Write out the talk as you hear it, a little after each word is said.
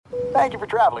Thank you for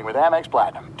traveling with Amex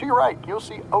Platinum. To your right, you'll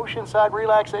see oceanside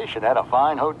relaxation at a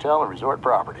fine hotel and resort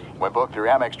property. When booked through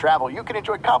Amex Travel, you can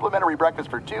enjoy complimentary breakfast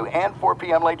for 2 and 4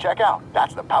 p.m. late checkout.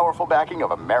 That's the powerful backing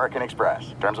of American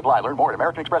Express. Terms apply. Learn more at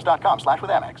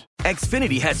americanexpress.com/withAmex.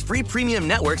 Xfinity has free premium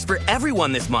networks for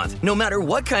everyone this month, no matter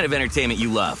what kind of entertainment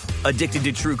you love. Addicted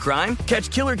to true crime?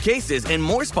 Catch killer cases and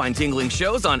more spine-tingling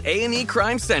shows on A&E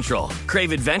Crime Central.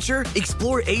 Crave adventure?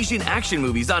 Explore Asian action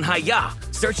movies on Hi-YAH.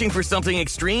 Searching for something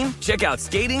extreme? Check out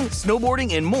skating,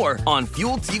 snowboarding, and more on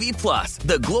Fuel TV Plus,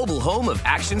 the global home of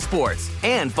action sports.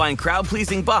 And find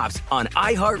crowd-pleasing bops on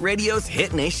iHeartRadio's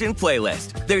Hit Nation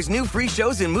playlist. There's new free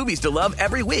shows and movies to love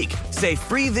every week. Say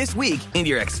free this week in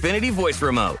your Xfinity voice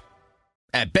remote.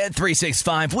 At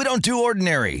Bet365, we don't do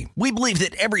ordinary. We believe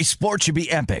that every sport should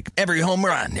be epic. Every home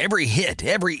run, every hit,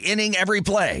 every inning, every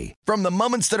play. From the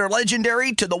moments that are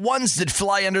legendary to the ones that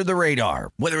fly under the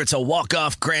radar. Whether it's a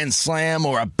walk-off grand slam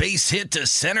or a base hit to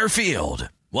center field.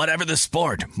 Whatever the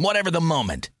sport, whatever the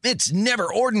moment. It's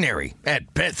never ordinary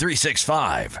at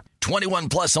Bet365. 21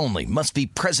 plus only. Must be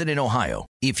present in Ohio.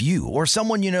 If you or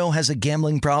someone you know has a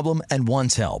gambling problem and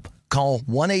wants help, call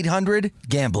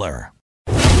 1-800-GAMBLER.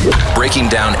 Breaking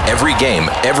down every game,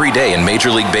 every day in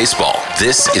Major League Baseball.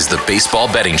 This is the Baseball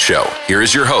Betting Show. Here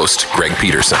is your host, Greg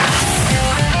Peterson.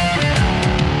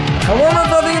 Hello,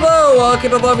 hello,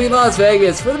 welcome to lovely Las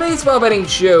Vegas for the Baseball Betting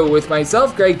Show with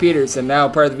myself, Greg Peterson, now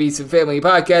part of the VSiN Family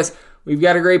Podcast. We've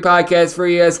got a great podcast for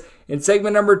you. In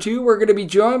segment number 2, we're going to be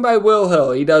joined by Will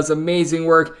Hill. He does amazing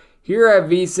work here at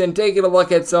VSiN, taking a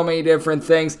look at so many different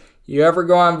things. You ever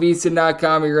go on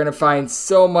VSiN.com, you're going to find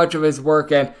so much of his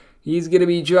work, and he's going to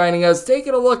be joining us,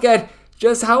 taking a look at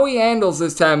just how he handles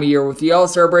this time of year with the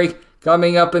All-Star break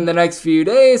coming up in the next few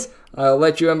days. I'll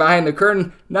let you in behind the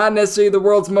curtain. Not necessarily the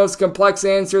world's most complex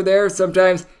answer there.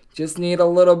 Sometimes just need a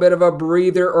little bit of a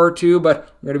breather or two,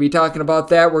 but we're going to be talking about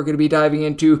that. We're going to be diving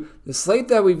into the slate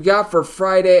that we've got for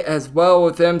Friday as well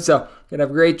with him. So going to have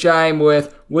a great time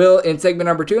with Will in segment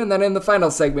number 2, and then in the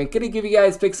final segment, going to give you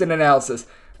guys picks and analysis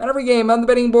on every game on the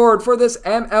betting board for this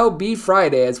MLB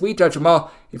Friday as we touch them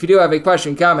all. If you do have a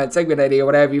question, comment, segment idea,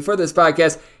 what have you for this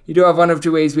podcast, you do have one of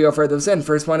two ways we offer those in.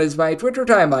 First one is my Twitter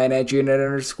timeline at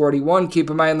unit_D1. Keep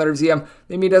in mind, letters EM,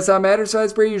 they mean does not matter, so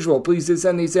as per usual, please do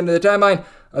send these into the timeline.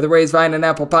 Other ways, find an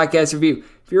Apple Podcast review.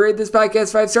 If you rate this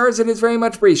podcast 5 stars, it is very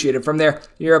much appreciated. From there,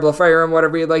 you're able to fire in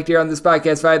whatever you'd like to hear on this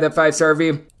podcast via that 5-star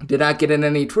review. Did not get in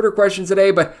any Twitter questions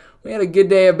today, but we had a good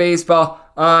day of baseball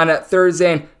on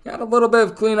Thursday and got a little bit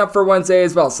of cleanup for Wednesday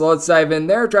as well. So let's dive in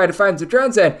there, try to find some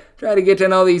trends and try to get to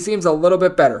know these teams a little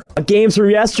bit better. Games from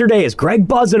yesterday is Greg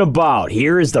buzzing about.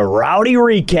 Here is the rowdy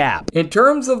recap. In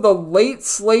terms of the late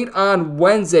slate on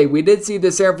Wednesday, we did see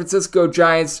the San Francisco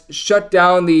Giants shut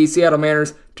down the Seattle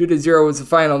Mariners. 2-0 was the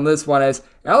final in this one as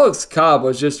Alex Cobb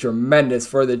was just tremendous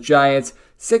for the Giants.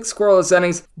 6 scoreless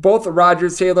innings, both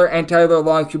Rogers Taylor and Tyler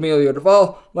Longcumilio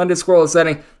Duvall lend a scoreless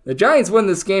inning. The Giants win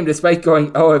this game despite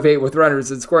going 0-8 with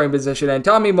runners in scoring position, and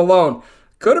Tommy Milone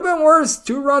could have been worse.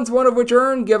 2 runs, one of which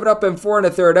earned, given up in 4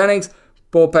 1/3 innings.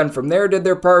 Bullpen from there did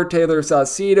their part. Taylor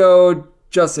Saucedo,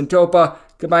 Justin Topa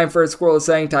combined for a scoreless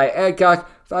inning. Ty Adcock,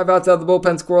 5 outs out of the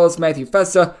bullpen scoreless. Matthew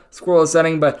Festa, scoreless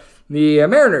inning, but the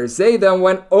Mariners, they then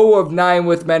went 0-9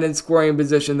 with men in scoring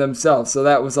position themselves, so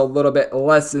that was a little bit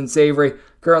less than savory.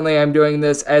 Currently, I'm doing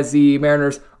this as the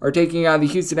Mariners are taking on the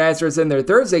Houston Astros in their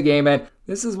Thursday game, and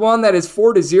this is one that is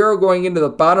 4-0 going into the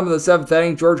bottom of the 7th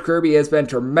inning. George Kirby has been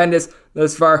tremendous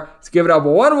thus far. He's given up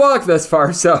 1 walk thus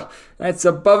far, so that's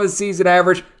above his season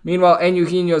average. Meanwhile,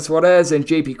 Eugenio Suarez and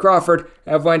J.P. Crawford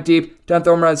have went deep. 10th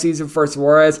home run season for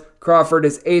Suarez. Crawford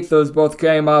is 8th. Those both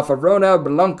came off of Ronald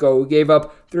Blanco, who gave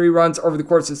up 3 runs over the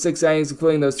course of 6 innings,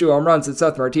 including those 2 home runs, and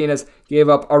Seth Martinez gave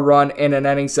up a run in an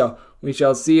inning. So we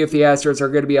shall see if the Astros are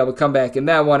going to be able to come back in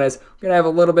that one, as we're going to have a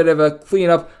little bit of a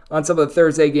cleanup on some of the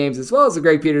Thursday games, as well as the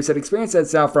Greg Peterson experience.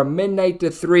 That's now from midnight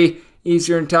to 3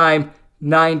 Eastern Time,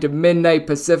 9 to midnight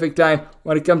Pacific Time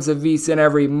when it comes to VSiN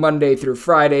every Monday through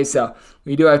Friday. So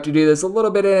we do have to do this a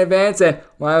little bit in advance. And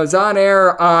when I was on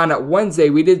air on Wednesday,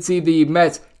 we did see the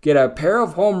Mets get a pair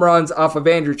of home runs off of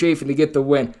Andrew Chafin to get the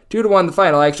win. 2-1 the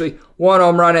final, actually. 1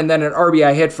 home run and then an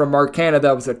RBI hit from Mark Canha.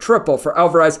 That was a triple for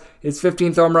Alvarez, his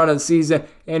 15th home run of the season.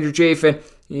 Andrew Chafin,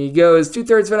 he goes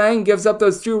 2/3 of an inning, gives up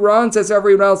those 2 runs as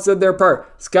everyone else did their part.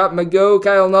 Scott McGough,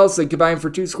 Kyle Nelson combined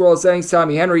for 2 scoreless innings.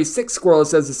 Tommy Henry, 6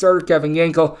 scoreless as the starter. Kevin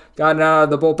Yankel got it out of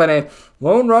the bullpen. And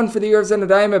lone run for the Arizona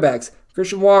Diamondbacks.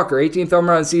 Christian Walker, 18th home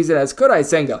run of the season as Kodai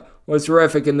Senga was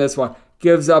terrific in this one.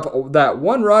 gives up that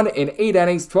 1 run in 8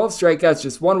 innings, 12 strikeouts,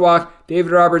 just 1 walk.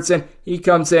 David Robertson, he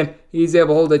comes in, he's able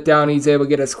to hold it down, he's able to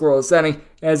get a scoreless inning.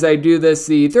 As I do this,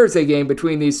 the Thursday game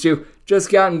between these two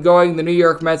just gotten going. The New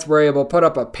York Mets were able to put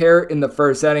up a pair in the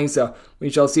first inning, so we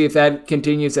shall see if that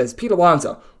continues, as Pete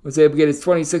Alonso was able to get his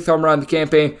 26th home run of the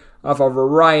campaign off of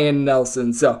Ryan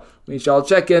Nelson. So we shall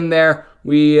check in there.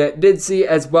 We did see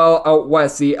as well out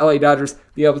west the LA Dodgers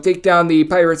be able to take down the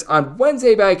Pirates on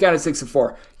Wednesday by a count of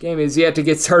 6-4. Game is yet to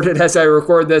get started as I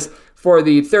record this for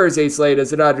the Thursday slate, as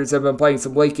the Dodgers have been playing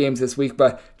some late games this week,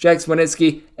 but Jack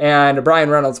Swinitsky and Brian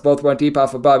Reynolds both went deep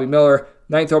off of Bobby Miller.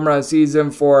 9th home run of the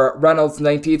season for Reynolds,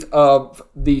 19th of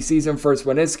the season for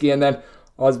Swinitsky, and then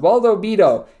Osvaldo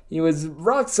Bido. He was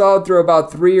rock solid through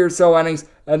about 3 or so innings,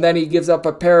 and then he gives up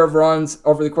a pair of runs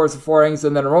over the course of 4 innings,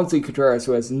 and then Roansy Contreras,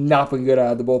 who has not been good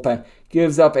out of the bullpen,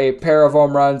 gives up a pair of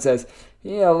home runs as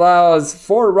he allows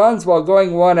 4 runs while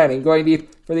going 1 inning. Going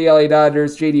deep for the LA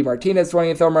Dodgers, JD Martinez,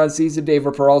 20th home run of the season,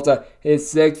 David Peralta,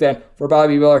 his 6th, and for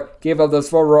Bobby Miller, gave up those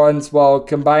 4 runs while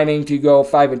combining to go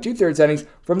 5 2/3 innings.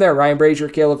 From there, Ryan Brazier,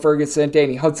 Caleb Ferguson,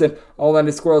 Danny Hudson, all in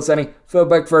a scoreless inning. Phil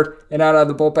Bickford, and out of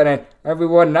the bullpen, and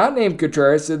everyone not named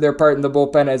Contreras did their part in the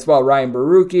bullpen as well. Ryan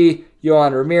Baruki,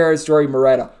 Yohan Ramirez, Jory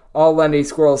Moretta, all lend a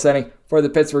scoreless inning for the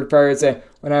Pittsburgh Pirates. And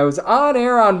when I was on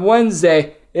air on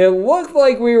Wednesday, it looked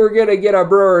like we were going to get a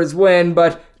Brewers win,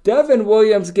 but Devin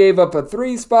Williams gave up a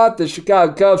 3 spot. The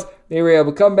Chicago Cubs, they were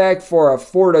able to come back for a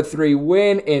 4-3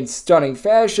 win in stunning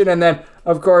fashion. And then,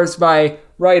 of course, my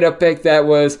write-up pick that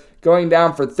was going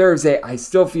down for Thursday, I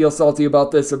still feel salty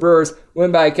about this. The Brewers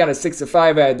win by a count of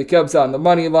 6-5. I had the Cubs on the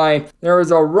money line. There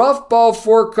was a rough ball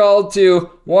 4 called to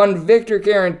one Victor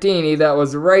Caratini that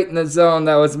was right in the zone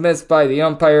that was missed by the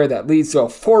umpire. That leads to a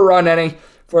 4-run inning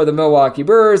for the Milwaukee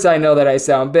Brewers. I know that I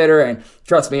sound bitter, and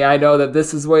trust me, I know that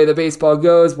this is the way the baseball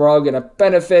goes. We're all going to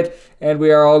benefit, and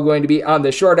we are all going to be on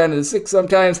the short end of the stick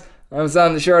sometimes. I was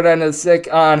on the short end of the stick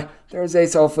on Thursday,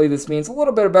 so hopefully this means a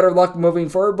little bit of better luck moving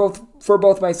forward for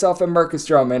both myself and Marcus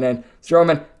Stroman. And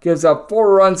Stroman gives up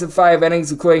 4 runs in 5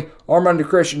 innings, including home run to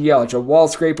Christian Yelich, a wall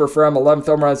scraper for him, 11th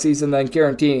home run of the season. Then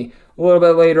Caratini, a little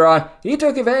bit later on, he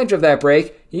took advantage of that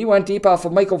break. He went deep off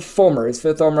of Michael Fulmer. His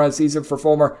 5th home run of the season for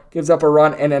Fulmer gives up a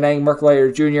run and an inning. Mark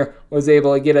Leiter Jr. was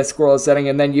able to get a scoreless inning.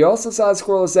 And then you also saw a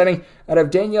scoreless inning out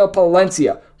of Daniel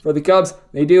Palencia. For the Cubs,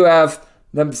 they do have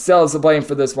themselves to blame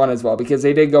for this one as well, because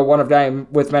they did go 1 of 9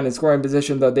 with men in scoring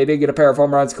position, though they did get a pair of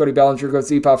home runs. Cody Bellinger goes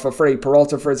deep off of Freddie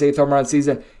Peralta for his 8th home run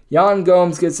season. Yan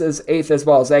Gomes gets his 8th as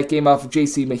well, as that came off of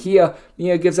J.C. Mejia.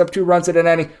 Mejia gives up 2 runs in an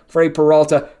inning. Freddie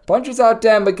Peralta punches out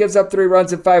 10, but gives up 3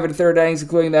 runs in 5 1/3 innings,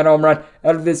 including that home run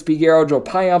out of this Piguero. Joe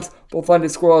Payamps, both led to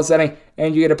scoreless inning,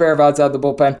 and you get a pair of outs out of the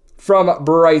bullpen from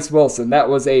Bryce Wilson. That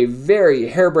was a very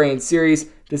harebrained series,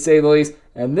 to say the least,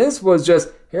 and this was just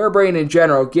harebrained in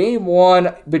general. Game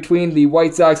 1 between the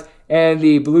White Sox and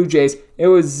the Blue Jays, it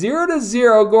was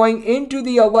 0-0 going into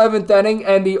the 11th inning,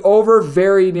 and the over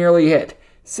very nearly hit.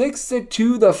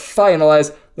 6-2 the final,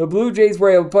 as the Blue Jays were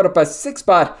able to put up a 6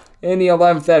 spot in the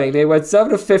 11th inning. They went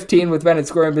 7-15 with men in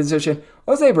scoring position.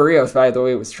 Jose Barrios, by the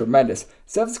way, was tremendous.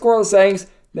 7 scoreless innings.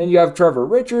 Then you have Trevor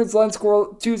Richards, 2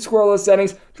 scoreless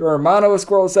innings. Joe Romano, a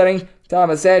scoreless inning.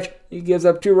 Thomas Hatch, he gives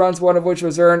up 2 runs, one of which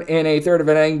was earned in a third of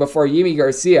an inning before Yimi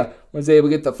Garcia was able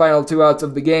to get the final 2 outs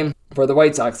of the game for the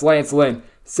White Sox. Lance Lynn,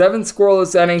 7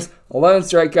 scoreless innings, 11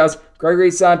 strikeouts.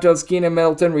 Gregory Santos, Keenan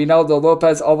Middleton, Reynaldo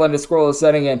Lopez all in a scoreless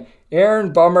inning, and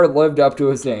Aaron Bummer lived up to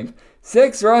his name.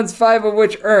 6 runs, 5 of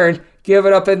which earned,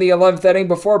 given up in the 11th inning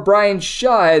before Brian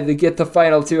Shaw had to get the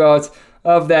final 2 outs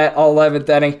of that 11th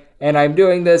inning. And I'm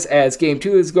doing this as Game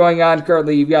 2 is going on.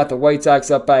 Currently, you've got the White Sox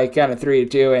up by a count of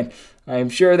 3-2, and I'm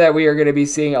sure that we are going to be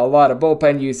seeing a lot of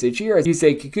bullpen usage here. As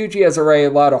Yusei Kikuchi has already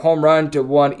allowed a home run to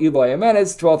one Eloy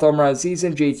Jimenez, 12th home run of the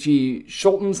season. J.T.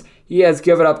 Schultens, he has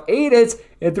given up 8 hits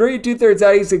in 3 2/3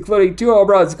 innings, including 2 home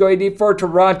runs. Going deep for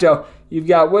Toronto, you've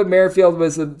got Whit Merrifield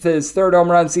with his 3rd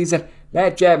home run season,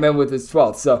 Matt Chapman with his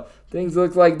 12th. So things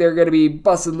look like they're going to be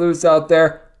busting loose out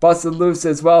there. Busting loose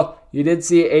as well. You did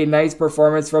see a nice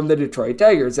performance from the Detroit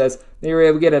Tigers as they were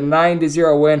able to get a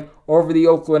 9-0 win over the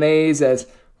Oakland A's, as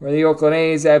where the Oakland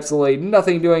A's absolutely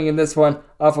nothing doing in this one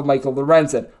off of Michael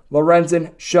Lorenzen.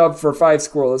 Lorenzen shoved for 5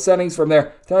 scoreless innings. From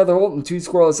there, Tyler Holton, 2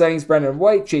 scoreless innings. Brendan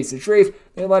White, Jason Shreve,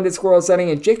 they landed scoreless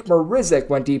inning, and Jake Marisnik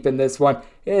went deep in this one.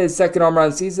 His 2nd home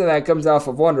run season, that comes off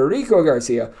of Wander Rico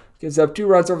Garcia. Gives up 2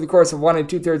 runs over the course of 1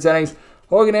 2/3 innings.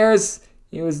 Hogan Harris,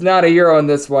 he was not a hero in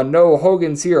this one. No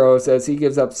Hogan's heroes, as he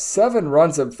gives up 7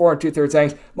 runs in 4 2/3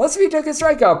 innings. Unless he took a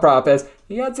strikeout prop, as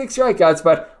he got 6 strikeouts,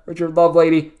 but Richard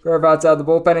Lovelady, 12 outs out of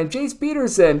the bullpen, and Jace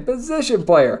Peterson, position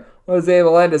player, was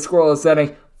able to end a scoreless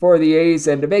inning for the A's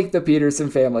and to make the Peterson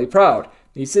family proud.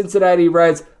 The Cincinnati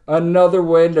Reds, another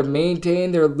win to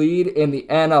maintain their lead in the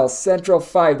NL Central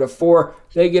 5-4.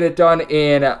 They get it done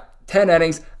in 10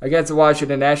 innings against the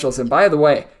Washington Nationals. And by the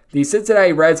way, the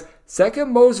Cincinnati Reds,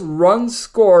 second most runs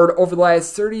scored over the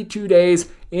last 32 days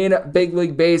in Big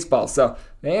League Baseball. So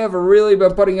they have really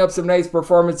been putting up some nice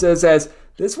performances, as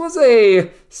this was a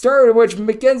start in which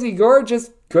Mackenzie Gore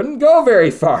just couldn't go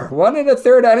very far. 1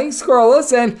 1/3 inning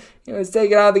scoreless, and he was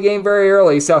taken out of the game very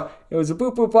early. So it was a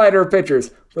poo-poo platter of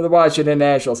pitchers for the Washington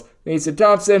Nationals. Mason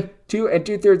Thompson, 2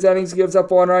 2/3 innings, gives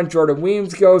up 1 run. Jordan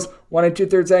Weems goes 1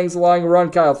 2/3 innings, allowing a run.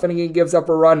 Kyle Finnegan gives up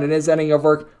a run in his inning of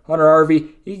work. Hunter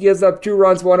Harvey, he gives up 2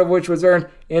 runs, one of which was earned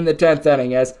in the 10th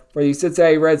inning. As for the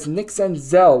Cincinnati Reds, Nick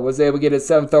Senzel was able to get his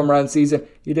 7th home run season.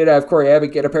 You did have Corey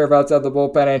Abbott get a pair of outs out of the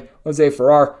bullpen, and Jose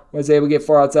Ferrer was able to get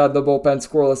 4 outs out of the bullpen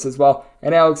scoreless as well.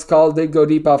 And Alex Call did go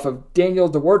deep off of Daniel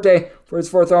Duarte for his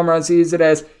 4th home run season,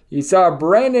 as you saw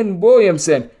Brandon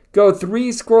Williamson go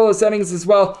 3 scoreless innings as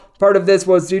well. Part of this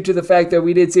was due to the fact that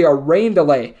we did see a rain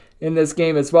delay in this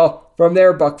game as well. From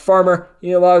there, Buck Farmer,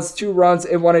 he allows 2 runs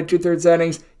in 1 2/3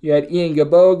 innings. You had Ian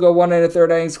Gabo go 1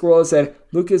 1/3 innings scoreless, and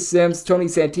Lucas Sims, Tony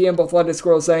Santillan both led a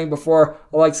scoreless inning before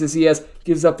Alexis Diaz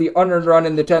gives up the unearned run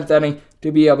in the 10th inning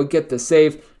to be able to get the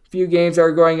save. Few games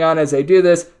are going on as I do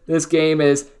this. This game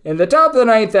is in the top of the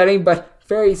 9th inning, but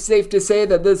very safe to say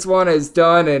that this one is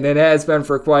done, and it has been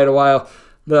for quite a while.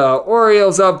 The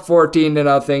Orioles up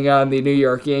 14-0 on the New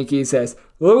York Yankees as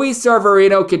Luis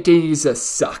Severino continues to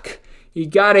suck. He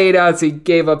got 8 outs, he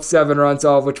gave up 7 runs,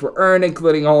 all of which were earned,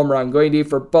 including a home run. Going deep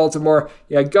for Baltimore,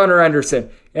 you had Gunnar Henderson.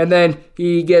 And then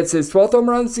he gets his 12th home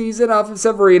run season off of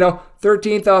Severino,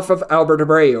 13th off of Albert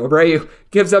Abreu. Abreu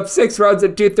gives up 6 runs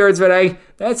in 2/3 of an inning.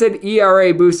 That's an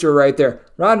ERA booster right there.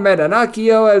 Ron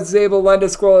Marinaccio is able to lend a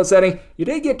scoreless inning. You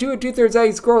did get 2 2/3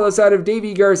 innings scoreless out of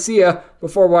Davy Garcia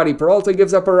before Wadi Peralta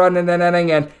gives up a run in an inning,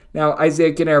 and now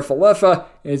Isaiah Kiner-Falefa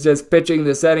is just pitching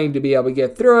this inning to be able to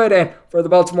get through it. And for the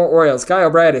Baltimore Orioles, Kyle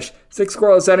Bradish, 6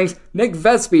 scoreless innings. Nick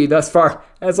Vespi thus far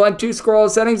has lent 2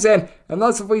 scoreless innings, and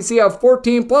unless if we see a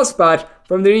 14-plus spot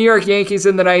from the New York Yankees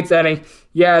in the 9th inning,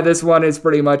 yeah, this one is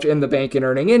pretty much in the bank and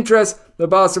earning interest. The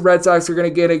Boston Red Sox are going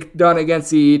to get it done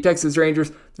against the Texas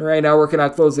Rangers. They're right now working on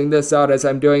closing this out as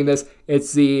I'm doing this.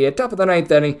 It's the top of the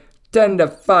 9th inning,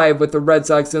 10-5 with the Red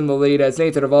Sox in the lead, as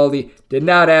Nathan Eovaldi did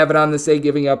not have it on this day,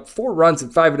 giving up 4 runs in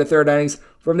 5 1/3 innings.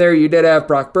 From there, you did have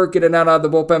Brock Burke getting out of the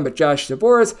bullpen, but Josh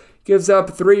Zaboris gives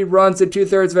up 3 runs in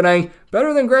 2/3 of an inning.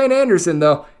 Better than Grant Anderson,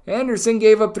 though. Anderson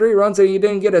gave up 3 runs and he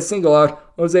didn't get a single out.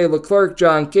 Jose Leclerc,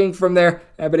 John King from there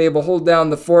have been able to hold down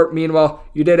the fort. Meanwhile,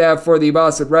 you did have for the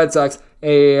Boston Red Sox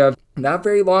a not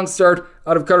very long start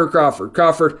out of Cutter Crawford.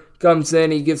 Crawford comes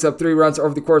in, he gives up 3 runs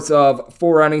over the course of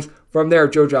 4 innings. From there,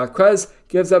 Joe Jaquez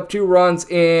gives up 2 runs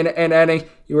in an inning.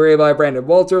 You were able to have Brandon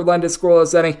Walter lend a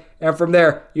scoreless inning. And from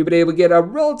there, you've been able to get a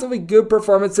relatively good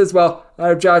performance as well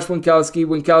out of Josh Winkowski.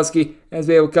 Winkowski has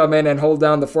been able to come in and hold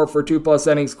down the fort for 2+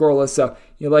 innings scoreless. So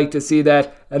you like to see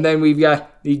that. And then we've got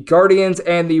the Guardians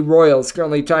and the Royals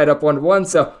currently tied up 1-1.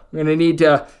 So we're going to need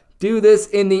to do this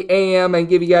in the AM and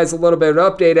give you guys a little bit of an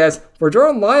update. As for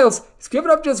Jordan Lyles, he's given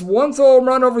up just 1 solo home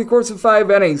run over the course of 5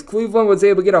 innings. Cleveland was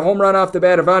able to get a home run off the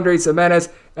bat of Andres Gimenez.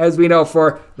 As we know,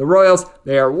 for the Royals,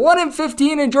 they are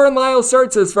 1-15 in Jordan Lyles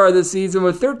starts this far this season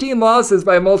with 13 losses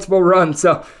by multiple runs.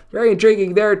 So very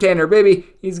intriguing there. Tanner Bibby,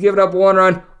 he's given up 1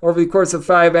 run over the course of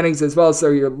 5 innings as well. So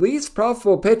your least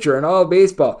profitable pitcher in all of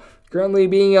baseball, currently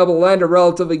being able to lend a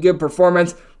relatively good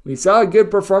performance. We saw a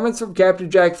good performance from Captain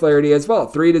Jack Flaherty as well,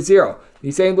 3-0. The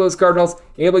St. Louis Cardinals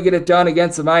able to get it done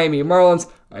against the Miami Marlins.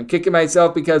 I'm kicking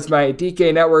myself because my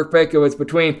DK Network pick, it was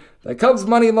between the Cubs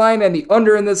money line and the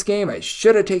under in this game. I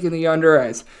should have taken the under,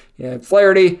 as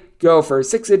Flaherty go for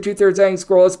 6 2/3 innings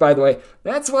scoreless. By the way,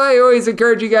 that's why I always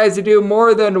encourage you guys to do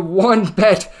more than 1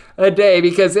 bet a day,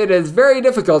 because it is very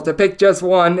difficult to pick just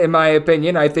one, in my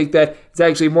opinion. I think that it's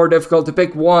actually more difficult to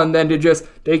pick one than to just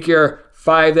take your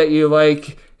 5 that you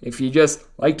like. If you just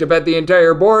like to bet the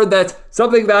entire board, that's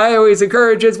something that I always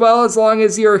encourage as well, as long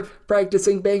as you're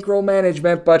practicing bankroll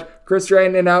management. But Chris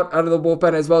Stratton out of the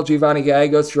bullpen as well. Giovanni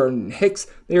Gallegos, Jordan Hicks,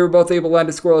 they were both able to lend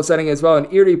a scoreless inning as well. And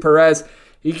Eury Perez,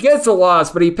 he gets a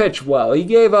loss, but he pitched well. He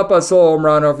gave up a solo home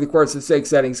run over the course of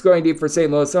 6 innings. Going deep for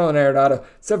St. Louis, Nolan Arenado,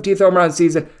 17th home run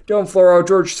season. Dylan Floro,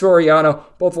 George Soriano,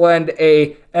 both lend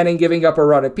a inning, giving up a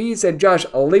run apiece. And Josh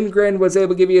Lindgren was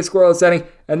able to give you a scoreless inning.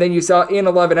 And then you saw in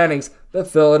 11 innings, the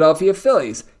Philadelphia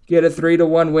Phillies get a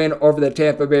 3-1 win over the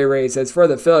Tampa Bay Rays. As for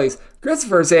the Phillies,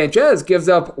 Christopher Sanchez gives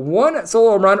up 1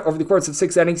 solo home run over the course of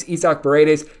 6 innings. Isaac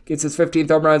Paredes gets his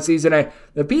 15th home run season. And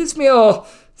the piecemeal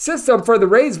system for the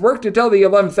Rays worked until the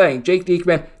 11th inning. Jake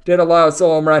Diekman did allow a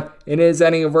solo home run in his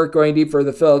inning of work going deep for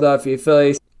the Philadelphia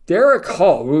Phillies. Derek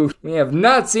Hall, who we have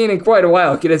not seen in quite a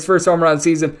while, get his first home run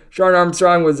season. Sean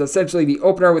Armstrong was essentially the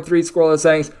opener with 3 scoreless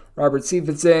innings. Robert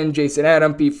Stephenson, Jason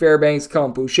Adam, Pete Fairbanks,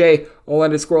 Colin Boucher all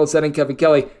ended scoreless inning. Kevin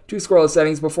Kelly, 2 scoreless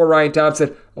innings before Ryan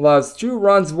Thompson allows 2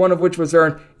 runs, one of which was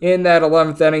earned in that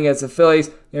 11th inning as the Phillies.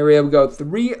 They were able to go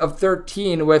 3 of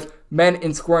 13 with men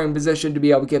in scoring position to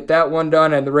be able to get that one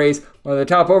done. And the Rays, one of the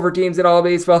top over teams in all of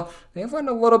baseball, they've went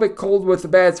a little bit cold with the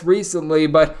bats recently,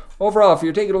 but overall, if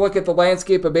you're taking a look at the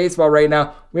landscape of baseball right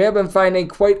now, we have been finding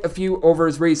quite a few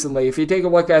overs recently. If you take a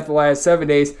look at the last 7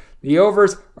 days, the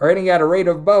overs are hitting at a rate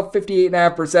of about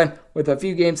 58.5%, with a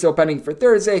few games still pending for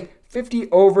Thursday.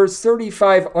 50 overs,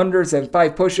 35 unders, and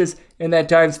 5 pushes in that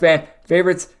time span.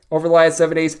 Favorites over the last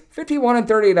 7 days, 51 and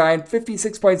 39,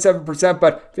 56.7%,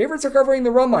 but favorites are covering the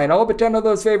run line. All but 10 of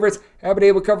those favorites have been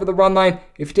able to cover the run line.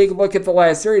 If you take a look at the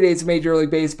last 30 days of Major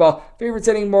League Baseball, favorites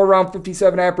hitting more around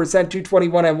 57.5%,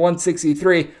 221 and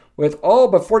 163, with all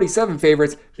but 47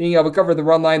 favorites being able to cover the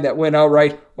run line that went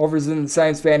outright. Overs in the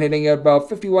time span hitting at about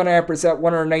 51.5%,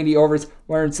 190 overs,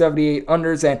 178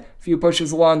 unders, and a few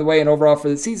pushes along the way. And overall for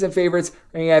the season, favorites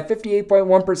running at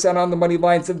 58.1% on the money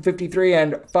line, 753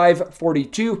 and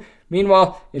 542.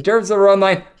 Meanwhile, in terms of the run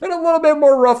line, been a little bit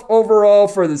more rough overall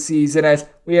for the season, as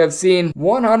we have seen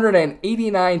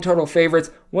 189 total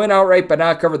favorites win outright but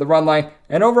not cover the run line.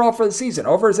 And overall for the season,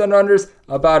 overs and unders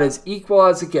about as equal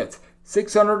as it gets.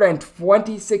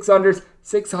 626 unders,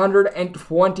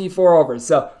 624 overs.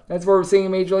 So that's what we're seeing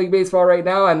in Major League Baseball right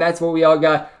now, and that's what we all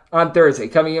got on Thursday.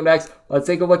 Coming up next, let's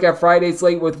take a look at Friday's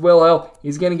slate with Will Hill.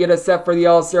 He's going to get us set for the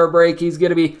All-Star break. He's going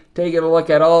to be taking a look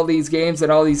at all these games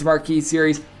and all these marquee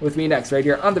series with me next, right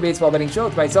here on the Baseball Betting Show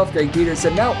with myself, Greg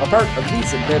Peterson, now a part of the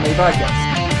VSiN Family Podcast.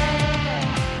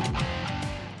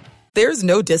 There's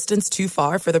no distance too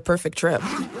far for the perfect trip.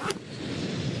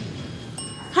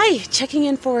 Hi, checking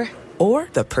in for... Or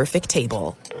the perfect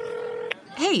table.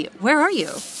 Hey, where are you?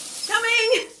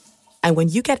 Coming! And when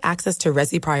you get access to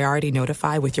Resi Priority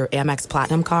Notify with your Amex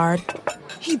Platinum card...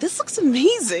 Hey, this looks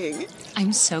amazing!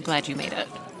 I'm so glad you made it.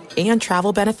 And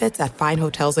travel benefits at fine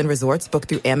hotels and resorts booked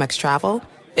through Amex Travel,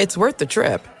 it's worth the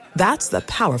trip. That's the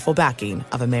powerful backing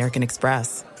of American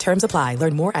Express. Terms apply.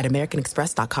 Learn more at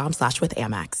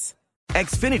americanexpress.com/withAmex.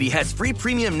 Xfinity has free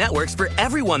premium networks for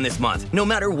everyone this month, no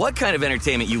matter what kind of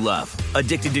entertainment you love.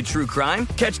 Addicted to true crime?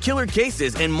 Catch killer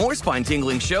cases and more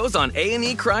spine-tingling shows on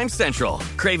A&E Crime Central.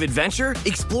 Crave adventure?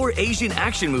 Explore Asian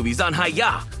action movies on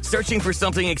Hi-YAH. Searching for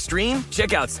something extreme?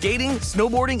 Check out skating,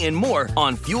 snowboarding, and more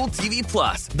on Fuel TV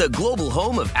Plus, the global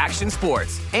home of action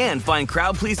sports. And find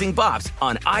crowd-pleasing bops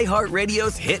on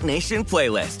iHeartRadio's Hit Nation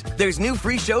playlist. There's new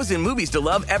free shows and movies to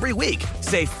love every week.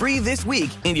 Say free this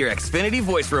week in your Xfinity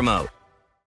voice remote.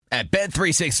 At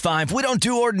Bet365, we don't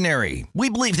do ordinary. We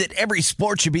believe that every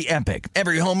sport should be epic.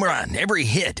 Every home run, every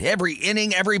hit, every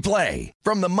inning, every play.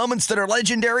 From the moments that are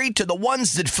legendary to the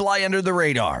ones that fly under the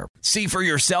radar. See for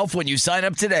yourself when you sign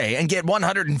up today and get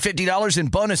 $150 in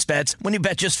bonus bets when you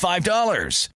bet just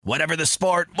 $5. Whatever the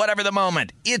sport, whatever the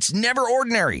moment, it's never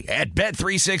ordinary at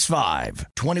Bet365.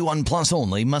 21 plus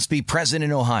only. Must be present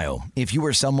in Ohio. If you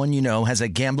or someone you know has a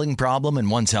gambling problem and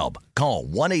wants help, call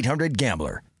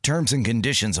 1-800-GAMBLER. Terms and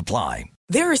conditions apply.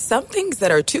 There are some things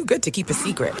that are too good to keep a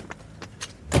secret.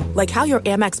 Like how your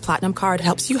Amex Platinum card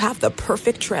helps you have the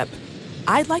perfect trip.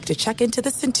 I'd like to check into the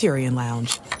Centurion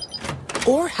Lounge.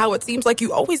 Or how it seems like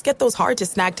you always get those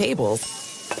hard-to-snag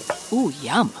tables. Ooh,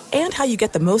 yum. And how you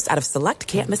get the most out of select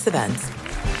can't-miss events.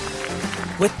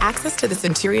 With access to the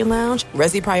Centurion Lounge,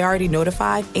 Resi Priority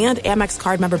Notify, and Amex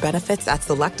card member benefits at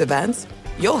select events,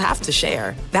 you'll have to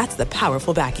share. That's the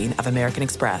powerful backing of American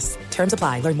Express. Terms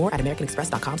apply. Learn more at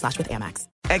americanexpress.com/withAmex.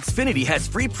 Xfinity has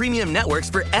free premium networks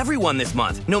for everyone this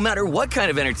month, no matter what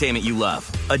kind of entertainment you love.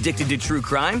 Addicted to true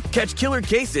crime? Catch killer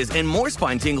cases and more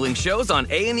spine-tingling shows on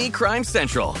A&E Crime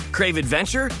Central. Crave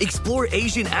adventure? Explore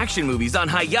Asian action movies on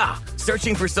Hi-YAH.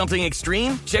 Searching for something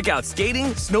extreme? Check out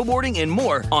skating, snowboarding, and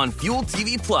more on Fuel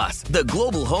TV Plus, the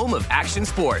global home of action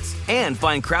sports. And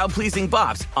find crowd-pleasing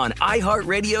bops on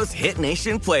iHeartRadio's Hit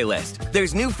Nation playlist.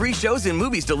 There's new free shows and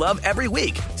movies to love every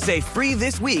week. Say free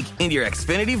this week in your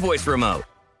Xfinity voice remote.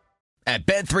 At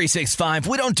Bet365,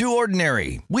 we don't do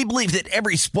ordinary. We believe that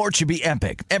every sport should be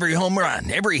epic. Every home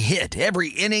run, every hit,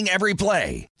 every inning, every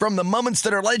play. From the moments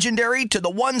that are legendary to the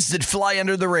ones that fly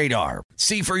under the radar.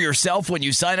 See for yourself when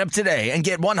you sign up today and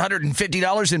get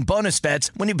 $150 in bonus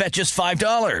bets when you bet just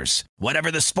 $5.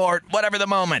 Whatever the sport, whatever the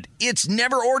moment, it's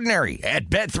never ordinary at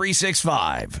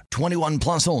Bet365. 21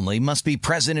 plus only. Must be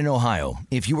present in Ohio.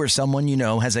 If you or someone you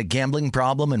know has a gambling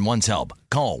problem and wants help,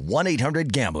 call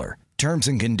 1-800-GAMBLER. Terms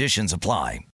and conditions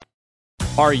apply.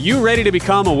 Are you ready to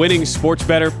become a winning sports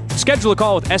bettor? Schedule a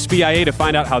call with SBIA to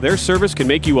find out how their service can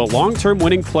make you a long-term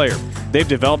winning player. They've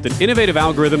developed an innovative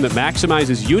algorithm that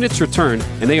maximizes units returned,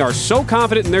 and they are so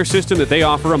confident in their system that they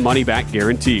offer a money-back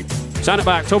guarantee. Sign up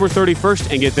by October 31st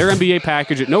and get their MBA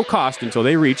package at no cost until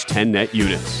they reach 10 net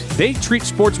units. They treat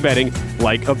sports betting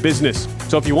like a business.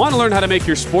 So if you want to learn how to make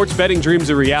your sports betting dreams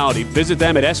a reality, visit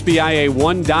them at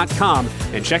SBIA1.com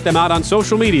and check them out on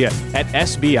social media at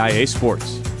SBIA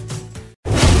Sports.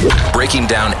 Breaking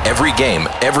down every game,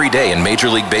 every day in Major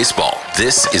League Baseball,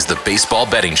 this is the Baseball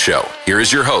Betting Show. Here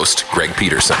is your host, Greg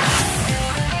Peterson.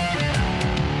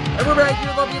 And we're back here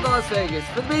in lovely Las Vegas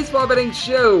for the Baseball Betting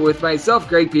Show with myself,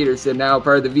 Greg Peterson, now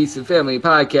part of the VSiN Family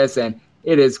Podcast, and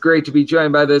it is great to be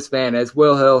joined by this man as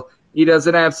Will Hill. He does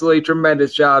an absolutely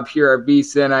tremendous job here at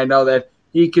VSiN. I know that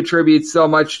he contributes so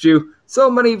much to so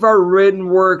many of our written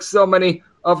work, so many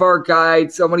of our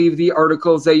guides, so many of the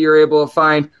articles that you're able to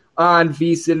find on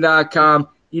VSiN.com.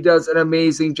 He does an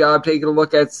amazing job taking a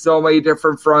look at so many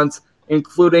different fronts,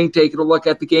 including taking a look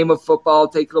at the game of football,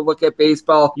 taking a look at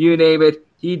baseball, you name it.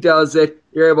 He does it.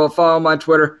 You're able to follow him on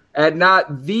Twitter at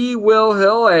not the Will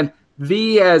Hill, and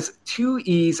the has 2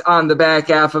 E's on the back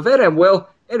half of it. And Will,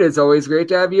 it is always great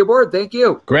to have you aboard. Thank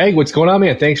you. Greg, what's going on,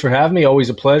 man? Thanks for having me.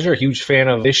 Always a pleasure. Huge fan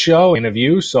of this show and of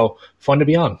you, so fun to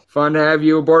be on. Fun to have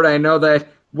you aboard. I know that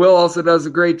Will also does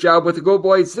a great job with the Go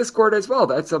Boys Discord as well.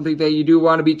 That's something that you do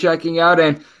want to be checking out.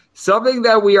 And something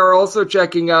that we are also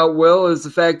checking out, Will, is the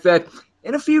fact that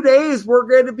in a few days we're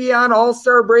going to be on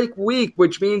All-Star Break Week,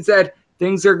 which means that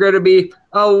things are going to be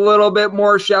a little bit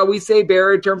more, shall we say,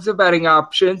 bare in terms of betting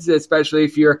options, especially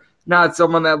if you're not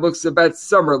someone that looks to bet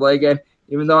Summer League. And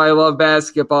even though I love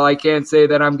basketball, I can't say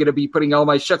that I'm going to be putting all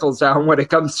my shekels down when it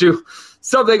comes to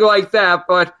something like that.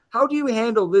 But how do you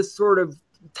handle this sort of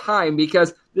time?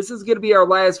 Because this is going to be our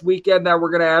last weekend that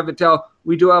we're going to have until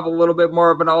we do have a little bit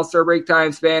more of an All-Star break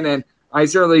time span. And I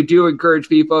certainly do encourage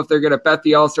people, if they're going to bet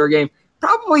the All-Star game,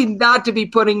 probably not to be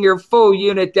putting your full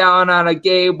unit down on a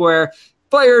game where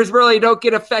players really don't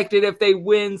get affected if they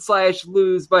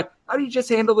win/lose. But how do you just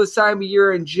handle this time of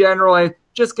year in general and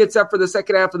just get set for the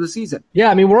second half of the season? Yeah,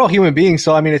 I mean, we're all human beings.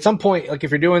 So, I mean, at some point, like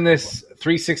if you're doing this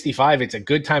 365, it's a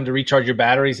good time to recharge your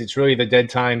batteries. It's really the dead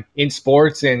time in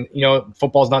sports. And, you know,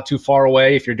 football's not too far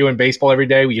away. If you're doing baseball every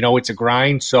day, you know, it's a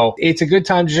grind. So it's a good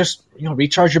time to just, you know,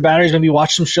 recharge your batteries, maybe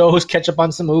watch some shows, catch up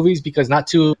on some movies, because not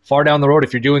too far down the road,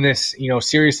 if you're doing this, you know,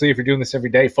 seriously, if you're doing this every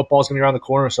day, football's going to be around the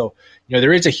corner. So, you know,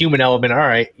 there is a human element. All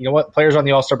right, you know what, players on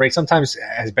the All-Star break, sometimes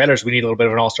as bettors, we need a little bit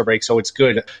of an All-Star break. So it's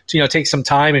good to, you know, take some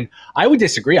time. And I would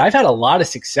disagree. I've had a lot of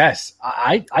success.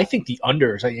 I think the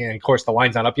unders, and of course the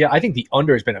line's not up yet, I think the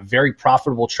under has been a very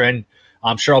profitable trend.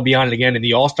 I'm sure I'll be on it again in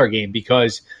the All-Star game,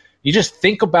 because you just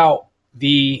think about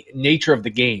the nature of the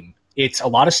game. It's a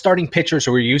lot of starting pitchers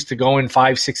who are used to going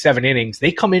 5, 6, 7 innings.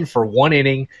 They come in for one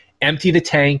inning, empty the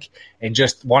tank, and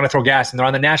just want to throw gas. And they're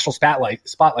on the national spotlight,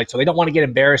 so they don't want to get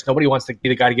embarrassed. Nobody wants to be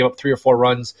the guy to give up 3 or 4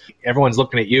 runs. Everyone's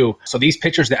looking at you. So these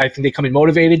pitchers, I think they come in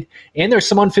motivated, and there's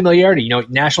some unfamiliarity. You know,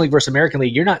 National League versus American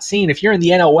League, you're not seeing, if you're in the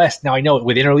NL West, now I know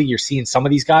with Interleague you're seeing some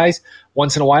of these guys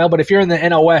once in a while, but if you're in the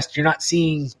NL West, you're not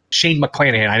seeing Shane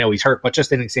McClanahan. I know he's hurt, but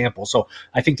just an example. So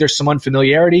I think there's some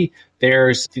unfamiliarity.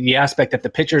 There's the aspect that the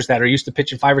pitchers that are used to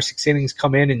pitching 5 or 6 innings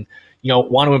come in and, you know,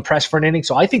 want to impress for an inning.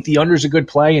 So I think the under is a good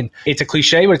play, and it's a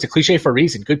cliche, but it's a cliche for a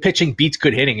reason. Good pitching beats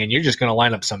good hitting, and you're just going to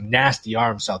line up some nasty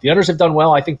arms. So the unders have done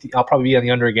well. I think I'll probably be on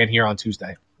the under again here on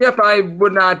Tuesday. Yep, I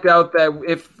would not doubt that,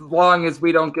 if long as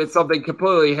we don't get something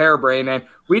completely harebrained. And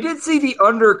we did see the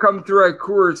under come through at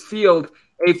Coors Field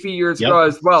a few years ago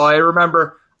as well. I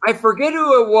remember, I forget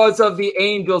who it was of the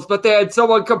Angels, but they had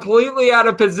someone completely out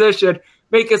of position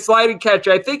make a sliding catch.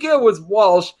 I think it was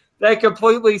Walsh that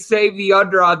completely saved the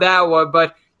under on that one,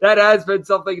 but that has been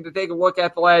something to take a look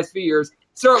at the last few years.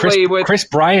 Certainly Chris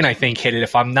Bryant, I think, hit it,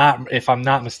 if I'm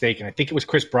not mistaken. I think it was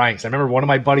Chris Bryant, because I remember one of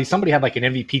my buddies, somebody had like an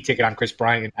MVP ticket on Chris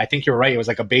Bryant. I think you're right. It was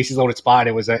like a bases loaded spot.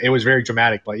 It was very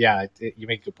dramatic, but yeah, you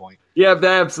make a good point. Yeah,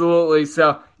 absolutely.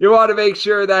 So you want to make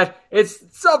sure that it's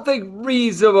something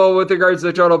reasonable with regards to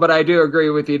the total, but I do agree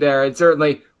with you there. And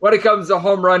certainly when it comes to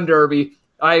home run derby,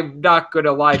 I'm not going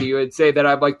to lie to you and say that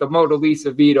I'm like the Mona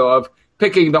Lisa Vito of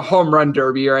picking the home run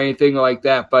derby or anything like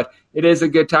that, but it is a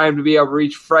good time to be able to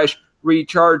reach fresh,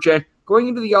 recharge, and going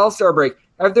into the All-Star break.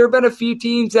 Have there been a few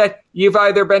teams that you've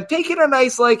either been taking a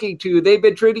nice liking to, they've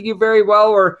been treating you very well,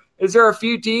 or is there a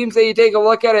few teams that you take a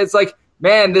look at, it's like,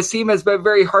 man, this team has been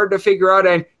very hard to figure out,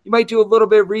 and you might do a little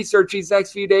bit of research these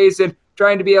next few days and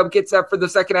trying to be able to get set for the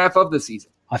second half of the season?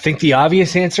 I think the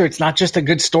obvious answer, it's not just a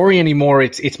good story anymore.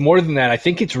 It's more than that. I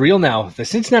think it's real now. The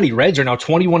Cincinnati Reds are now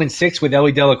 21-6 with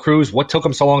Elly De La Cruz. What took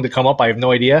them so long to come up, I have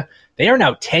no idea. They are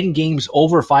now 10 games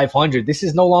over 500. This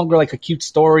is no longer like a cute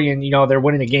story and, they're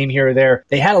winning a game here or there.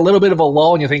 They had a little bit of a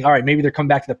lull and you think, all right, maybe they're coming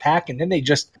back to the pack. And then they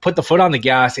just put the foot on the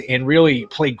gas and really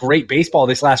played great baseball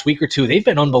this last week or two. They've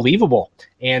been unbelievable.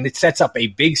 And it sets up a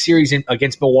big series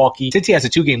against Milwaukee. Cincy has a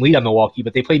 2-game lead on Milwaukee,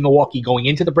 but they played Milwaukee going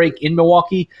into the break in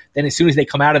Milwaukee. Then as soon as they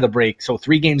come out of the break, so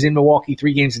 3 games in Milwaukee,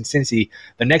 3 games in Cincy.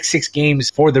 The next 6 games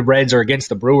for the Reds are against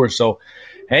the Brewers. So,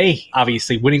 hey,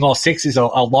 obviously winning all 6 is a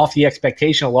lofty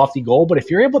expectation, a lofty goal. But if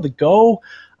you're able to go,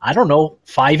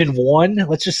 5-1,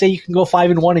 let's just say you can go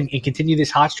 5-1 and continue this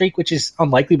hot streak, which is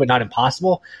unlikely but not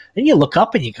impossible. Then you look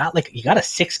up and you got a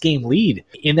 6-game lead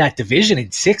in that division,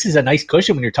 and 6 is a nice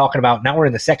cushion when you're talking about now we're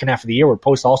in the second half of the year, we're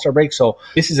post All-Star break. So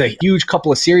this is a huge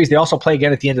couple of series. They also play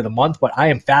again at the end of the month, but I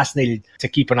am fascinated to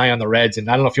keep an eye on the Reds.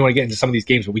 And I don't know if you want to get into some of these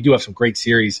games, but we do have some great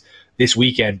series this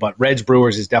weekend. But Reds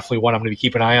Brewers is definitely one I'm going to be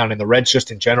keeping an eye on, and the Reds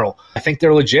just in general. I think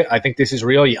they're legit. I think this is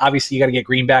real. Obviously, you got to get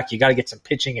Green back. You got to get some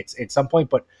pitching at some point,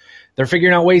 but they're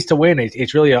figuring out ways to win.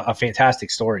 It's really a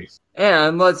fantastic story.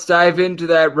 And let's dive into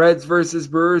that Reds versus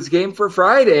Brewers game for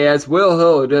Friday, as Will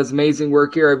Hill, who does amazing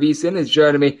work here at VSiN, is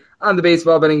joining me on the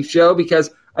Baseball Betting Show, because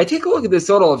I take a look at this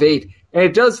total of 8, and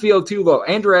it does feel too low.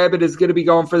 Andrew Abbott is going to be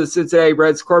going for the Cincinnati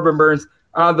Reds. Corbin Burnes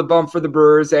on the bump for the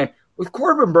Brewers. And with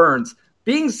Corbin Burnes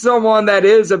being someone that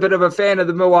is a bit of a fan of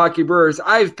the Milwaukee Brewers,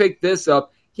 I've picked this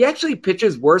up. He actually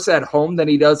pitches worse at home than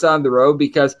he does on the road,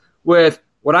 because with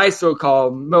what I still call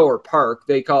Miller Park,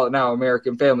 they call it now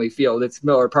American Family Field. It's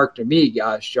Miller Park to me,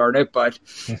 gosh darn it. But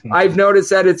I've noticed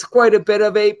that it's quite a bit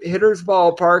of a hitter's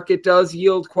ballpark. It does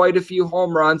yield quite a few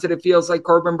home runs, and it feels like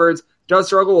Corbin Burnes does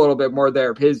struggle a little bit more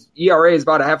there. His ERA is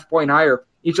about a half a point higher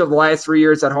each of the last 3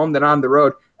 years at home than on the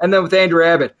road. And then with Andrew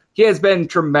Abbott, he has been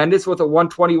tremendous with a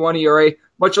 1.21 ERA,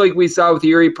 much like we saw with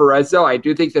Yuri Perez, though. I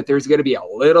do think that there's going to be a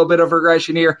little bit of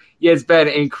regression here. He has been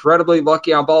incredibly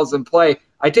lucky on balls in play.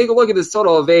 I take a look at this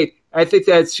total of 8, and I think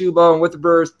that's too low. And with the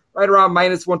Brewers, right around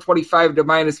minus 125 to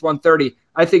minus 130.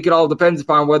 I think it all depends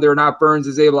upon whether or not Burnes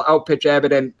is able to outpitch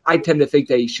Abbott, and I tend to think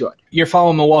that he should. You're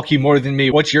following Milwaukee more than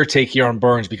me. What's your take here on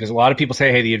Burnes? Because a lot of people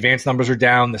say, hey, the advanced numbers are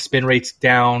down, the spin rate's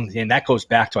down, and that goes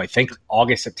back to, I think,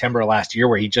 August, September last year,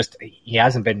 where he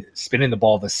hasn't been spinning the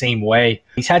ball the same way.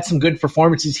 He's had some good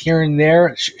performances here and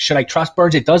there. Should I trust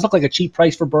Burnes? It does look like a cheap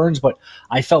price for Burnes, but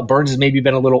I felt Burnes has maybe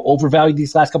been a little overvalued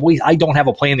these last couple weeks. I don't have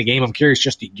a play in the game. I'm curious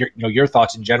just your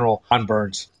thoughts in general on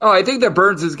Burnes. Oh, I think that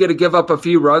Burnes is going to give up a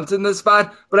few runs in this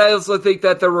spot, but I also think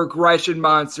that the regression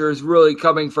monster is really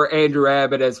coming for Andrew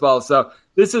Abbott as well. So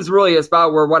this is really a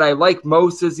spot where what I like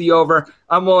most is the over.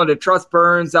 I'm willing to trust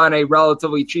Burnes on a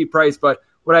relatively cheap price, but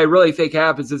what I really think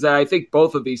happens is that I think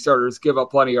both of these starters give up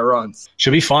plenty of runs.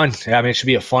 Should be fun. I mean, it should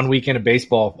be a fun weekend of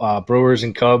baseball. Brewers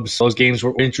and Cubs, those games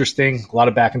were interesting. A lot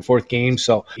of back-and-forth games.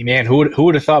 So, man, who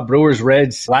would have thought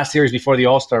Brewers-Reds, last series before the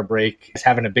All-Star break, is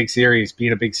having a big series,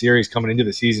 being a big series coming into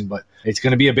the season. But it's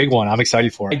going to be a big one. I'm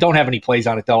excited for it. I don't have any plays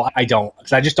on it, though. I don't.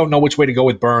 Because I just don't know which way to go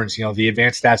with Burnes. The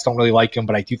advanced stats don't really like him,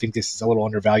 but I do think this is a little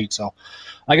undervalued. So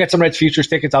I got some Reds futures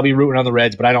tickets. I'll be rooting on the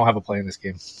Reds, but I don't have a play in this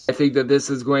game. I think that this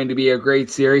is going to be a great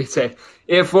series.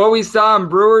 If what we saw in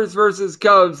Brewers versus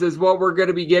Cubs is what we're going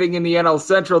to be getting in the NL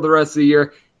Central the rest of the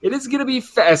year, it is going to be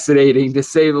fascinating, to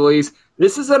say the least.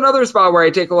 This is another spot where I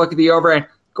take a look at the over. And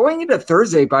going into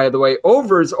Thursday, by the way,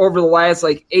 overs over the last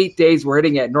 8 days, we're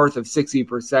hitting at north of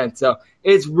 60%. So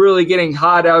it's really getting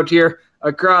hot out here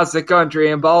across the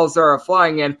country, and balls are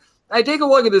flying in. I take a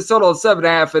look at this total of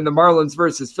 7.5 in the Marlins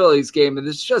versus Phillies game, and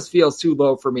this just feels too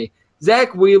low for me.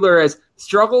 Zach Wheeler has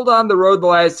struggled on the road the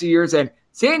last 2 years, and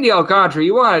Sandy Alcantara,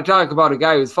 you want to talk about a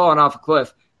guy who's fallen off a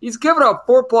cliff. He's given up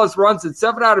 4+ runs in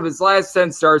 7 out of his last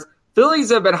 10 starts.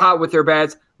 Phillies have been hot with their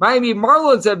bats. Miami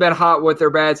Marlins have been hot with their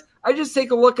bats. I just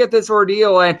take a look at this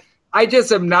ordeal, and I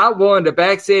just am not willing to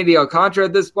back Sandy Alcantara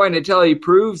at this point until he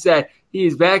proves that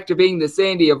he's back to being the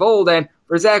Sandy of old. And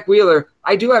for Zach Wheeler,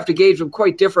 I do have to gauge him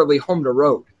quite differently home to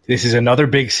road. This is another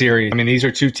big series. I mean, these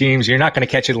are two teams. You're not going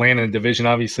to catch Atlanta in the division.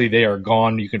 Obviously, they are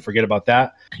gone. You can forget about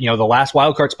that. The last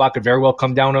wild card spot could very well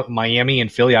come down to Miami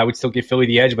and Philly. I would still give Philly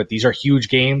the edge, but these are huge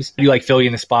games. I do like Philly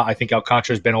in the spot. I think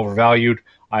Alcantara has been overvalued.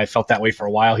 I felt that way for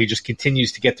a while. He just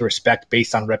continues to get the respect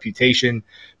based on reputation,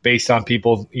 based on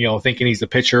people, thinking he's the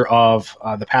pitcher of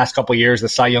the past couple of years, the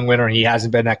Cy Young winner, and he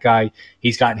hasn't been that guy.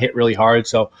 He's gotten hit really hard.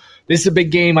 So this is a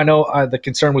big game. I know the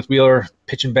concern with Wheeler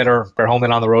pitching better at home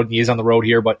than on the road, and he is on the road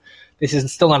here, but this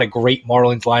is still not a great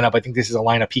Marlins lineup. I think this is a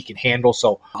lineup he can handle.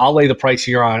 So I'll lay the price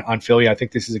here on Philly. I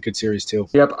think this is a good series too.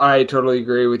 Yep, I totally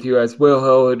agree with you. As Will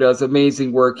Hill, who does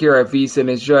amazing work here at VSiN,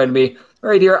 has joined me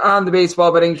right here on the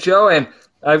Baseball Betting Show. And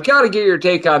I've got to get your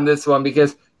take on this one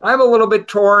because I'm a little bit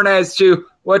torn as to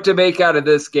what to make out of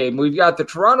this game. We've got the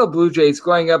Toronto Blue Jays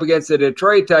going up against the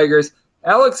Detroit Tigers.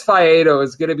 Alex Faedo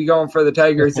is going to be going for the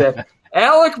Tigers. And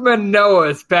Alek Manoah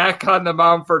is back on the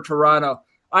mound for Toronto.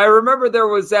 I remember there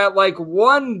was that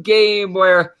one game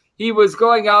where he was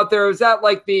going out there. Was that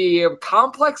the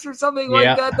complex or something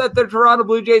like that the Toronto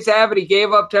Blue Jays have, and he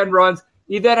gave up 10 runs.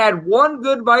 He then had one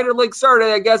good minor league start,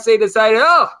 and I guess they decided,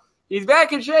 he's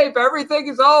back in shape. Everything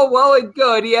is all well and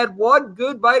good. He had one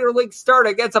good minor league start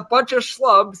against a bunch of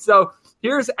schlubs. So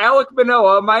here's Alek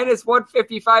Manoah, minus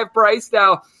 155 price.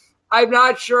 Now, I'm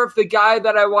not sure if the guy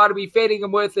that I want to be fading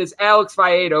him with is Alex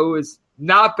Faedo, who has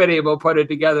not been able to put it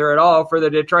together at all for the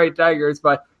Detroit Tigers,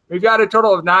 but we've got a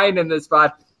total of 9 in this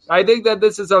spot. I think that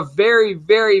this is a very,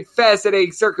 very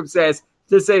fascinating circumstance,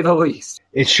 to say the least.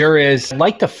 It sure is. I'd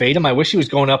like to fade him. I wish he was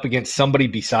going up against somebody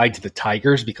besides the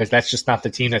Tigers, because that's just not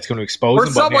the team that's going to expose him.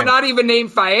 Or someone not even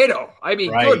named Faedo. I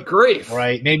mean, good grief.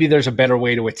 Right. Maybe there's a better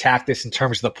way to attack this in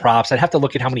terms of the props. I'd have to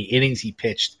look at how many innings he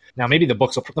pitched. Now, maybe the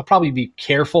books they'll probably be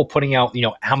careful putting out,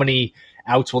 how many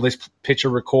outs will this pitcher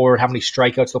record, how many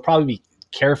strikeouts. They'll probably be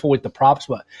careful with the props,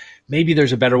 but maybe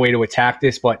there's a better way to attack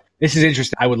this. But this is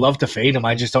interesting. I would love to fade him.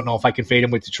 I just don't know if I can fade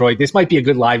him with Detroit. This might be a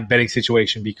good live betting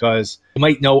situation because you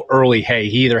might know early, hey,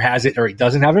 he either has it or he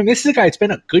doesn't have it. And this is a guy that's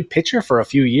been a good pitcher for a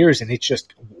few years, and it's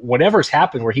just whatever's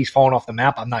happened where he's fallen off the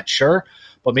map, I'm not sure.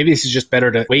 But maybe this is just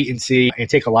better to wait and see and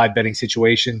take a live betting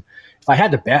situation. If I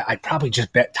had to bet, I'd probably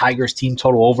just bet Tigers team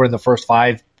total over in the first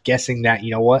 5, guessing that,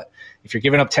 if you're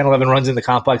giving up 10, 11 runs in the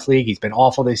complex league, he's been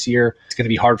awful this year. It's going to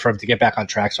be hard for him to get back on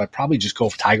track. So I'd probably just go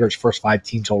for Tigers first 5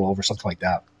 team total over, something like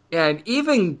that. Yeah, and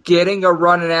even getting a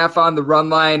run and a half on the run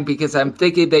line, because I'm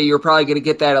thinking that you're probably going to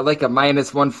get that at a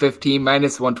minus 115,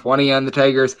 minus 120 on the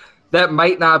Tigers. That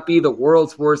might not be the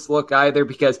world's worst look either,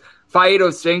 because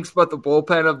Faedo stinks, but the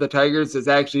bullpen of the Tigers has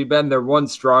actually been their one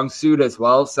strong suit as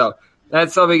well. So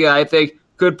that's something that I think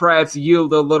could perhaps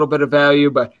yield a little bit of value,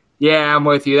 but yeah, I'm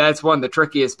with you. That's one of the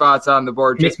trickiest spots on the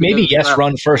board. Maybe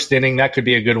run first inning. That could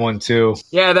be a good one, too.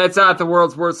 Yeah, that's not the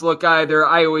world's worst look either.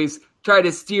 I always try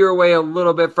to steer away a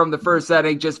little bit from the first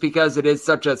inning just because it is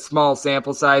such a small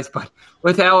sample size. But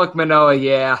with Alek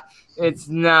Manoah, it's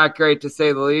not great to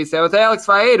say the least. And with Alex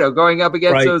Faedo going up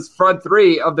against those front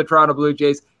 3 of the Toronto Blue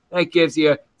Jays, that gives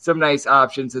you some nice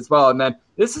options as well. And then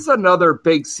this is another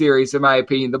big series, in my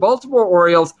opinion. The Baltimore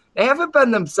Orioles, they haven't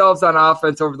been themselves on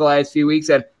offense over the last few weeks,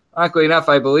 and luckily enough,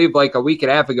 I believe a week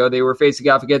and a half ago, they were facing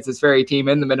off against this very team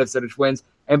in the Minnesota Twins,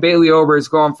 and Bailey Ober is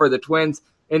going for the Twins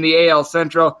in the AL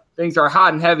Central. Things are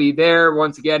hot and heavy there.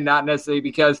 Once again, not necessarily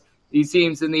because these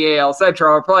teams in the AL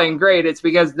Central are playing great. It's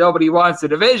because nobody wants the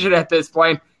division at this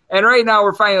point. And right now,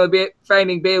 we're finally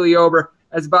finding Bailey Ober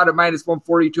as about a minus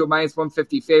 140 to a minus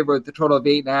 150 favorite with a total of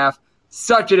 8.5.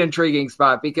 Such an intriguing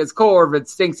spot because Cole Irvin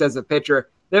stinks as a pitcher.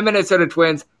 The Minnesota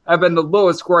Twins have been the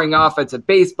lowest scoring offense in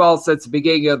baseball since the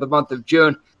beginning of the month of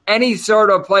June. Any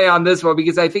sort of play on this one,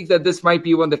 because I think that this might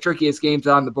be one of the trickiest games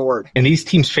on the board. And these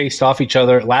teams faced off each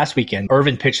other last weekend.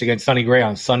 Irvin pitched against Sonny Gray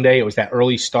on Sunday. It was that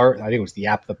early start. I think it was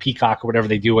the Peacock or whatever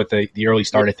they do with the early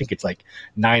start. I think it's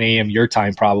 9 a.m. your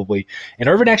time probably. And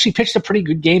Irvin actually pitched a pretty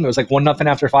good game. It was 1-0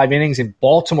 after 5 innings, and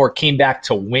Baltimore came back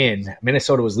to win.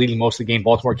 Minnesota was leading most of the game.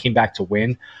 Baltimore came back to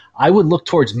win. I would look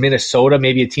towards Minnesota,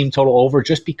 maybe a team total over,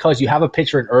 just because you have a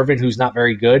pitcher in Irvin who's not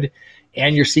very good,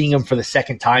 and you're seeing him for the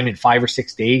second time in 5 or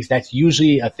 6 days. That's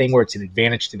usually a thing where it's an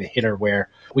advantage to the hitter, where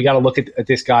we got to look at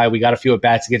this guy. We got a few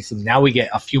at-bats against him. Now we get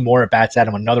a few more at-bats at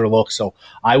him, another look. So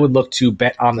I would look to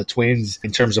bet on the Twins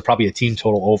in terms of probably a team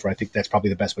total over. I think that's probably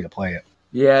the best way to play it.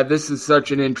 Yeah, this is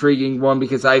such an intriguing one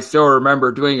because I still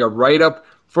remember doing a write-up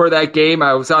for that game.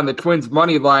 I was on the Twins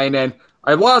money line, and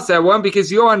I lost that one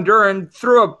because Yohan Duran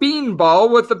threw a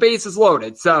beanball with the bases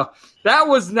loaded. So that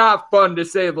was not fun, to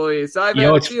say the least.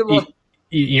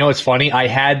 You know, it's funny. I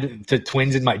had the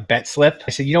Twins in my bet slip.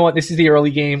 I said, you know what? This is the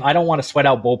early game. I don't want to sweat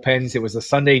out bullpens. It was a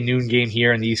Sunday noon game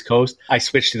here on the East Coast. I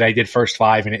switched it. I did first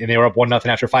 5, and they were up 1-0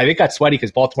 after 5. It got sweaty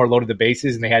because Baltimore loaded the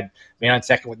bases, and they had man on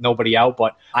second with nobody out.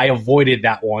 But I avoided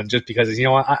that one just because, you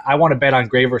know, I want to bet on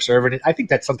Graver serve, and I think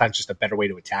that's sometimes just a better way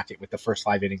to attack it with the first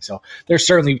 5 innings. So there's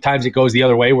certainly times it goes the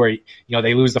other way where, you know,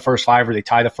 they lose the first 5 or they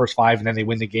tie the first 5 and then they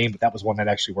win the game. But that was one that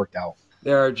actually worked out.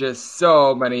 There are just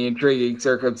so many intriguing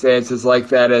circumstances like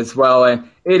that as well, and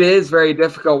it is very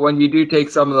difficult when you do take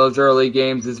some of those early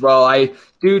games as well. I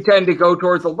do tend to go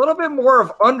towards a little bit more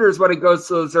of unders when it goes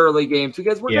to those early games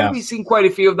because we're going to be seeing quite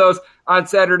a few of those on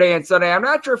Saturday and Sunday. I'm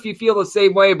not sure if you feel the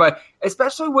same way, but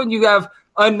especially when you have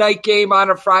a night game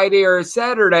on a Friday or a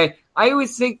Saturday, I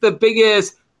always think the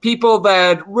biggest people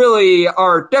that really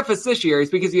are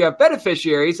deficitaries, because you have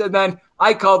beneficiaries, and then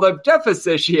I call them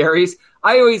deficitaries.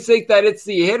 I always think that it's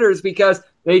the hitters because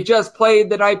they just played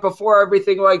the night before,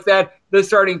 everything like that. The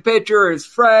starting pitcher is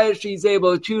fresh. He's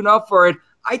able to tune up for it.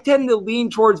 I tend to lean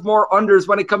towards more unders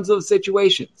when it comes to those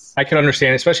situations. I can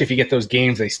understand, especially if you get those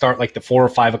games, they start like the 4 or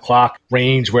 5 o'clock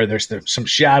range where there's some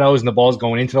shadows and the ball's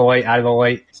going into the light, out of the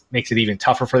light. It makes it even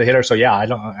tougher for the hitter. So, yeah,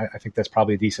 I think that's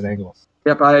probably a decent angle.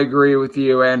 Yep, I agree with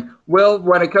you. And, Will,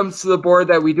 when it comes to the board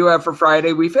that we do have for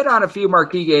Friday, we've hit on a few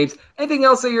marquee games. Anything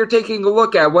else that you're taking a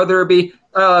look at, whether it be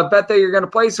a bet that you're going to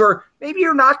place or maybe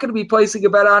you're not going to be placing a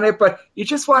bet on it, but you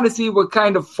just want to see what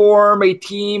kind of form a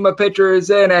team, a pitcher is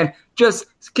in, and just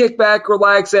kick back,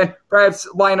 relax, and perhaps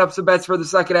line up some bets for the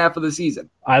second half of the season.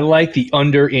 I like the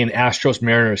under in Astros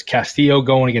Mariners. Castillo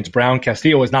going against Brown.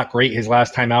 Castillo was not great his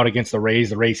last time out against the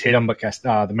Rays. The Rays hit him, but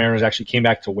the Mariners actually came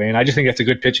back to win. I just think that's a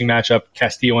good pitching matchup,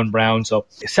 Castillo and Brown. So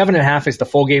 7.5 is the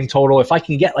full game total. If I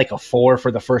can get like a 4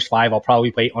 for the first 5, I'll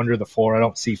probably play under the 4. I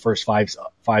don't see first 5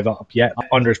 up yet.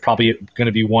 Under is probably going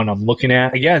to be one I'm looking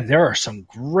at. Again, there are some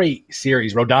great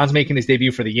series. Rodon's making his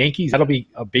debut for the Yankees. That'll be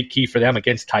a big key for them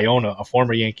against Tyona, a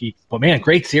former Yankee. But man,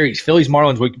 great series. Phillies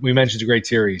Marlins, we mentioned, is a great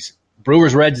series.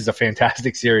 Brewers Reds is a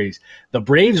fantastic series. The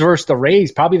Braves versus the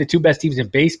Rays, probably the 2 best teams in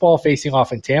baseball facing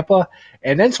off in Tampa.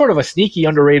 And then sort of a sneaky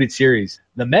underrated series.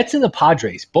 The Mets and the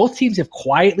Padres, both teams have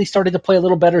quietly started to play a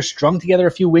little better, strung together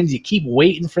a few wins. You keep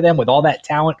waiting for them with all that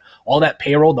talent, all that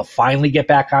payroll to finally get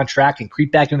back on track and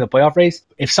creep back into the playoff race.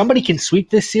 If somebody can sweep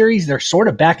this series, they're sort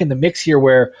of back in the mix here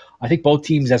where I think both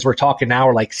teams, as we're talking now,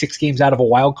 are like 6 games out of a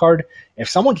wild card. If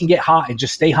someone can get hot and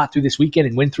just stay hot through this weekend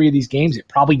and win 3 of these games, it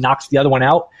probably knocks the other one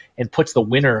out and puts the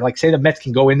winner. Like, say the Mets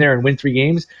can go in there and win 3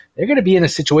 games, they're going to be in a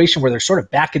situation where they're sort of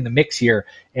back in the mix here.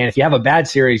 And if you have a bad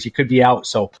series, you could be out.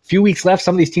 So a few weeks left.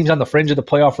 Some of these teams on the fringe of the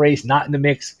playoff race, not in the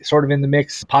mix, sort of in the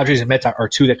mix. Padres and Mets are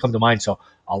 2 that come to mind. So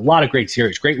a lot of great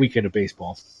series. Great weekend of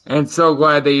baseball. And so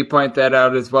glad that you point that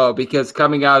out as well, because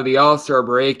coming out of the All-Star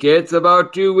break, it's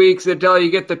about 2 weeks until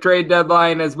you get the trade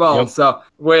deadline as well. Yep. So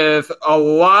with a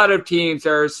lot of teams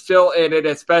that are still in it,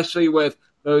 especially with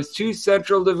those 2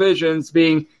 central divisions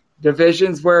being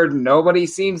divisions where nobody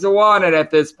seems to want it at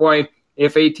this point,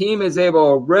 if a team is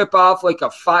able to rip off like a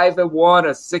 5-1, a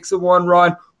 6-1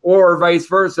 run, or vice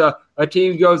versa, a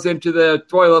team goes into the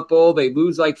toilet bowl, they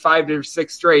lose like 5 or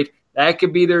 6 straight, that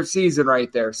could be their season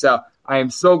right there. So I am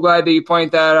so glad that you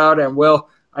point that out. And Will,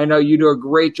 I know you do a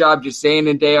great job just staying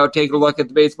in day out, taking a look at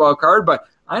the baseball card, but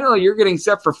I know you're getting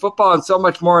set for football and so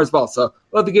much more as well. So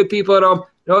let the good people at home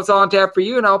know it's all on tap for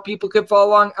you and how people can follow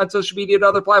along on social media and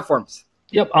other platforms.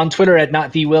 Yep, on Twitter at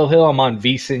 @NotTheWillHill. I'm on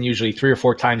VSiN usually 3 or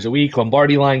 4 times a week.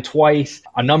 Lombardi Line twice.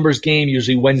 A numbers game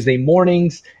usually Wednesday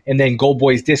mornings. And then Gold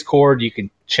Boys Discord. You can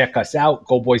check us out,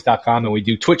 goldboys.com. And we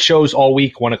do Twitch shows all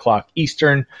week, 1 o'clock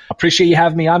Eastern. Appreciate you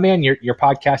having me on, man. Your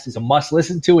podcast is a must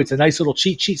listen to. It's a nice little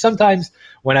cheat sheet. Sometimes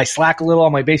when I slack a little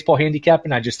on my baseball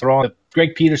handicapping, I just throw on the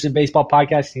Greg Peterson Baseball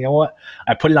Podcast. You know what?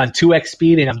 I put it on 2x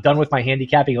speed, and I'm done with my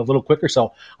handicapping a little quicker.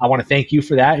 So I want to thank you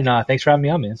for that, and thanks for having me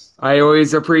on, man. I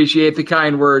always appreciate the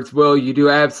kind words, Will. You do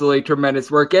absolutely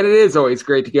tremendous work, and it is always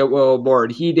great to get Will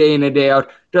aboard. He, day in and day out,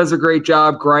 does a great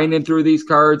job grinding through these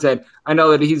cards, and I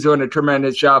know that he's doing a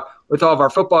tremendous job with all of our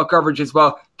football coverage as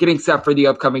well, getting set for the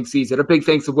upcoming season. A big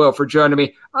thanks to Will for joining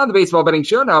me on the Baseball Betting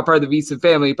Show, now part of the VSiN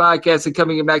Family Podcast. And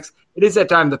coming up next, it is that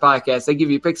time of the podcast. I give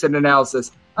you picks and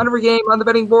analysis on every game on the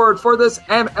betting board for this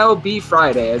MLB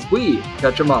Friday as we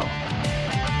touch them all.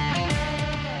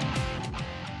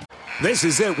 This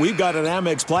is it. We've got an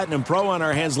Amex Platinum Pro on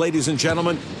our hands, ladies and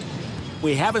gentlemen.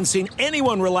 We haven't seen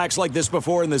anyone relax like this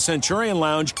before in the Centurion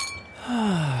Lounge.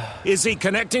 Is he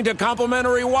connecting to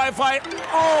complimentary Wi-Fi?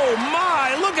 Oh,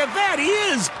 my! Look at that! He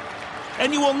is!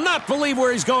 And you will not believe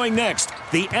where he's going next.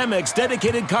 The Amex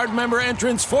dedicated card member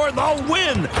entrance for the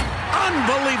win!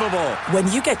 Unbelievable.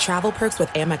 When you get travel perks with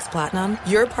Amex Platinum,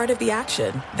 you're part of the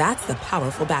action. That's the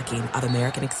powerful backing of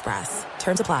American Express.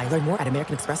 Terms apply. Learn more at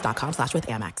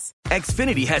americanexpress.com/withAmex.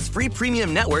 Xfinity has free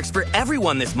premium networks for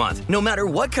everyone this month, no matter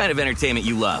what kind of entertainment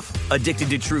you love. Addicted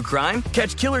to true crime?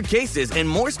 Catch killer cases and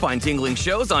more spine-tingling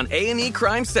shows on A&E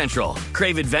Crime Central.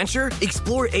 Crave adventure?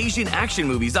 Explore Asian action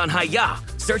movies on Hi-YAH.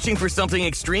 Searching for something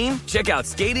extreme? Check out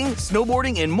skating,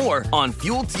 snowboarding, and more on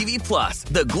Fuel TV Plus,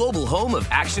 the global home of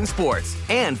action sports.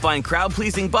 And find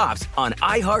crowd-pleasing bops on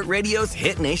iHeartRadio's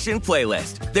Hit Nation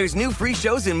playlist. There's new free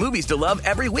shows and movies to love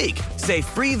every week. Say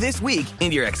free this week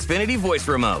in your Xfinity voice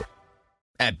remote.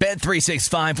 At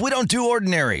Bet365, we don't do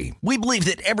ordinary. We believe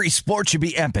that every sport should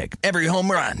be epic. Every home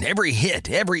run, every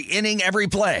hit, every inning, every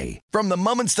play. From the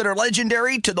moments that are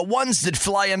legendary to the ones that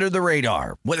fly under the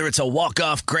radar. Whether it's a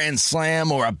walk-off grand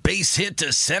slam or a base hit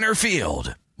to center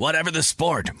field. Whatever the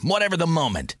sport, whatever the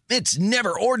moment. It's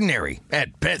never ordinary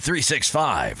at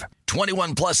Bet365.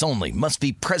 21 plus only. Must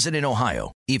be present in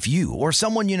Ohio. If you or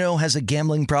someone you know has a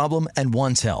gambling problem and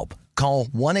wants help, call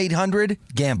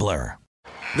 1-800-GAMBLER.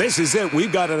 This is it.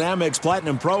 We've got an Amex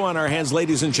Platinum Pro on our hands,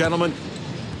 ladies and gentlemen.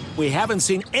 We haven't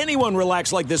seen anyone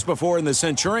relax like this before in the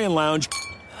Centurion Lounge.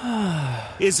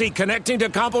 Is he connecting to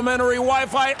complimentary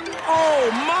Wi-Fi? Oh,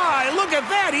 my! Look at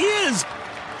that! He is!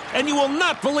 And you will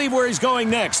not believe where he's going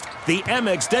next. The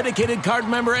Amex dedicated card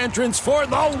member entrance for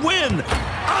the win.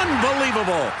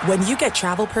 Unbelievable. When you get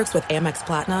travel perks with Amex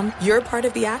Platinum, you're part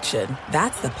of the action.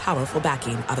 That's the powerful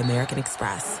backing of American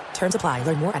Express. Terms apply.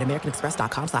 Learn more at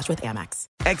americanexpress.com/withAmex.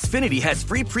 Xfinity has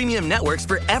free premium networks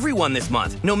for everyone this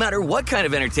month, no matter what kind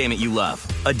of entertainment you love.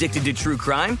 Addicted to true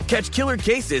crime? Catch killer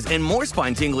cases and more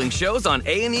spine-tingling shows on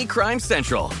A&E Crime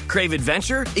Central. Crave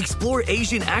adventure? Explore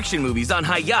Asian action movies on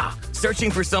Hi-YAH.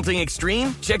 Searching for something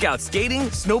extreme? Check out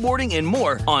skating, snowboarding, and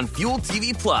more on Fuel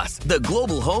TV Plus, the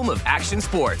global home of action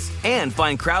sports. And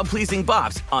find crowd-pleasing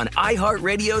bops on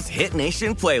iHeartRadio's Hit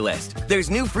Nation playlist. There's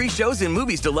new free shows and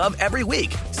movies to love every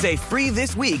week. Say free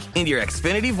this week in your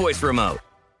Xfinity voice remote.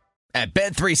 At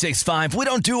Bet365, we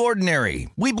don't do ordinary.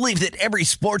 We believe that every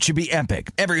sport should be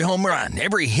epic. Every home run,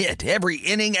 every hit, every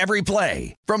inning, every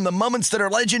play. From the moments that are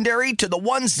legendary to the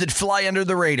ones that fly under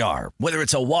the radar. Whether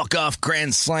it's a walk-off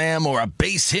grand slam or a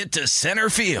base hit to center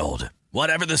field.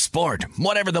 Whatever the sport,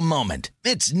 whatever the moment.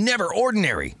 It's never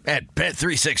ordinary at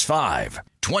Bet365.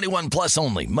 21 plus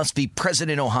only. Must be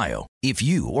present in Ohio. If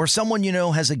you or someone you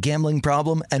know has a gambling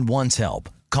problem and wants help,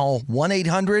 call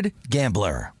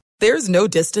 1-800-GAMBLER. There's no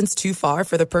distance too far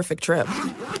for the perfect trip.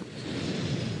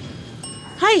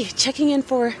 Hi, checking in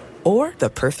for... Or the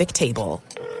perfect table.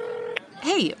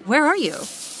 Hey, where are you?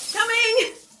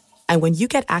 Coming! And when you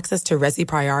get access to Resi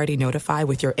Priority Notify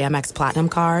with your Amex Platinum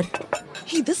card...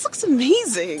 Hey, this looks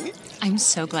amazing! I'm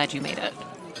so glad you made it.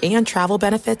 And travel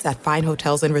benefits at fine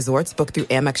hotels and resorts booked through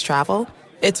Amex Travel,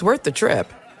 it's worth the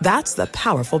trip. That's the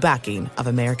powerful backing of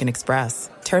American Express.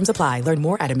 Terms apply. Learn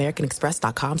more at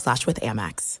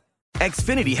americanexpress.com/withAmex.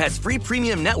 Xfinity has free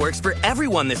premium networks for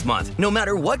everyone this month, no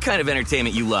matter what kind of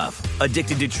entertainment you love.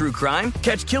 Addicted to true crime?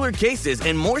 Catch killer cases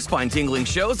and more spine-tingling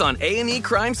shows on A&E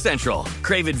Crime Central.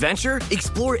 Crave adventure?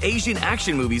 Explore Asian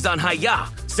action movies on Hi-YAH.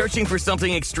 Searching for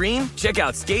something extreme? Check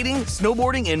out skating,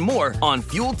 snowboarding, and more on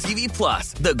Fuel TV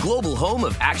Plus, the global home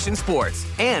of action sports.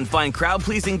 And find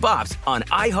crowd-pleasing bops on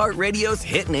iHeartRadio's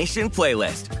Hit Nation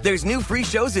playlist. There's new free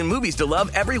shows and movies to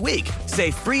love every week. Say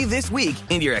free this week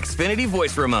in your Xfinity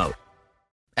voice remote.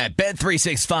 At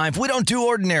Bet365, we don't do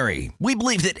ordinary. We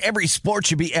believe that every sport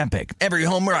should be epic. Every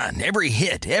home run, every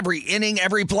hit, every inning,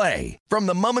 every play. From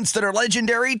the moments that are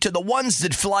legendary to the ones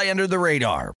that fly under the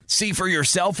radar. See for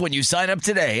yourself when you sign up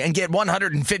today and get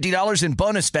 $150 in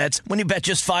bonus bets when you bet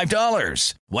just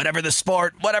 $5. Whatever the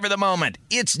sport, whatever the moment,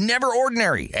 it's never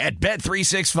ordinary at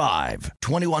Bet365.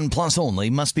 21 plus only.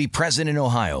 Must be present in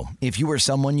Ohio. If you or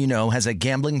someone you know has a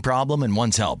gambling problem and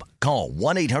wants help, call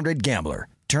 1-800-GAMBLER.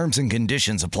 Terms and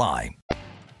conditions apply.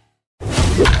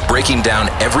 Breaking down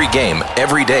every game,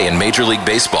 every day in Major League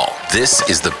Baseball. This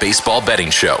is the Baseball Betting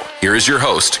Show. Here is your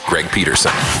host, Greg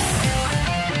Peterson.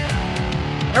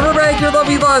 And we're back here in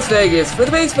lovely Las Vegas for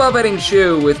the Baseball Betting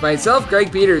Show with myself,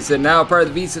 Greg Peterson, now part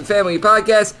of the VSiN Family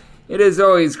Podcast. It is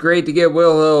always great to get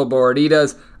Will Hill aboard. He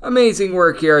does amazing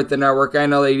work here at the network. I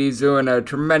know that he's doing a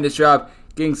tremendous job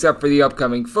getting set for the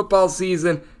upcoming football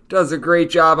season. Does a great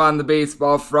job on the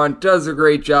baseball front, does a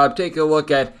great job. Take a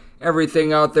look at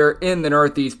everything out there in the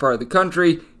northeast part of the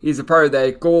country. He's a part of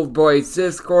that Gold Boys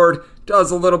Discord,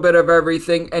 does a little bit of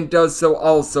everything, and does so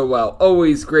also well.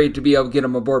 Always great to be able to get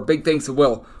him aboard. Big thanks to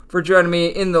Will for joining me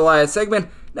in the last segment.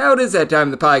 Now it is that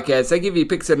time of the podcast. I give you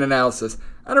picks and analysis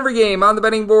on every game on the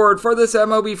betting board for this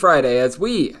MLB Friday as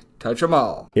we touch 'em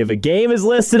all. If a game is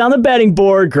listed on the betting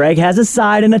board, Greg has a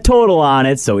side and a total on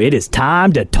it, so it is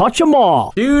time to touch 'em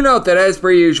all. Do note that as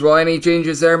per usual, any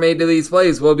changes that are made to these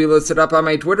plays will be listed up on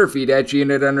my Twitter feed at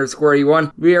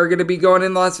 @GUnit_81. We are going to be going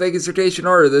in Las Vegas rotation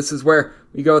order. This is where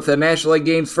we go with the National League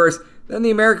games first, then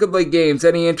the American League games,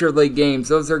 any interleague games.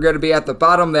 Those are going to be at the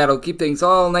bottom. That'll keep things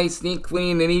all nice, neat,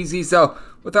 clean, and easy. So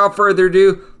without further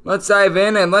ado, let's dive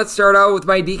in, and let's start out with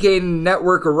my DK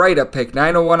Network write-up pick.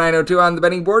 901-902 on the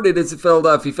betting board. It is the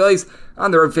Philadelphia Phillies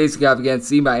on the road facing off against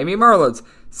the Miami Marlins.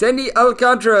 Sandy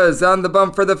Alcantara is on the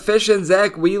bump for the Fish, and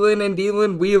Zach Whelan and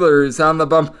Dylan Wheeler is on the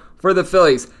bump for the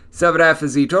Phillies. 7.5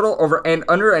 is the total, over and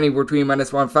under, anywhere between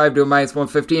 -105 to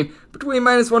 -115. Between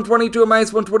 -120 to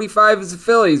 -125 is the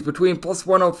Phillies. Between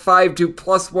 +105 to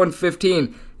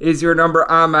 +115 is your number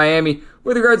on Miami.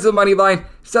 With regards to the money line,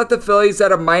 set the Phillies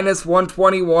at a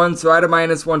 -121, so at a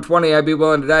 -120, I'd be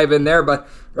willing to dive in there. But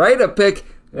right, a pick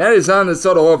that is on the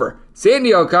total over.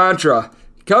 Sandy Alcantara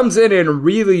comes in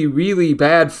really, really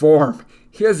bad form.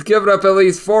 He has given up at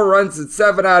least 4 runs in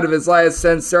 7 out of his last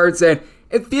 10 starts, and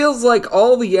it feels like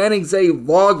all the innings they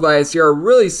logged last year are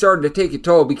really starting to take a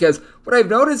toll, because what I've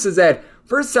noticed is that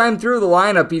first time through the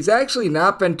lineup, he's actually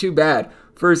not been too bad.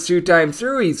 First 2 times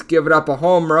through, he's given up a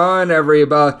home run every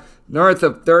about north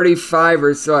of 35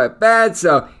 or so at bat,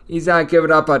 so he's not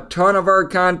giving up a ton of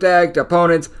hard contact.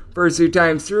 Opponents, first 2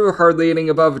 times through, hardly hitting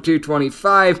above a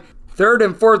 225. Third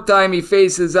and fourth time he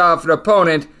faces off an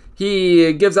opponent,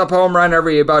 he gives up a home run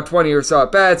every about 20 or so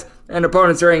at bats, and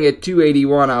opponents are hitting at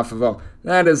 281 off of him.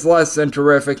 That is less than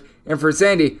terrific. And for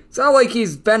Sandy, it's not like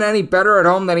he's been any better at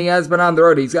home than he has been on the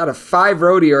road. He's got a 5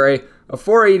 road ERA, a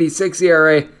 4.86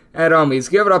 ERA at home. He's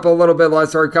given up a little bit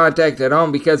less hard contact at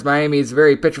home because Miami is a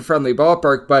very pitcher-friendly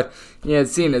ballpark, but he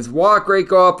has seen his walk rate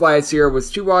go up. Last year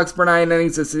was 2 walks per 9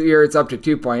 innings. This year it's up to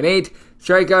 2.8.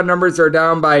 Strikeout numbers are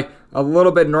down by a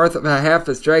little bit north of a half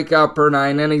a strikeout per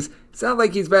 9 innings. It's not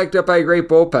like he's backed up by a great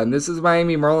bullpen. This is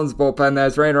Miami Marlins bullpen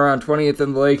that's right around 20th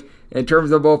in the league in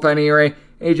terms of bullpen ERA.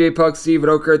 AJ Puck, Steven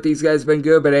Okert, these guys have been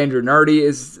good, but Andrew Nardi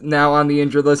is now on the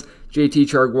injured list. JT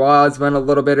Chargois has been a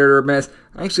little bit hit or miss.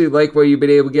 I actually like what you've been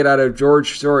able to get out of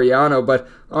George Soriano, but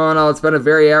all in all, it's been a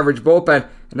very average bullpen.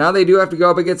 And now they do have to go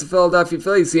up against the Philadelphia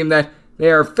Phillies team that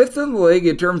they are 5th in the league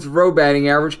in terms of road batting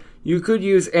average. You could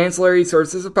use ancillary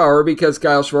sources of power because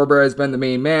Kyle Schwarber has been the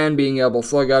main man, being able to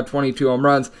slug out 22 home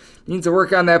runs. Needs to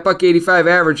work on that .85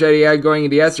 average that he had going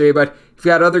into yesterday, but you've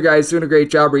got other guys doing a great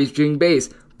job reaching base.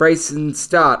 Bryson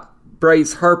Stott,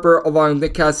 Bryce Harper, along with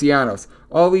Nick Castellanos.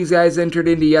 All these guys entered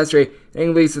into yesterday,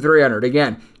 hitting at least a 300.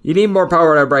 Again, you need more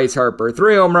power out of Bryce Harper.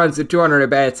 3 home runs to 200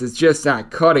 at-bats is just not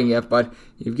cutting it, but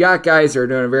you've got guys that are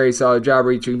doing a very solid job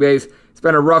reaching base. It's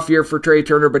been a rough year for Trey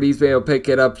Turner, but he's been able to pick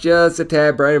it up just a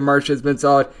tad. Brandon Marsh has been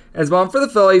solid as well. For the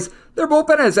Phillies, their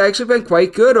bullpen has actually been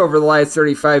quite good over the last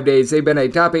 35 days. They've been a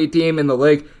top 8 team in the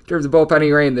league in terms of bullpen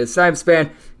ERA in this time span.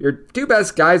 Your 2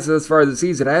 best guys thus far this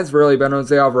season has really been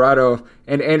Jose Alvarado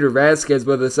and Andrew Vasquez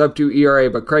with a sub-2 ERA,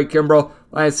 but Craig Kimbrell,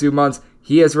 last 2 months,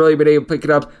 he has really been able to pick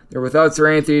it up. They're without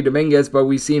Sir Anthony Dominguez, but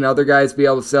we've seen other guys be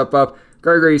able to step up.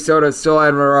 Gregory Soto still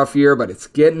having a rough year, but it's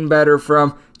getting better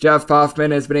from Jeff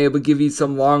Hoffman has been able to give you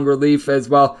some long relief as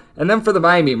well. And then for the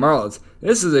Miami Marlins,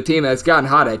 this is a team that's gotten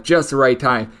hot at just the right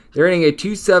time. They're hitting a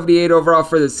 278 overall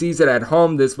for the season at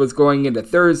home. This was going into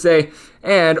Thursday.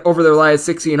 And over their last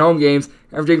 16 home games,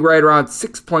 averaging right around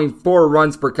 6.4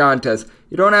 runs per contest.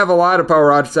 You don't have a lot of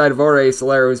power outside of Jorge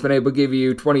Soler, who's been able to give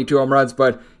you 22 home runs,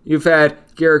 but you've had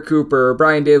Garrett Cooper,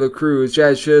 Brian De La Cruz,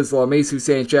 Jazz Chisholm, Macy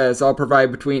Sanchez all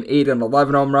provide between 8 and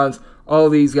 11 home runs. All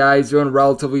these guys doing a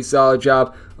relatively solid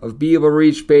job of being able to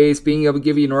reach base, being able to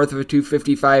give you north of a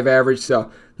 255 average. So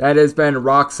that has been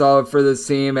rock solid for this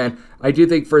team. And I do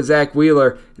think for Zach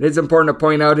Wheeler, it is important to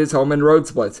point out his home and road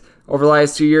splits. Over the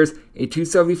last 2 years, a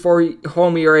 274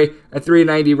 home ERA, a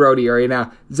 390 road ERA.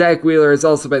 Now, Zach Wheeler has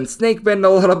also been snake bitten a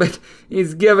little bit.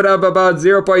 He's given up about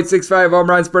 0.65 home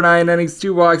runs per 9 innings,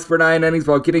 2 walks per 9 innings,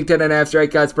 while getting 10.5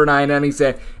 strikeouts per 9 innings.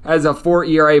 And has a 4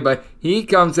 ERA, but he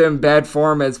comes in bad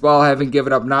form as well, having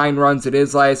given up 9 runs in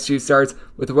his last 2 starts.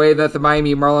 With the way that the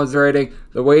Miami Marlins are hitting,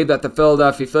 the way that the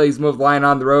Philadelphia Phillies move line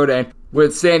on the road, and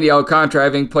with Sandy Alcantara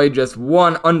having played just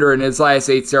 1 under in his last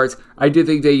 8 starts, I do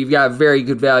think that you've got very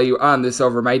good value on this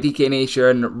over. My DK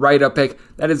Nation write-up pick,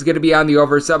 that is going to be on the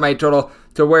over, set my total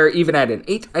to where even at an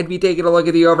 8, I'd be taking a look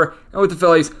at the over. And with the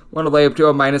Phillies, want to lay up to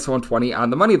a -120 on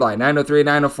the money line. 903,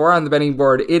 904 on the betting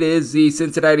board. It is the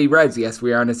Cincinnati Reds. Yes,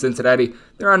 we are in Cincinnati.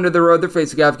 They're under the road. They're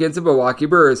facing off against the Milwaukee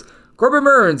Brewers. Corbin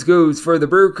Burns goes for the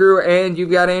Brew Crew, and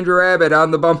you've got Andrew Abbott on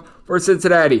the bump for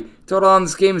Cincinnati. Total on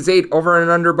this game is 8, over and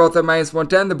under both at minus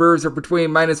 110. The Brewers are between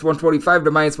minus 125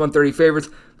 to minus 130 favorites.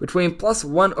 Between plus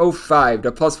 105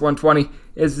 to plus 120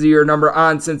 is your number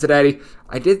on Cincinnati.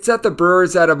 I did set the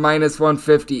Brewers at a minus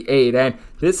 158, and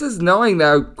this is knowing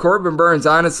that Corbin Burnes,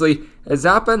 honestly, has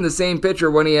not been the same pitcher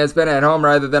when he has been at home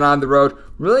rather than on the road.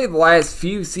 Really, the last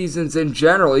few seasons in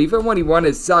general, even when he won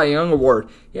his Cy Young Award,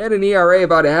 he had an ERA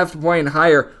about a half a point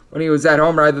higher when he was at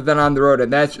home rather than on the road,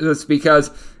 and that's just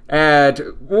because at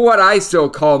what I still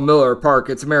call Miller Park,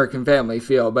 it's American Family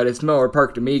Field, but it's Miller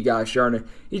Park to me, gosh darn it.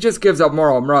 He just gives up more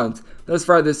home runs. Thus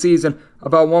far this season,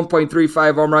 about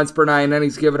 1.35 home runs per 9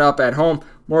 innings given up at home,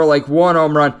 more like 1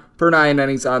 home run per 9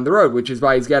 innings on the road, which is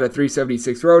why he's got a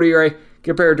 3.76 road ERA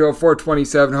compared to a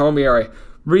 4.27 home ERA.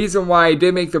 Reason why I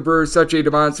did make the Brewers such a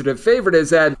demonstrative favorite is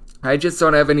that I just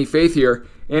don't have any faith here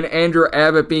in Andrew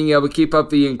Abbott being able to keep up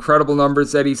the incredible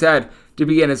numbers that he's had to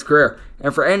begin his career.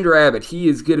 And for Andrew Abbott, he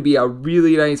is going to be a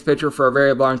really nice pitcher for a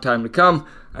very long time to come.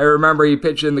 I remember he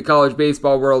pitched in the College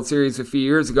Baseball World Series a few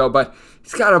years ago, but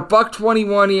he's got a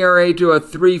 .121 ERA to a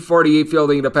 3.48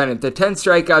 fielding independent. The 10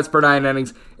 strikeouts per 9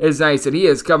 innings is nice, and he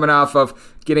is coming off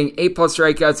of getting 8+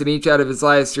 strikeouts in each out of his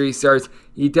last 3 starts.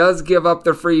 He does give up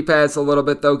the free pass a little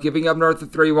bit, though, giving up north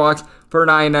of 3 walks per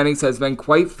 9 innings, has been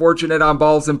quite fortunate on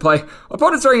balls in play.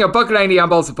 Opponents throwing a $190 on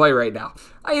balls in play right now.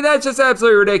 I mean, that's just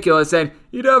absolutely ridiculous, and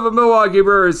you'd have a Milwaukee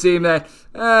Brewers team that,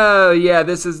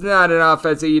 this is not an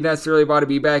offense that you necessarily want to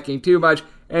be backing too much.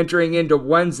 Entering into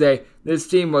Wednesday, this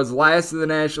team was last in the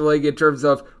National League in terms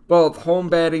of both home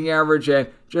batting average and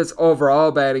just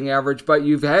overall batting average, but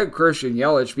you've had Christian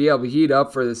Yelich be able to heat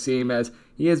up for this team as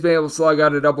he has been able to slug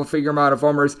out a double-figure amount of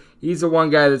homers. He's the one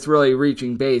guy that's really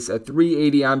reaching base, a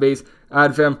 380 on base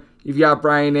out of him. You've got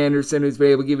Brian Anderson, who's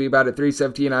been able to give you about a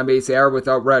 317 on base AR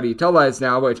without Rowdy Tellez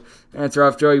now, which that's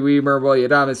rough. Joey Wiemer, Willie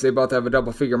Adames, they both have a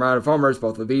double-figure amount of homers,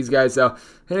 both of these guys, so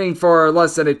hitting for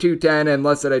less than a 210 and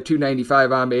less than a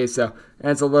 295 on base, so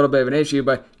that's a little bit of an issue.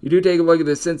 But you do take a look at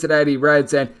the Cincinnati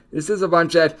Reds, and this is a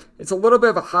bunch that it's a little bit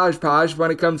of a hodgepodge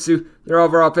when it comes to their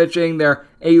overall pitching. They're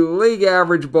a league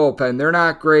average bullpen. They're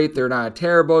not great. They're not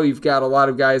terrible. You've got a lot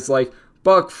of guys like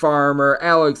Buck Farmer,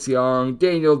 Alex Young,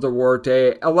 Daniel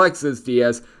Duarte, Alexis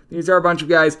Diaz. These are a bunch of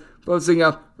guys posting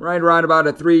up right around about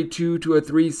a 3.2 to a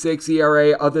 3.6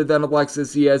 ERA, other than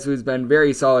Alexis Diaz, who's been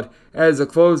very solid as a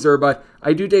closer. But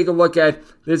I do take a look at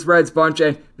this Reds bunch,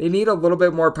 and they need a little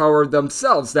bit more power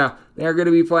themselves. Now, they're going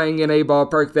to be playing in a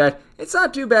ballpark that it's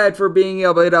not too bad for being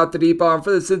able to hit out the deep ball. And for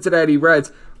the Cincinnati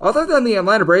Reds, other than the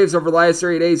Atlanta Braves over the last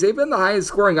 3 days, they've been the highest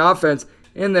scoring offense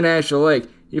in the National League.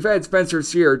 You've had Spencer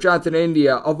Steer, Jonathan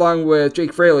India, along with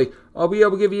Jake Fraley. I'll be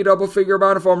able to give you a double-figure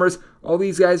amount of homers. All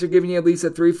these guys are giving you at least a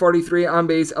 343 on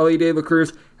base. Elly De La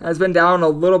Cruz has been down a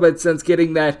little bit since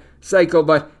getting that cycle,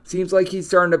 but seems like he's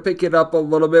starting to pick it up a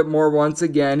little bit more once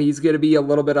again. He's going to be a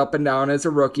little bit up and down as a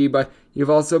rookie, but you've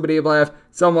also been able to have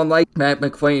someone like Matt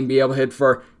McClain be able to hit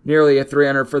for nearly a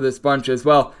 300 for this bunch as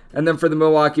well. And then for the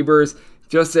Milwaukee Brewers,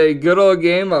 just a good old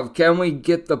game of can we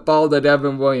get the ball to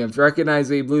Devin Williams. Recognize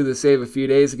he blew the save a few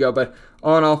days ago, but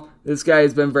all in all, this guy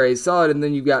has been very solid. And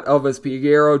then you've got Elvis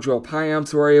Peguero, Joel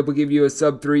Payamps, who are able to give you a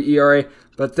sub-3 ERA.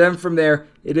 But then from there,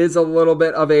 it is a little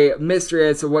bit of a mystery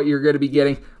as to what you're going to be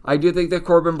getting. I do think that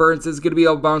Corbin Burnes is going to be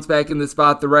able to bounce back in this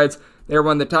spot. The Reds, they're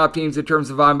one of the top teams in terms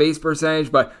of on-base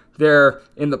percentage, but they're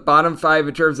in the bottom 5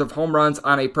 in terms of home runs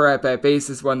on a per-at-bat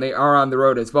basis when they are on the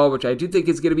road as well, which I do think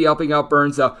is going to be helping out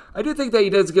Burnes. So I do think that he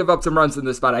does give up some runs in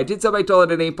this spot. I did set my total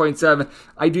at an 8.7.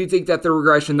 I do think that the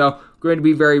regression, though, going to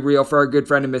be very real for our good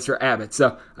friend and Mr. Abbott.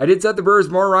 So I did set the Brewers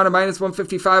more around a minus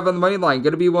 155 on the money line.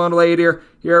 Going to be willing to lay it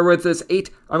here with this 8.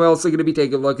 I'm also going to be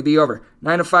taking a look at the over.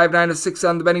 9-5, 9-6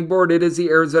 on the betting board. It is the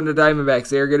Arizona Diamondbacks.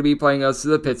 They are going to be playing us to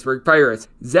the Pittsburgh Pirates.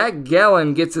 Zach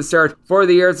Gallen gets a start for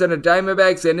the Arizona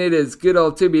Diamondbacks, and it is good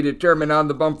old to be determined on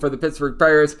the bump for the Pittsburgh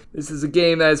Pirates. This is a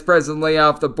game that is presently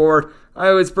off the board.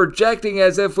 I was projecting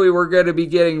as if we were going to be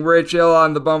getting Rich Hill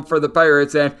on the bump for the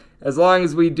Pirates, and as long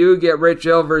as we do get Rich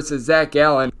Hill versus Zach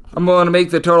Gallen, I'm willing to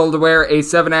make the total to where a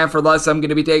 7.5 or less. I'm going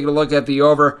to be taking a look at the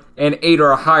over, and 8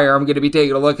 or higher. I'm going to be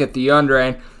taking a look at the under,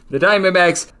 and the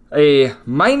Diamondbacks, a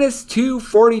minus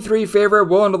 243 favorite,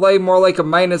 willing to lay more like a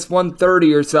minus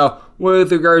 130 or so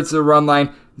with regards to the run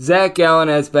line. Zach Gallen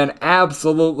has been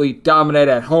absolutely dominant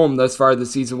at home thus far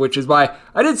this season, which is why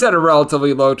I did set a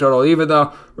relatively low total, even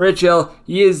though Rich Hill,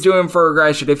 he is doing for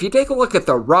regression. If you take a look at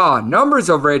the raw numbers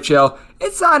of Rich Hill,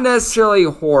 it's not necessarily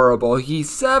horrible. He's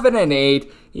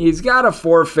 7-8. He's got a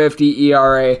 4.50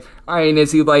 ERA. I mean,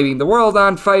 is he lighting the world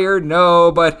on fire?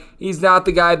 No, but he's not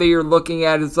the guy that you're looking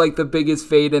at as like the biggest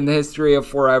fade in the history of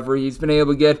forever. He's been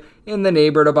able to get in the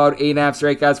neighborhood about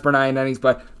 8.5 strikeouts per 9 innings,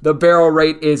 but the barrel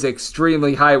rate is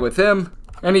extremely high with him.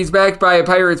 And he's backed by a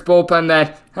Pirates bullpen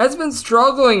that has been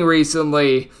struggling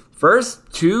recently. First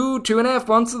 2.5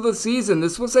 months of the season,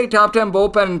 this was a top 10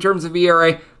 bullpen in terms of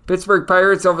ERA. Pittsburgh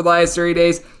Pirates over the last 30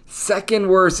 days, second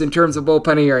worst in terms of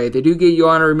bullpen ERA. They do get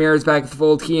Yohan Ramirez back at the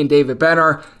fold. He and David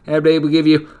Bednar have been able to give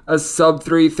you a sub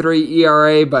 3.3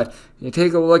 ERA, but you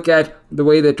take a look at the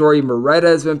way that Dory Moretta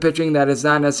has been pitching, that has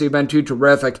not necessarily been too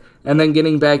terrific. And then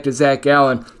getting back to Zach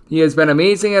Gallen, he has been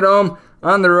amazing at home.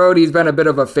 On the road, he's been a bit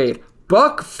of a fade.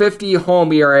 $1.50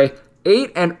 home ERA,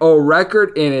 8-0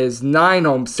 record in his 9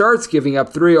 home starts, giving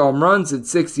up 3 home runs in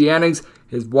 60 innings.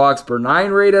 His walks per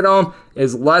 9 rate at home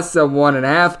is less than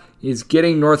 1.5. He's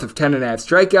getting north of 10.5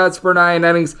 strikeouts per 9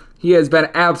 innings. He has been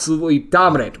absolutely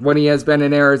dominant when he has been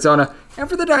in Arizona. And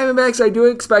for the Diamondbacks, I do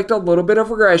expect a little bit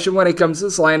of regression when it comes to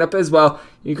this lineup as well.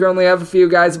 You currently have a few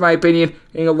guys, in my opinion,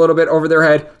 hitting a little bit over their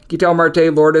head. Ketel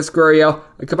Marte, Lourdes Gurriel,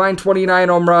 a combined 29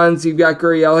 home runs. You've got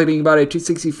Gurriel hitting about a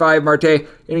 265, Marte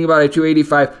hitting about a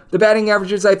 285. The batting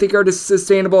averages, I think, are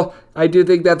sustainable. I do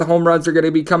think that the home runs are going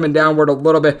to be coming downward a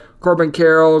little bit. Corbin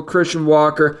Carroll, Christian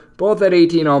Walker, both at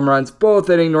 18 home runs, both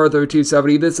hitting north of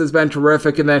 270. This has been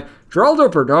terrific. And then Geraldo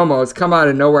Perdomo has come out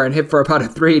of nowhere and hit for about a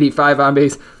 385 on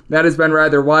base. That has been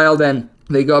rather wild, and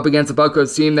they go up against a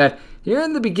Buccos team that here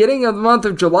in the beginning of the month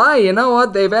of July, you know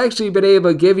what, they've actually been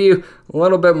able to give you a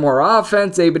little bit more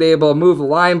offense. They've been able to move the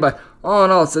line, but all in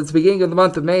all, since the beginning of the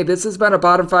month of May, this has been a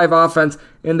bottom 5 offense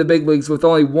in the big leagues with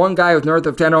only one guy with north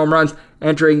of 10 home runs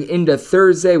entering into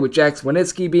Thursday, with Jack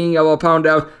Swinitsky being able to pound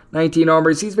out 19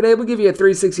 homers. He's been able to give you a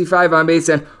 365 on base,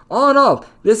 and all in all,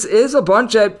 this is a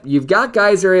bunch that you've got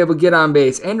guys that are able to get on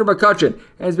base. Andrew McCutchen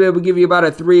has been able to give you about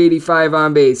a 385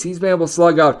 on base. He's been able to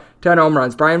slug out 10 home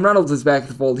runs. Brian Reynolds is back at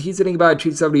the fold. He's hitting about a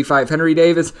 275. Henry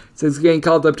Davis, since getting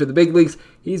called up to the big leagues,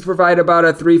 he's provided about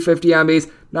a 350 on base.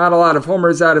 Not a lot of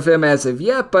homers out of him as of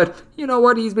yet, but you know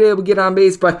what? He's been able to get on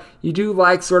base, but you do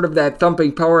lack sort of that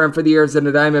thumping power, and for the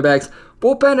Arizona Diamondbacks,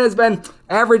 bullpen has been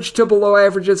average to below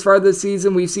average as far this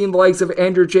season. We've seen the likes of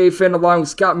Andrew Chafin along with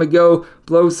Scott McGough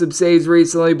blow some saves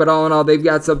recently, but all in all, they've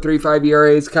got sub 3.5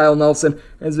 ERAs. Kyle Nelson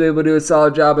has been able to do a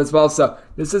solid job as well. So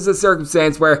this is a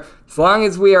circumstance where as long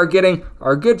as we are getting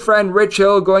our good friend Rich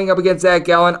Hill going up against Zach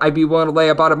Gallen, I'd be willing to lay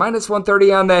about a minus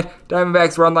 130 on that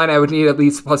Diamondbacks run line. I would need at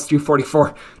least plus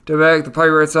 244 to back the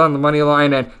Pirates on the money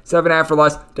line, and 7.5 or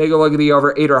less. Take a look at the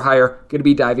over, 8 or higher. Going to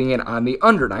be diving in on the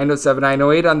under. 907,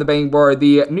 908 on the betting board.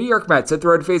 The New York Mets hit the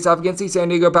road to face off against the San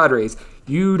Diego Padres.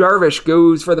 Yu Darvish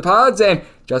goes for the Pods, and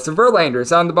Justin Verlander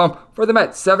is on the bump for the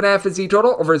Mets. 7.5 is the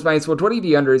total. Over is minus 120.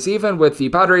 The under is even, with the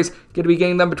Padres going to be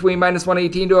getting them between minus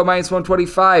 118 to a minus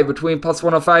 125, between plus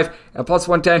 105 and plus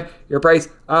 110. Your price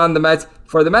on the Mets.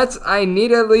 For the Mets, I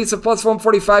need at least a plus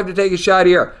 145 to take a shot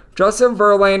here. Justin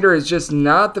Verlander is just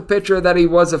not the pitcher that he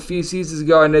was a few seasons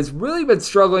ago and has really been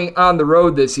struggling on the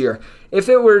road this year. If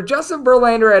it were Justin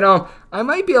Verlander at home, I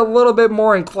might be a little bit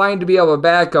more inclined to be able to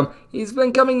back him. He's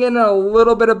been coming in a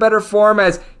little bit of better form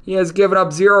as he has given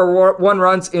up 0 1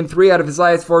 runs in 3 out of his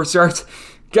last 4 starts.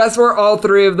 Guess where all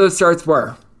 3 of those starts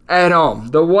were? At home.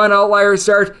 The one outlier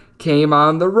start came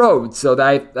on the road, so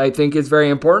that I think is very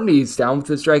important. He's down with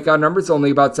his strikeout numbers, only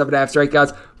about 7.5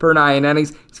 strikeouts per 9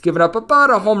 innings. He's given up about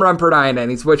a home run per 9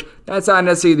 innings, which that's not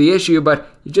necessarily the issue, but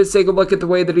you just take a look at the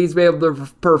way that he's been able to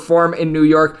perform in New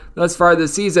York thus far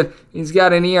this season. He's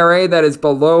got an ERA that is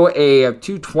below a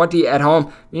 2.20 at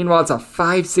home. Meanwhile, it's a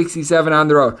 5.67 on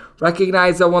the road.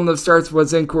 Recognize that one of those starts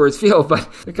was in Coors Field,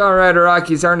 but the Colorado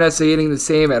Rockies aren't necessarily hitting the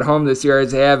same at home this year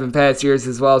as they have in past years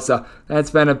as well, so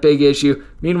that's been a big issue.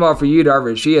 Meanwhile, for Yu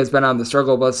Darvish, he has been on the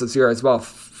struggle bus this year as well.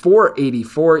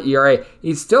 4.84 ERA.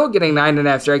 He's still getting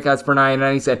 9.5 strikeouts per 9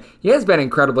 innings, and he has been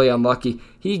incredibly unlucky.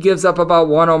 He gives up about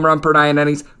 1 home run per 9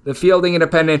 innings. The fielding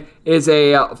independent is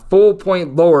a full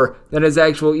point lower than his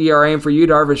actual ERA, and for Yu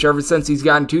Darvish, ever since he's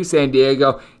gotten to San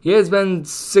Diego, he has been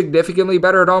significantly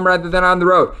better at home rather than on the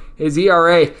road. His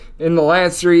ERA in the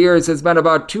last 3 years has been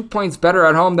about 2 points better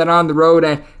at home than on the road,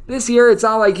 and this year it's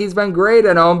not like he's been great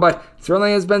at home, but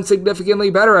certainly has been significantly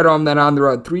better at home than on the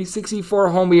road.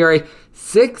 3.64 home ERA,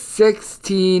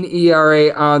 6.16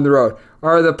 ERA on the road.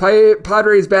 Are the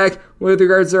Padres back with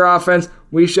regards to their offense?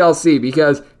 We shall see,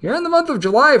 because here in the month of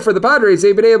July for the Padres,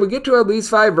 they've been able to get to at least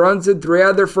 5 runs in 3 out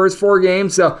of their first 4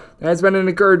 games, so that's been an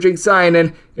encouraging sign.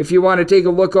 And if you want to take a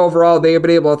look overall, they have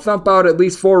been able to thump out at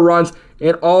least 4 runs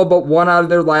in all but 1 out of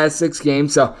their last 6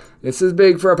 games, so this is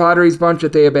big for a Padres bunch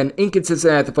that they have been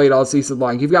inconsistent at the plate all season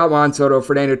long. You've got Juan Soto,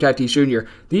 Fernando Tatis Jr.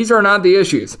 These are not the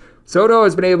issues. Soto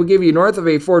has been able to give you north of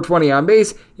a 420 on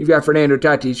base. You've got Fernando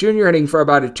Tatis Jr. hitting for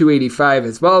about a 285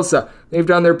 as well, so they've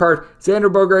done their part.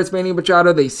 Xander Bogaerts, Manny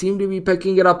Machado, they seem to be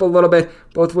picking it up a little bit,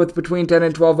 both with between 10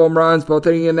 and 12 home runs, both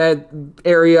hitting in that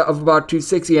area of about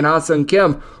 260, and Ha-Seong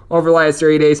Kim over the last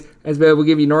 30 days has been able to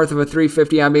give you north of a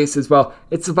 350 on base as well.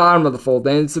 It's the bottom of the fold,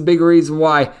 and it's a big reason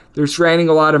why they're stranding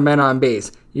a lot of men on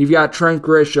base. You've got Trent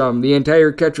Grisham, the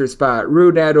entire catcher spot,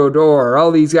 Rougned Odor,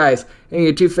 all these guys hitting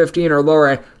at 215 or lower,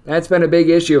 and that's been a big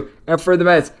issue. And for the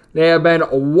Mets, they have been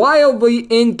wildly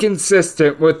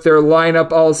inconsistent with their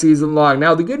lineup all season long.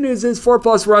 Now, the good news is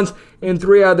 4+ runs in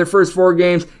 3 out of their first 4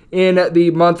 games in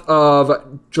the month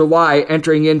of July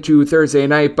entering into Thursday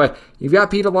night, but you've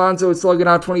got Pete Alonso slugging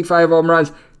out 25 home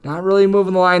runs. Not really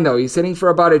moving the line, though. He's hitting for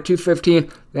about a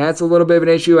 215. That's a little bit of an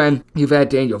issue. And you've had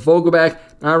Daniel Vogelbach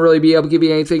not really be able to give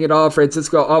you anything at all.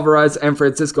 Francisco Alvarez and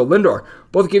Francisco Lindor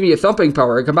both give you thumping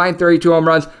power. A combined 32 home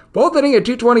runs, both hitting at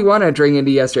 221 entering into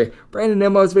yesterday. Brandon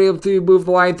Nimmo has been able to move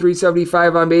the line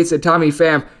 375 on base. And Tommy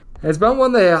Pham has been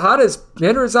one of the hottest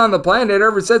hitters on the planet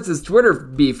ever since his Twitter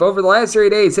beef. Over the last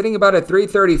 3 days, hitting about a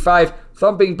 335.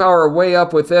 Thumping power way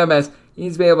up with him, as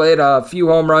he's been able to hit a few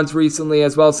home runs recently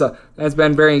as well, so that's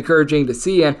been very encouraging to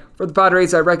see. And for the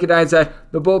Padres, I recognize that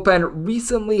the bullpen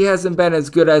recently hasn't been as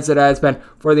good as it has been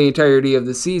for the entirety of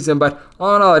the season, but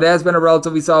all in all, it has been a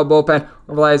relatively solid bullpen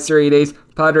over the last 30 days.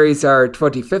 Padres are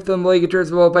 25th in the league in terms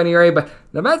of bullpen ERA, but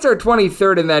the Mets are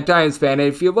 23rd in that time span. And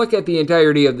if you look at the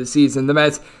entirety of the season, the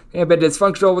Mets have been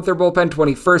dysfunctional with their bullpen,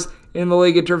 21st in the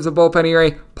league in terms of bullpen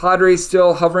ERA. Padres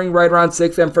still hovering right around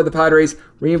 6th, and for the Padres,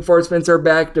 reinforcements are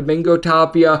back. Domingo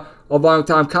Tapia, along with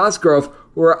Tom Cosgrove,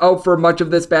 who are out for much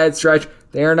of this bad stretch.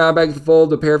 They are now back to the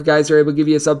fold. A pair of guys are able to give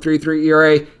you a sub-3.3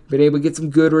 ERA. Been able to get some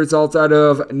good results out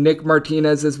of Nick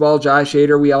Martinez as well. Josh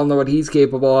Hader, we all know what he's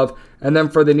capable of. And then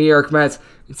for the New York Mets,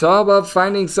 it's all about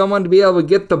finding someone to be able to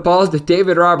get the ball to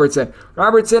David Robertson.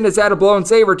 Robertson has had a blown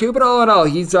saver too, but all in all,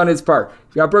 he's done his part.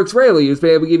 You got Brooks Raley, who's been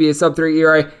able to give you a sub-3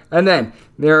 ERA. And then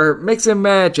they're mixing and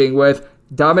matching with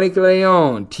Dominic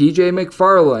Leone, TJ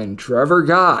McFarland, Trevor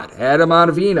Gott, Adam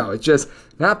Ottavino. It's just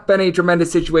not been a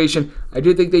tremendous situation. I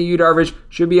do think that Yu Darvish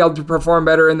should be able to perform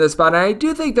better in this spot, and I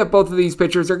do think that both of these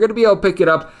pitchers are going to be able to pick it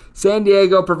up. San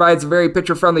Diego provides a very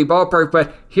pitcher-friendly ballpark,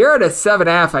 but here at a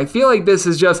 7.5, I feel like this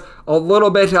is just a little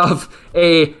bit of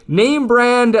a name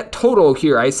brand total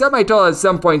here. I set my total at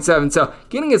 7.7, so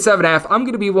getting a 7.5, I'm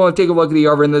going to be willing to take a look at the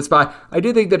over in this spot. I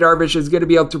do think that Darvish is going to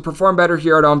be able to perform better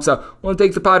here at home, so we'll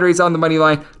take the Padres on the money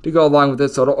line to go along with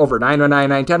this total over 909,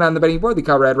 910 on the betting board. The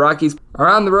Colorado Rockies are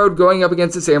on the road going up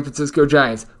against the San Francisco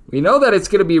Giants. We know that it's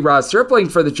going to be Ross Stripling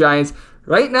for the Giants.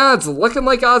 Right now, it's looking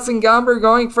like Austin Gomber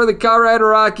going for the Colorado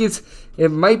Rockies.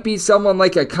 It might be someone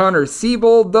like a Connor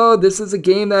Siebold, though. This is a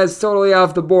game that is totally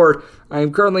off the board. I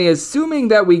am currently assuming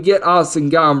that we get Austin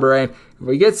Gomber, and if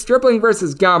we get Stripling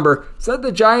versus Gomber, set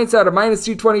the Giants at a minus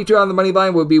 222 on the money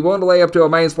line, would be willing to lay up to a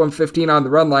minus 115 on the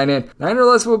run line, and 9 or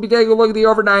less will be taking a look at the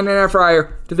over 9.5 or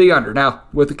higher to the under. Now,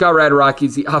 with the Colorado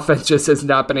Rockies, the offense just has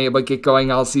not been able to get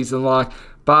going all season long.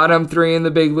 Bottom 3 in the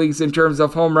big leagues in terms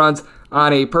of home runs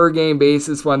on a per-game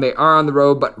basis when they are on the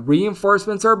road, but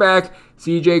reinforcements are back.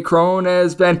 CJ Cron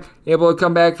has been able to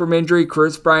come back from injury.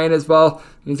 Chris Bryant as well.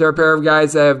 These are a pair of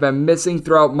guys that have been missing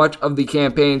throughout much of the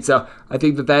campaign, so I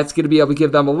think that that's going to be able to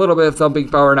give them a little bit of thumping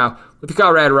power now. With the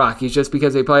Colorado Rockies, just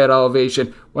because they play at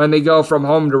elevation, when they go from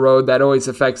home to road, that always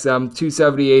affects them.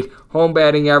 278 home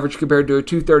batting average compared to a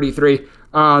 233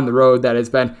 on the road. That has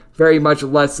been very much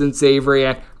less than savory.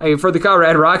 And I mean, for the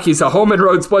Colorado Rockies, the home and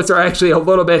road splits are actually a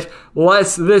little bit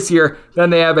less this year than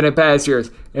they have been in past years.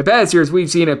 In past years, we've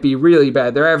seen it be really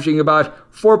bad. They're averaging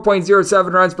about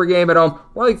 4.07 runs per game at home,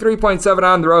 more like 3.7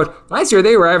 on the road. Last year,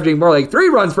 they were averaging more like 3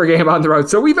 runs per game on the road.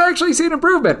 So we've actually seen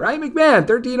improvement. Ryan McMahon,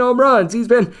 13 home runs. He's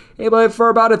been able to hit for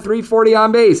about a 340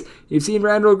 on base. You've seen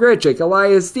Randall Grichuk,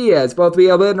 Elias Diaz, both be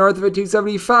able to hit north of a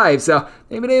 275. So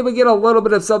they've been able to get a little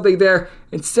bit of something there.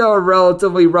 It's still a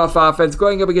relatively rough rough offense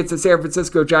going up against the San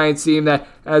Francisco Giants team that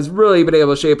has really been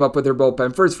able to shape up with their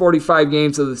bullpen. First 45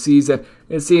 games of the season,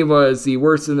 this team was the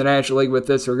worst in the National League with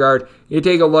this regard. You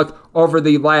take a look over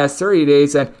the last 30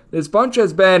 days, and this bunch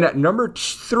has been number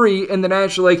 3 in the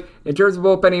National League in terms of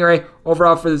bullpen ERA.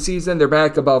 Overall for the season, they're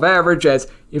back above average, as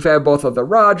you've had both of the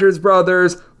Rogers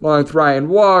brothers, along with Ryan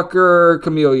Walker,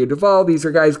 Camilo Duvall. These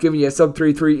are guys giving you a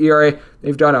sub-3.3 ERA.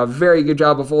 They've done a very good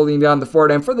job of holding down the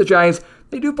fort, and for the Giants,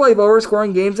 they do play lower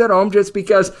scoring games at home just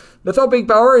because the thumping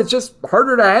power is just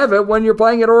harder to have it when you're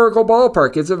playing at Oracle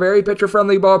Ballpark. It's a very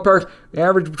pitcher-friendly ballpark. They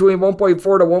average between 1.4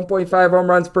 to 1.5 home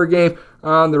runs per game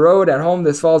on the road. At home,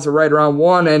 this falls to right around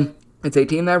 1, and it's a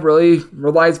team that really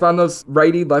relies upon those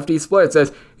righty-lefty splits,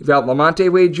 as you've got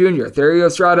Lamonte Wade Jr., Thairo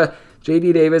Estrada,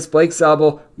 J.D. Davis, Blake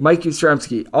Sabel, Mike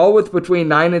Yastrzemski, all with between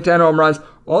 9 and 10 home runs.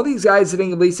 All these guys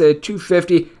hitting at least a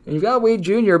 250, and you've got Wade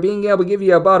Jr. being able to give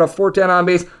you about a 410 on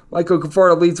base. Michael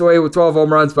Conforto leads the way with 12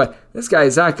 home runs, but this guy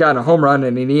has not gotten a home run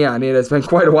in an eon. It has been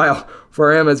quite a while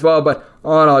for him as well, but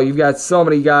all in all, you've got so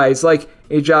many guys like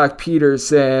a Jock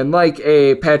Peterson, like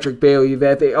a Patrick Bailey,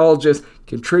 that they all just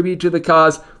contribute to the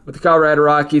cause with the Colorado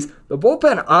Rockies. The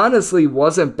bullpen honestly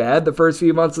wasn't bad the first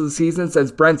few months of the season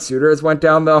since Brent Suter has went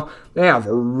down, though. They have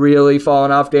really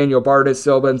fallen off. Daniel Bard has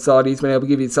still been solid. He's been able to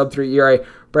give you sub-3 ERA.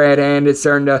 Brad Hand is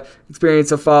starting to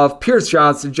experience a fall. Pierce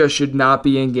Johnson just should not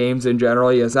be in games in general.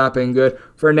 He has not been good.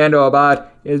 Fernando Abad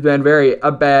has been very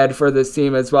bad for this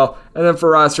team as well. And then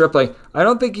for Ross Stripling, I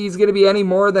don't think he's going to be any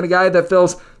more than a guy that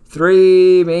fills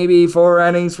 3, maybe 4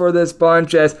 innings for this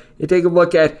bunch, as you take a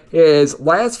look at his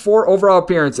last 4 overall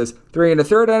appearances. 3 in the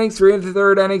 3rd innings, 3 in the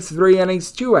 3rd innings, 3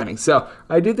 innings, 2 innings. So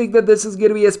I do think that this is going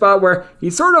to be a spot where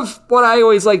he's sort of what I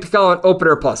always like to call an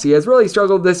opener plus. He has really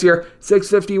struggled this year,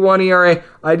 6.51 ERA.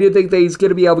 I do think that he's going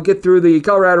to be able to get through the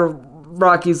Colorado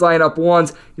Rockies lineup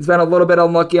once. He's been a little bit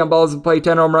unlucky on balls and play,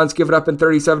 10 home runs, give it up in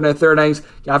 37 and 3rd innings.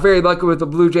 Got very lucky with the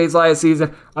Blue Jays last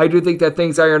season. I do think that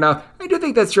things iron out. I do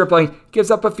think that Stripling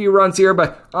gives up a few runs here,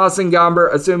 but Austin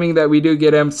Gomber, assuming that we do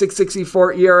get him,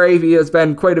 6.64 ERA. He has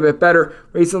been quite a bit better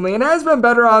recently and has been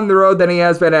better on the road than he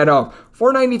has been at home.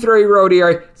 4.93 road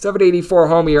ERA, 7.84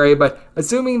 home ERA, but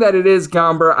assuming that it is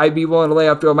Gomber, I'd be willing to lay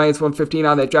up to a minus 115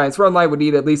 on that Giants run line. Would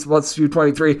need at least plus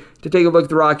 223 to take a look at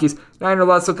the Rockies. 9 or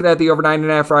less, looking at the over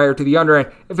 9.5 prior to the under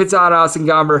end. If it's on Austin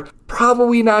Gomber,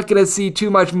 probably not going to see too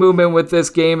much movement with this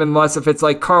game unless if it's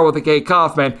like Carl with a K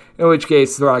Kaufman, in which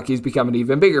case the Rockies become an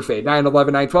even bigger fade.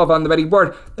 9-11, 9-12 on the betting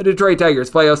board. The Detroit Tigers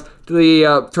play us to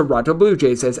the Toronto Blue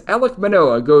Jays as Alek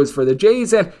Manoah goes for the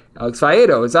Jays and Alex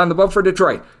Faedo is on the bump for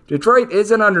Detroit. Detroit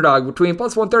is an underdog between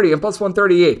plus 130 and plus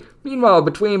 138. Meanwhile,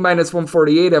 between minus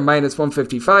 148 and minus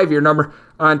 155, your number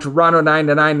on Toronto 9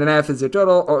 to 9.5 is the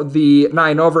total, or the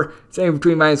 9 over. Same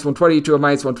between minus 120 to a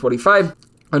minus 125.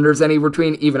 Unders any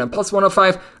between even and plus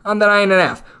 105 on the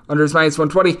 9.5. Unders minus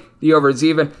 120. The over is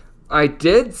even. I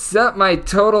did set my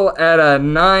total at a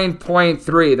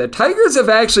 9.3. The Tigers have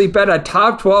actually been a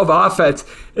top 12 offense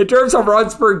in terms of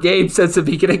runs per game since the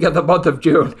beginning of the month of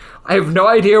June. I have no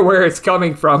idea where it's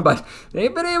coming from, but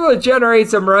they've been able to generate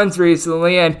some runs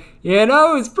recently, and you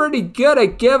know who's pretty good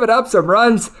at giving up some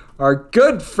runs? Our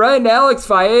good friend Alex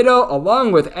Faedo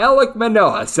along with Alek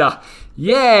Manoah. So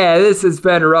yeah, this has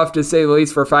been rough to say the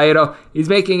least for Faedo. He's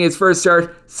making his first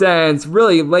start since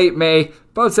really late May.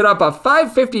 Posted up a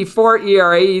 5.54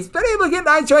 ERA. He's been able to get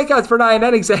 9 strikeouts for 9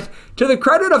 innings. And to the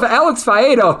credit of Alex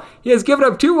Faedo, he has given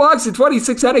up 2 walks in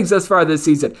 26 innings thus far this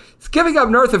season. He's giving up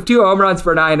north of 2 home runs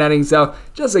for 9 innings. So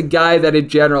just a guy that in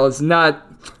general is not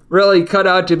really cut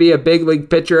out to be a big league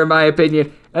pitcher in my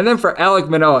opinion. And then for Alek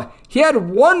Manoah, he had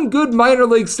 1 good minor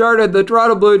league start and the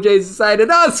Toronto Blue Jays decided,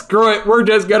 screw it, we're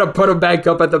just going to put him back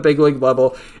up at the big league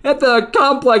level. At the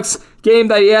complex game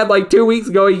that he had like 2 weeks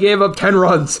ago, he gave up 10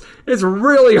 runs. It's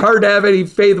really hard to have any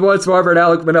faith whatsoever in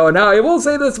Alek Manoah. Now, I will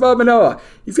say this about Manoah.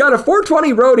 He's got a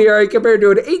 4.20 road ERA compared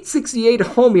to an 8.68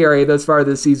 home ERA thus far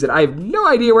this season. I have no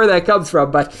idea where that comes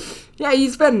from, but yeah,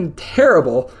 he's been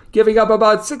terrible, giving up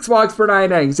about 6 walks per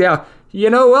 9 innings. Yeah, you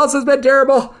know who else has been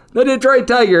terrible? The Detroit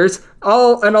Tigers,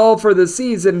 all in all for the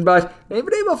season, but they've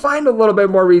been able to find a little bit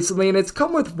more recently, and it's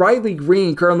come with Riley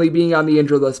Green currently being on the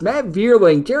injured list. Matt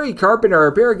Vierling, Gary Carpenter are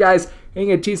a pair of guys hitting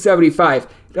at 275.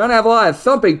 Don't have a lot of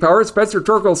thumping power. Spencer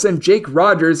Torkelson, Jake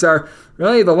Rogers are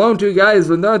really the lone 2 guys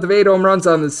with north of 8 home runs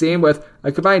on the team, with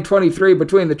a combined 23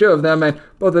 between the 2 of them. And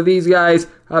both of these guys,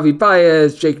 Javi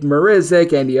Baez, Jake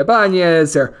Marisnik, Andy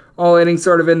Ibanez, are all hitting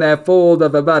sort of in that fold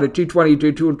of about a 220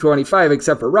 to 225,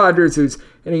 except for Rogers, who's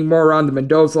hitting more on the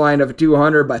Mendoza line of a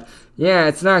 200. But yeah,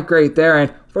 it's not great there.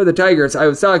 And for the Tigers, I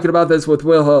was talking about this with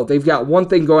Will Hill. They've got one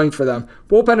thing going for them.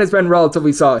 Bullpen has been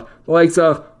relatively solid. The likes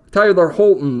of Tyler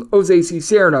Holton, Jose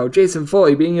Cicerno, Jason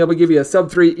Foley being able to give you a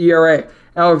sub-3 ERA.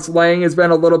 Alex Lang has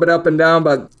been a little bit up and down,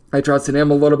 but I trust in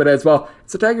him a little bit as well.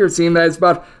 It's a Tigers team that is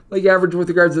about league average with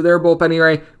regards to their bullpen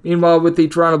ERA. Meanwhile, with the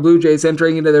Toronto Blue Jays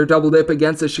entering into their double dip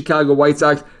against the Chicago White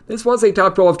Sox, this was a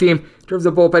top 12 team in terms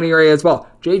of bullpen ERA as well.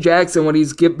 Jay Jackson, when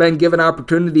he's been given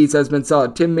opportunities, has been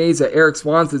solid. Tim Mesa, Eric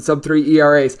Swanson, sub-3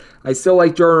 ERAs. I still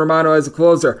like Jordan Romano as a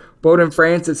closer. Bowden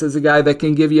Francis is a guy that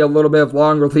can give you a little bit of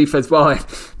long relief as well.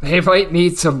 They might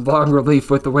need some long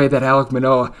relief with the way that Alek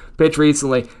Manoah pitched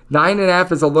recently.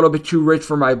 9.5 is a little bit too rich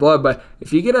for my blood, but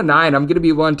if you get a 9, I'm going to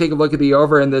be willing to take a look at the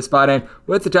over in this spot. And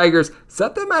with the Tigers,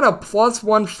 set them at a plus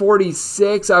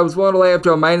 146. I was willing to lay up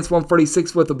to a minus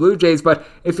 146 with the Blue Jays, but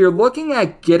if you're looking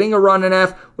at getting a run and a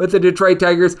half with the Detroit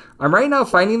Tigers, I'm right now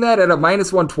finding that at a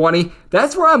minus 120.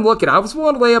 That's where I'm looking. I was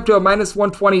willing to lay up to a minus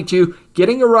 122,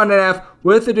 getting a run and a half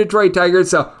with the Detroit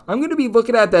Tigers. So I'm going to be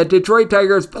looking at that Detroit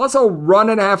Tigers plus a run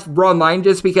and a half run line,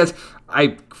 just because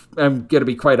I'm going to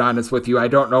be quite honest with you. I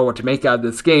don't know what to make out of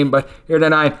this game, but here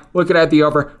tonight, looking at the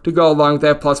over to go along with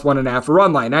that plus 1.5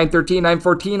 run line. 9-13,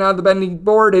 9-14 on the betting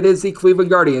board. It is the Cleveland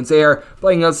Guardians. They are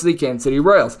playing against the Kansas City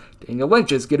Royals. Daniel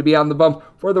Lynch is going to be on the bump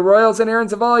for the Royals, and Aaron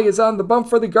Zavalli is on the bump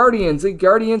for the Guardians. The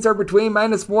Guardians are between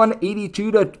minus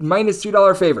 182 to minus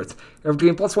 $2 favorites. They're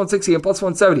between plus 160 and plus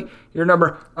 170. Your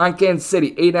number on Kansas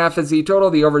City, 8.5 is the total.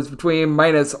 The over is between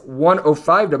minus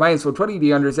 105 to minus 120.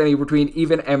 The under is any between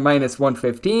even and minus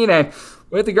 115. And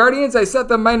with the Guardians, I set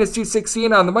them minus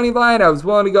 216 on the money line. I was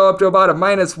willing to go up to about a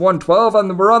minus 112 on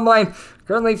the run line.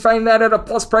 Currently find that at a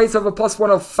plus price of a plus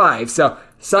 105. So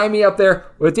sign me up there.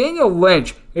 With Daniel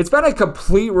Lynch, it's been a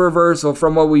complete reversal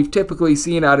from what we've typically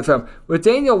seen out of him. With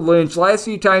Daniel Lynch, last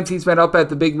few times he's been up at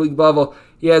the big league level,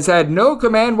 he has had no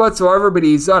command whatsoever, but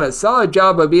he's done a solid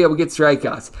job of being able to get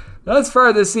strikeouts. Thus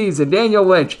far this season, Daniel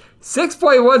Lynch,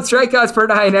 6.1 strikeouts per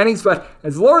 9 innings, but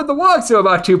has lowered the walks to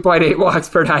about 2.8 walks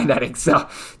per 9 innings. So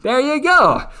there you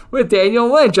go. With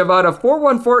Daniel Lynch, about a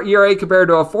 4.14 ERA compared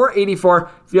to a 4.84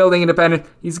 fielding independent.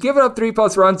 He's given up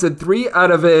 3+ runs in 3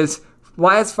 out of his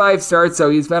last 5 starts,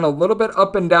 so he's been a little bit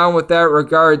up and down with that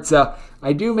regard. So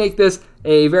I do make this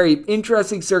a very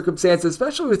interesting circumstance,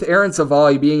 especially with Aaron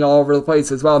Zavalli being all over the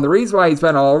place as well. And the reason why he's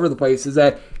been all over the place is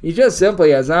that he just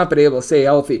simply has not been able to stay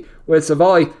healthy. With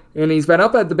Zavalli, and he's been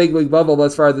up at the big league level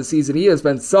thus far this season, he has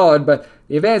been solid, but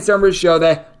the advanced numbers show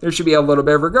that there should be a little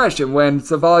bit of regression. When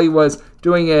Zavalli was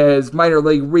doing his minor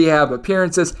league rehab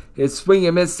appearances, his swing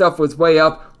and miss stuff was way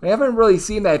up. We haven't really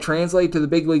seen that translate to the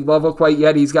big league level quite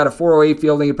yet. He's got a 4.08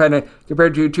 fielding independent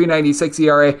compared to a 2.96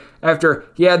 ERA after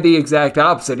he had the exact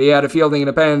opposite. He had a fielding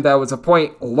independent that was a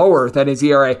point lower than his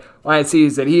ERA last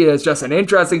season. He is just an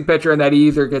interesting pitcher in that he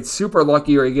either gets super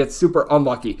lucky or he gets super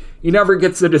unlucky. He never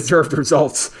gets the deserved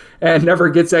results and never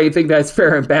gets anything that's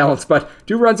fair and balanced. But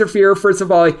 2 runs or fewer for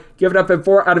Zavalli, given up in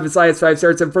 4 out of his last 5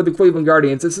 starts. And for the Cleveland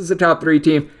Guardians, this is a top 3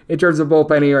 team in terms of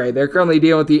bullpen ERA. They're currently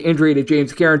dealing with the injury to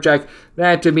James Karinchak.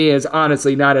 That to me is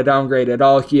honestly not a downgrade at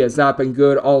all. He has not been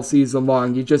good all season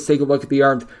long. You just take a look at the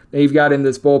arms that you've got in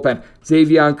this bullpen.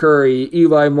 Xavier Curry,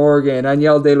 Eli Morgan,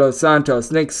 Aniel De Los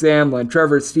Santos, Nick Sandlin,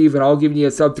 Trevor Stephen, all giving you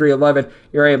a sub 3.11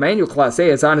 ERA. Emmanuel Clase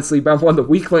has honestly been one of the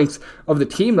weak links of the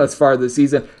team thus far this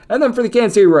season. And then for the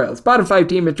Kansas City Royals, bottom 5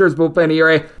 team in terms of bullpen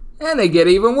ERA. And they get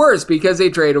even worse because they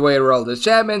trade away Aroldis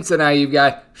Chapman. So now you've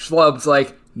got schlubs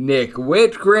like Nick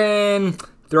Whitgren,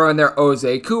 throw in there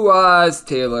Jose Cuas,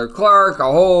 Taylor Clark,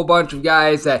 a whole bunch of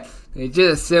guys that they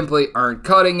just simply aren't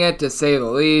cutting it, to say the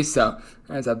least. So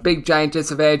there's a big giant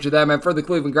disadvantage to them. And for the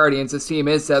Cleveland Guardians, this team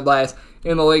is dead last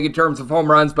in the league in terms of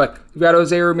home runs. But you've got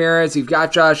Jose Ramirez, you've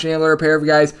got Josh Naylor, a pair of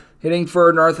guys hitting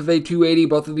for north of a 280.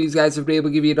 Both of these guys have been able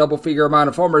to give you a double-figure amount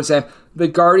of homers, and the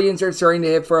Guardians are starting to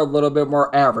hit for a little bit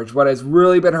more average. What has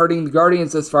really been hurting the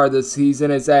Guardians this far this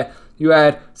season is that you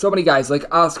had so many guys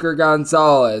like Oscar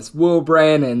Gonzalez, Will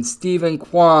Brannon, Stephen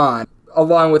Kwan,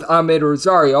 along with Ahmed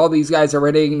Rosario. All these guys are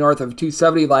hitting north of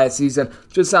 270 last season,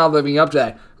 just not living up to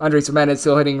that. Andres Gimenez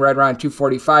still hitting right around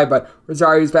 245, but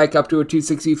Rosario's back up to a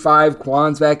 265,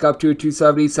 Kwan's back up to a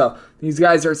 270, so these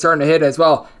guys are starting to hit as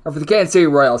well. And for the Kansas City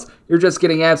Royals, you're just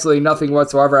getting absolutely nothing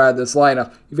whatsoever out of this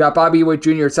lineup. You've got Bobby Witt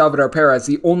Jr., Salvador Perez,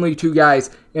 the only 2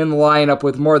 guys in the lineup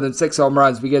with more than 6 home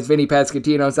runs, because Vinny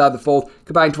Pasquantino's out of the fold,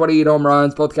 combined 28 home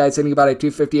runs, both guys hitting about a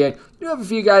 258. You have a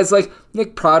few guys like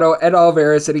Nick Prado, Ed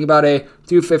Alvarez hitting about a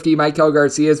 250, Michael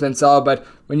Garcia's been solid, but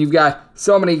when you've got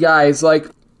so many guys like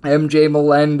MJ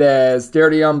Melendez,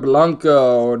 Darian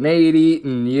Blanco, Nate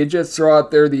Eaton, you just throw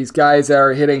out there these guys that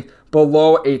are hitting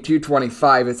below a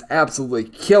 225. It's absolutely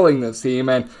killing this team,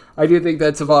 and I do think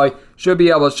that Zavalli should be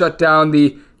able to shut down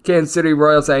the Kansas City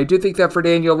Royals. And I do think that for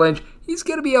Daniel Lynch, he's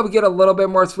going to be able to get a little bit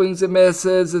more swings and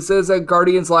misses. This is a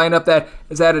Guardians lineup that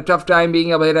has had a tough time being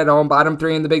able to hit at home, bottom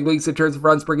 3 in the big leagues in terms of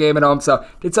runs per game at home. So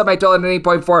did set my total at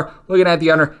 8.4, looking at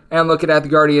the under and looking at the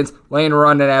Guardians, laying a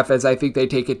run and a half as I think they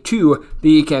take it to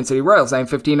the Kansas City Royals.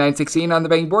 9-15, 9-16 on the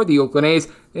betting board. The Oakland A's,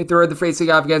 they throw the facing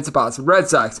off against the Boston Red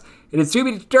Sox. It is to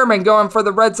be determined going for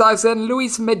the Red Sox, and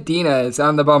Luis Medina is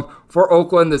on the bump for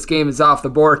Oakland. This game is off the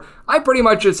board. I pretty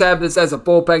much just have this as a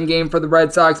bullpen game for the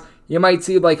Red Sox. You might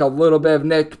see like a little bit of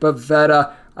Nick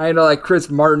Pivetta. I know like Chris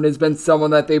Martin has been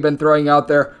someone that they've been throwing out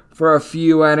there for a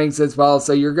few innings as well.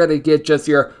 So you're going to get just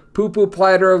your poo-poo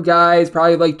platter of guys,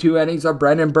 probably like 2 innings of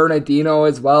Brendan Bernardino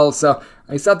as well. So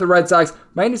I set the Red Sox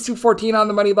minus 214 on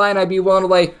the money line. I'd be willing to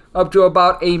lay up to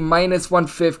about a minus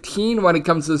 115 when it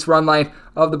comes to this run line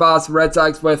of the Boston Red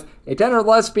Sox, with a 10 or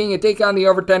less being a take on the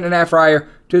over 10.5 prior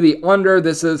to the under.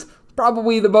 This is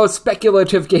probably the most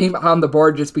speculative game on the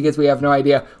board just because we have no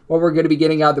idea what we're going to be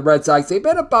getting out of the Red Sox. They've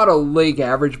been about a league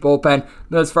average bullpen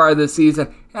thus far this season.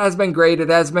 It has been great. It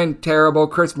has been terrible.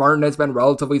 Chris Martin has been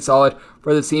relatively solid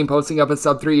for the team, posting up a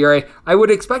sub-3 ERA. I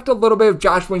would expect a little bit of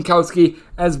Josh Winkowski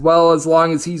as well, as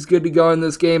long as he's good to go in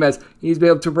this game, as he's been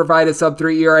able to provide a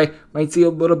sub-3 ERA. Might see a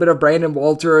little bit of Brandon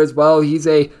Walter as well. He's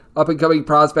a up-and-coming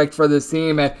prospect for this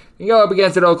team. And you go up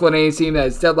against an Oakland A's team that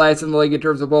is dead last in the league in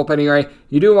terms of bullpen ERA.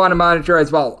 You do want to monitor as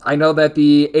well. I know that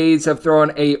the A's have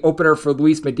thrown a opener for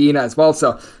Luis Medina as well,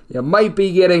 so you might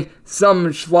be getting some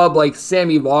schlub like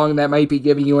Sammy Long that might be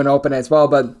giving you an open as well.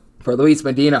 But for Luis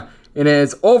Medina, in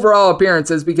his overall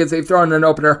appearances, because they've thrown an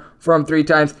opener for him 3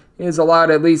 times, he has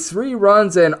allowed at least 3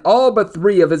 runs in all but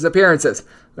 3 of his appearances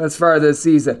thus far this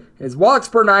season. His walks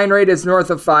per 9 rate is north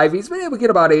of 5. He's been able to get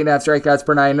about 8.5 strikeouts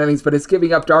per 9 innings, but it's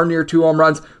giving up darn near 2 home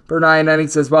runs per 9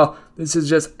 innings as well. This is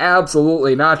just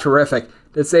absolutely not terrific,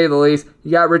 to say the least.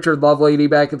 You got Richard Lovelady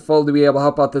back in full to be able to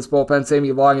help out this bullpen.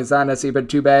 Sammy Long has not necessarily been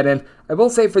too bad. And I will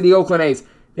say for the Oakland A's,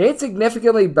 they hit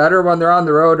significantly better when they're on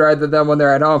the road rather than when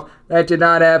they're at home. That did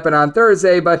not happen on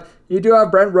Thursday, but you do have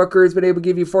Brent Rooker who's been able to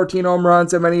give you 14 home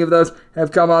runs, and many of those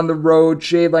have come on the road.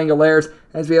 Shea Langoliers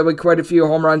has been able to quite a few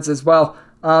home runs as well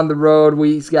on the road.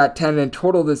 He's got 10 in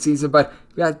total this season, but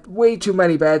we got way too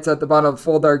many bats at the bottom of the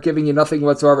fold that are giving you nothing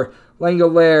whatsoever.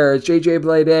 Langoliers, J.J.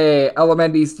 Bleday,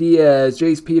 Elemendiz Diaz,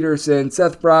 Jace Peterson,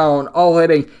 Seth Brown, all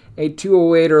hitting a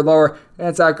 208 or lower.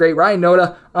 That's not great. Ryan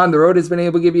Noda on the road has been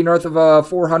able to give you north of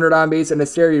 400 on base, and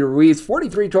Asterio Ruiz,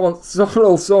 43 total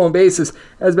stolen bases,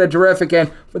 has been terrific.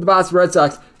 And for the Boston Red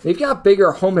Sox, they've got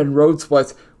bigger home and road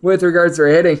splits with regards to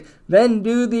their hitting than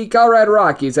do the Colorado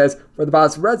Rockies, as for the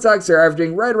Boston Red Sox, they're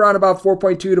averaging right around about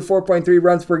 4.2 to 4.3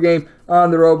 runs per game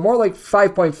on the road, more like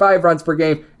 5.5 runs per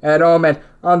game at home, and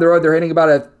on the road they're hitting about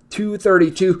a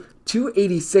 232,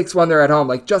 286 when they're at home.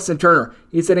 Like Justin Turner,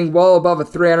 he's hitting well above a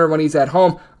 300 when he's at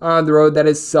home. On the road, that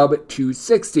is sub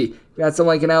 260. You got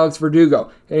someone like an Alex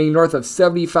Verdugo hitting north of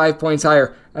 75 points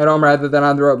higher at home rather than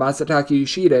on the road. Masataka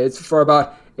Yoshida, it's for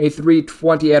about a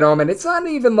 320 at home, and it's not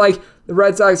even like the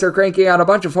Red Sox are cranking out a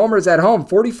bunch of homers at home.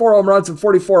 44 home runs in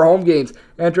 44 home games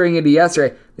entering into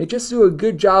yesterday. They just do a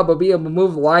good job of being able to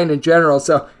move the line in general,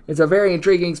 so it's a very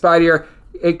intriguing spot here.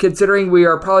 Considering we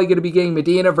are probably going to be getting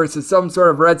Medina versus some sort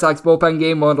of Red Sox bullpen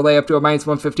game, willing to lay up to a minus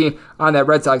 115 on that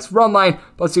Red Sox run line,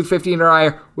 plus 215 or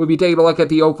higher. We'll be taking a look at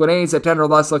the Oakland A's at 10 or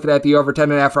less, looking at the over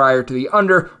 10.5 or higher to the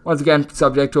under. Once again,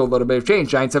 subject to a little bit of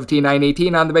change. 9-17,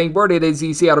 9-18 on the betting board. It is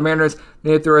the Seattle Mariners.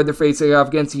 They throw their facing off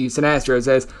against the Houston Astros,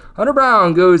 as Hunter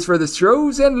Brown goes for the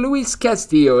Stros and Luis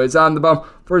Castillo is on the bump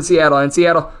for Seattle. And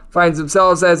Seattle finds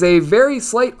themselves as a very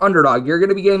slight underdog. You're going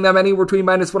to be getting them anywhere between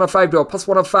minus 105 to a plus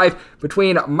 105.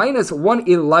 Between minus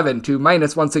 111 to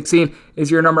minus 116 is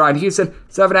your number on Houston.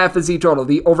 7.5 is the total.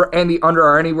 The over and the under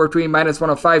are anywhere between minus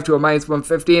 105 to a minus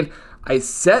 115. I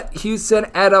set Houston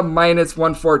at a minus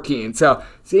 114. So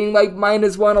seeing like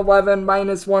minus 111,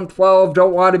 minus 112,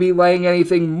 don't want to be laying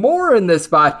anything more in this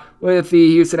spot with the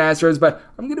Houston Astros, but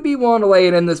I'm going to be willing to lay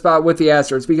it in this spot with the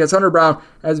Astros because Hunter Brown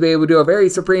has been able to do a very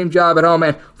supreme job at home.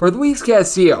 And for Luis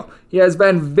Castillo, he has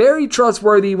been very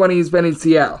trustworthy when he's been in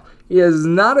Seattle. He is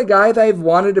not a guy that I've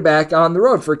wanted to back on the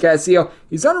road. For Castillo,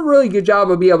 he's done a really good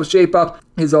job of being able to shape up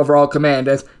his overall command,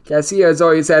 as Castillo has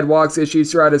always had walks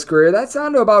issues throughout his career. That's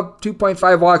down to about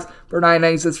 2.5 walks per 9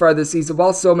 innings as far this season,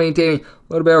 while still maintaining a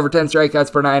little bit over 10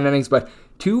 strikeouts per 9 innings, but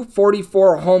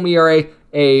 2.44 home ERA,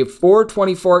 a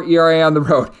 4.24 ERA on the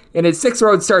road. In his 6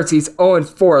 road starts, he's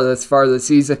 0-4 this far this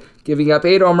season, giving up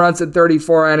 8 home runs in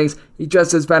 34 innings. He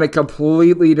just has been a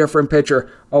completely different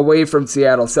pitcher away from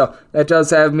Seattle. So that does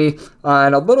have me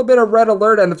on a little bit of red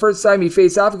alert. And the first time he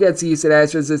faced off against the Houston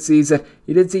Astros this season,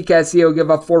 he did see Castillo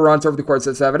give up 4 runs over the course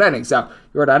of 7 innings. Now,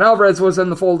 Yordan Alvarez was in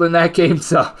the fold in that game,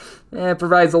 so it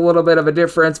provides a little bit of a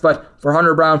difference. But for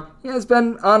Hunter Brown, he has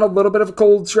been on a little bit of a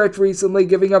cold stretch recently,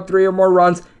 giving up 3 or more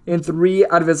runs in 3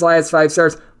 out of his last 5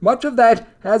 starts. Much of that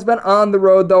has been on the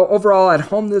road, though. Overall, at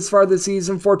home this far this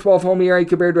season, 4.12 home ERA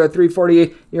compared to a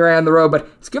 3.48 ERA on the road. But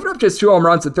he's given up just 2 home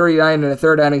runs in 39 and a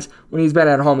third innings when he's been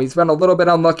at home. He's been a little bit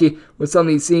unlucky with some of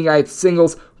these seeing eye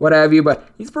singles, what have you, but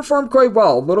he's performed quite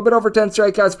well. A little bit over 10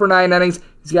 strikeouts per 9 innings.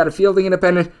 He's got a fielding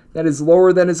independent that is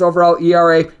lower than his overall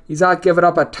ERA. He's not given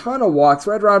up a ton of walks,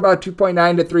 right around about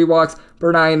 2.9 to 3 walks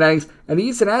per 9 innings. And the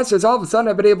Houston Astros all of a sudden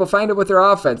have been able to find it with their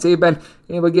offense. They've been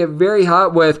able to get very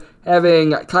hot with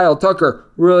having Kyle Tucker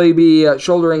really be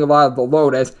shouldering a lot of the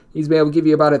load, as he's been able to give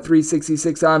you about a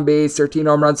 366 on base, 13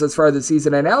 home runs thus far this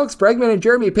season. And Alex Bregman and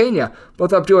Jeremy Pena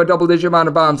both up to a double-digit amount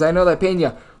of bombs. I know that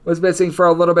Pena was missing for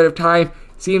a little bit of time.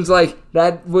 Seems like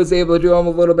that was able to do him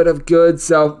a little bit of good,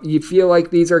 so you feel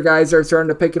like these are guys that are starting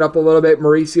to pick it up a little bit.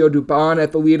 Mauricio Dubon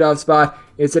at the leadoff spot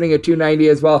is sitting at 290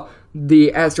 as well.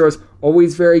 The Astros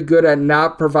always very good at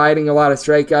not providing a lot of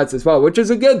strikeouts as well, which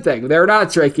is a good thing. They're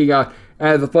not striking out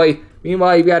at the plate.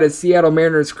 Meanwhile, you've got a Seattle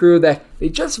Mariners crew that they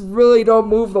just really don't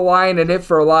move the line and hit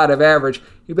for a lot of average.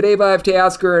 You've been able to have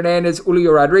Teoscar Hernandez,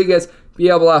 Julio Rodriguez be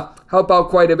able to help out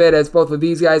quite a bit, as both of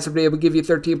these guys have been able to give you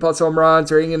 13 plus home runs,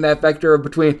 or in that vector of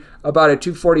between about a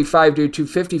 245 to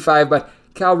 255. But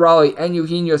Cal Raleigh and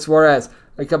Eugenio Suarez,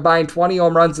 a combined 20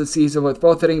 home runs this season, with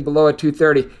both hitting below a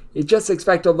 230. You just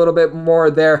expect a little bit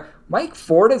more there. Mike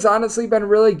Ford has honestly been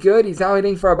really good. He's now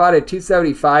hitting for about a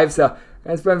 275, so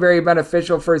that's been very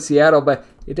beneficial for Seattle. But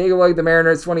you take a look at the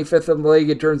Mariners, 25th in the league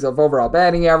in terms of overall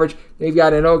batting average. They've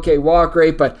got an okay walk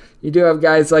rate, but you do have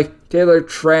guys like Taylor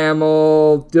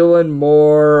Trammell, Dylan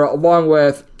Moore, along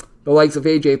with the likes of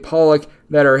A.J. Pollock,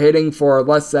 that are hitting for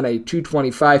less than a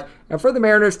 225. And for the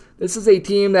Mariners, this is a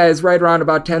team that is right around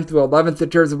about 10th to 11th in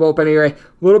terms of bullpen ERA. A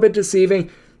little bit deceiving.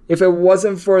 If it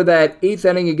wasn't for that 8th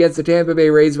inning against the Tampa Bay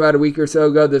Rays about a week or so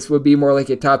ago, this would be more like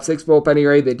a top 6 bullpen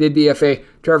ERA. They did DFA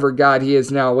Trevor Gott. He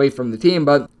is now away from the team,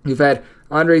 but you've had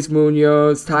Andres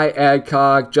Munoz, Ty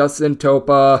Adcock, Justin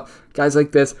Topa, guys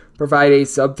like this provide a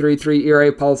sub-3.3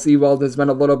 ERA. Paul Sewald has been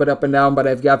a little bit up and down, but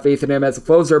I've got faith in him as a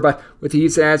closer. But with the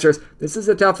Houston Astros, this is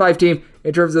a top 5 team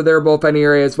in terms of their bullpen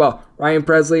ERA as well. Ryan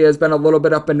Presley has been a little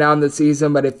bit up and down this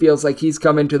season, but it feels like he's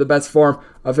come into the best form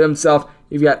of himself.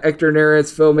 You've got Hector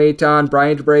Neris, Phil Maton,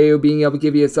 Brian Abreu being able to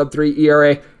give you a sub-3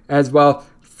 ERA as well.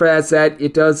 As that,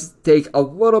 it does take a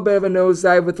little bit of a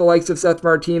nosedive with the likes of Seth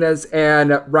Martinez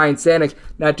and Ryan Stanek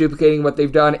not duplicating what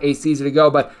they've done a season ago,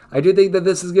 but I do think that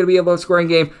this is going to be a low-scoring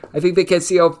game. I think that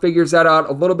Castillo figures that out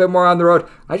a little bit more on the road.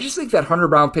 I just think that Hunter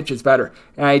Brown pitches better,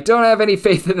 and I don't have any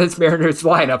faith in this Mariners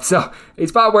lineup, so a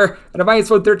spot where at a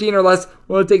minus 113 or less,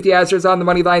 we'll take the Astros on the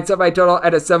money line, semi-total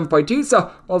at a 7.2,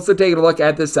 so also taking a look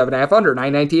at this 7.5 under,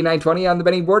 919, 920 on the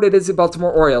betting board. It is the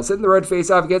Baltimore Orioles hitting the road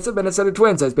face-off against the Minnesota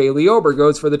Twins, as Bailey Ober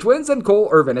goes for the Twins, and Cole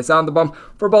Irvin is on the bump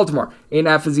for Baltimore.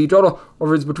 8.5 is the total.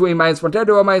 Over is between minus 110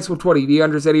 to a minus 120. The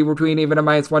under is anywhere between even a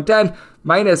minus 110,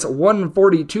 minus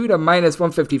 142 to minus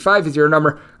 155 is your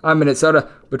number on Minnesota.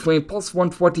 Between plus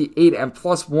 128 and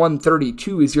plus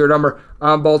 132 is your number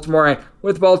on Baltimore. And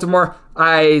with Baltimore,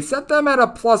 I set them at a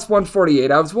plus 148.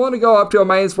 I was willing to go up to a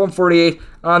minus 148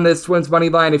 on this Twins money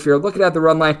line. If you're looking at the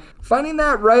run line, finding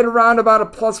that right around about a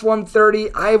plus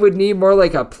 130, I would need more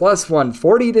like a plus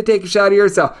 140 to take a shot here.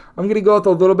 So I'm going to go with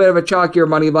a little bit of a chalkier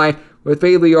money line with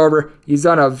Bailey Ober. He's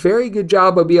done a very good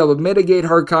job of being able to mitigate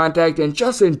hard contact and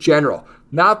just in general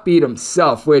not beat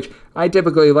himself, which I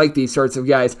typically like these sorts of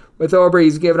guys. With Ober,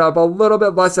 he's given up a little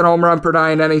bit less than home run per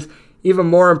 9 innings. Even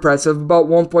more impressive, about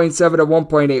 1.7 to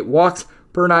 1.8 walks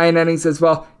per 9 innings as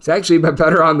well. He's actually been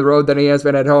better on the road than he has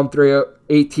been at home.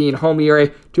 3.18 home ERA,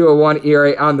 2.01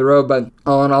 ERA on the road, but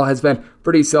all in all has been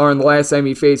pretty stellar. And the last time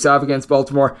he faced off against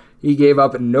Baltimore, he gave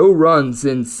up no runs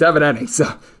in 7 innings.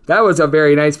 So that was a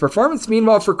very nice performance.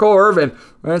 Meanwhile, for Cole Irvin,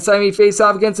 last time he faced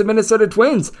off against the Minnesota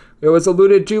Twins, it was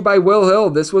alluded to by Will Hill.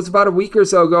 This was about a week or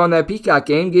so ago in that Peacock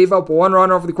game. Gave up 1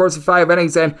 run over the course of 5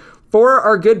 innings. And for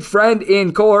our good friend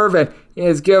in Cole Irvin, he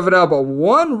has given up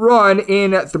 1 run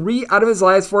in 3 out of his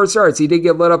last 4 starts. He did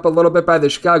get lit up a little bit by the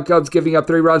Chicago Cubs, giving up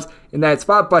 3 runs in that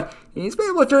spot, but he's been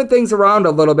able to turn things around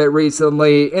a little bit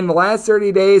recently. In the last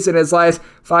 30 days, in his last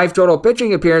 5 total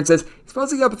pitching appearances, he's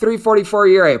posting up a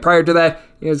 3.44 ERA. Prior to that,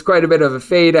 he has quite a bit of a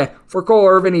fade. And for Cole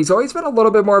Irvin, he's always been a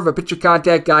little bit more of a pitcher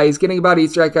contact guy. He's getting about 8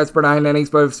 strikeouts per 9 innings,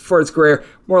 but for his career,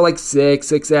 more like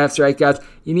 6.5 strikeouts.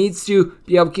 He needs to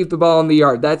be able to keep the ball in the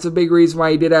yard. That's a big reason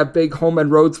why he did have big home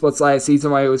and road splits last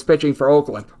season while he was pitching for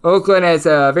Oakland. Oakland has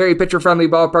a very pitcher-friendly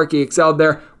ballpark. He excelled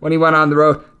there when he went on the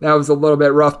road. That was a little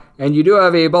bit rough. And you do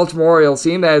have a Baltimore Orioles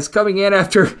team that is coming in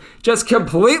after just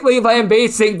completely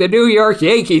lambasting the New York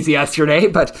Yankees yesterday.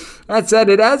 But that said,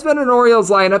 it has been an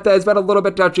Orioles lineup that has been a little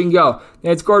bit touch and go. They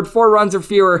had scored 4 runs or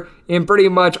fewer in pretty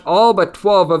much all but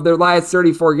 12 of their last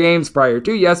 34 games prior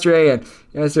to yesterday. And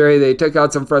yesterday they took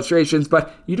out some frustrations,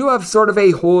 but you do have sort of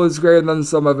a whole is greater than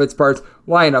some of its parts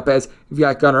lineup, as you've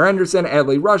got Gunnar Henderson,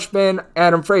 Adley Rutschman,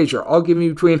 Adam Frazier, all giving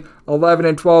you between 11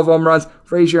 and 12 home runs.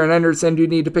 Frazier and Henderson do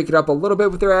need to pick it up a little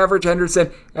bit with their average.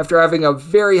 Henderson, after having a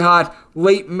very hot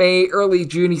late May, early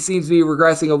June, he seems to be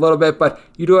regressing a little bit, but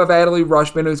you do have Adley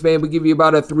Rutschman, who's been able to give you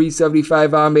about a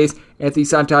 375 on base. Anthony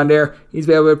Santander, he's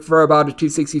been able to for about a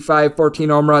 265, 14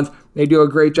 home runs. They do a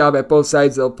great job at both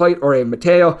sides of the plate. Jorge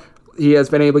Mateo, he has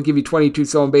been able to give you 22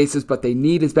 stolen bases, but they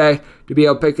need his bat to be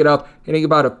able to pick it up, hitting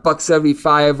about a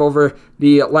 $175 over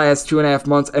the last 2.5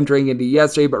 months entering into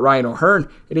yesterday. But Ryan O'Hearn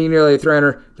hitting nearly a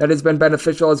 300, that has been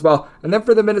beneficial as well. And then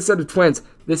for the Minnesota Twins,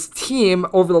 this team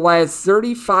over the last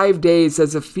 35 days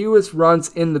has the fewest runs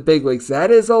in the big leagues. That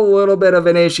is a little bit of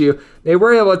an issue. They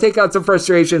were able to take out some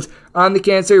frustrations on the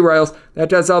Kansas City Royals. That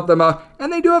does help them out.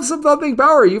 And they do have some thumping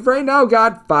power. You've right now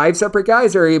got 5 separate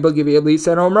guys that are able to give you at least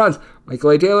 10 home runs.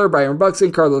 Michael A. Taylor, Byron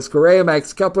Buxton, Carlos Correa,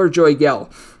 Max Kepler, Joey Gallo.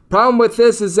 Problem with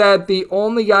this is that the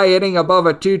only guy hitting above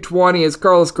a 220 is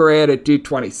Carlos Correa at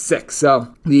 226.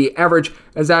 So the average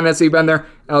has not necessarily been there.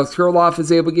 Alex Kirilloff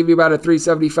is able to give you about a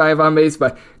 375 on base,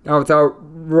 but now without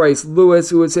Royce Lewis,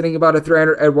 who was hitting about a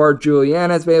 300, Edward Julian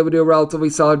has been able to do a relatively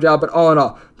solid job. But all in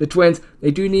all, the Twins,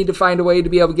 they do need to find a way to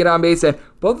be able to get on base, and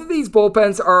both of these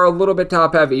bullpens are a little bit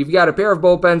top heavy. You've got a pair of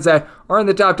bullpens that are in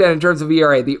the top 10 in terms of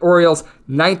ERA. The Orioles,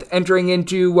 9th entering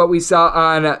into what we saw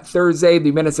on Thursday.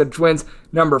 The Minnesota Twins,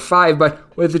 number 5.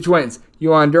 But with the Twins,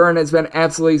 Yohan Duran has been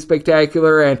absolutely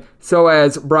spectacular, and so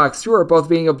has Brock Stewart, both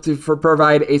being able to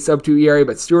provide a sub-2 ERA,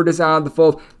 but Stewart is not on the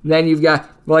fold. And then you've got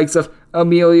the likes of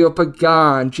Emilio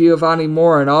Pagan, Giovanni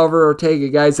Moore, and Oliver Ortega,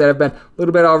 guys that have been a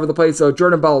little bit all over the place. So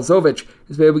Jordan Balazovic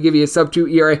has been able to give you a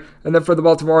sub-2 ERA. And then for the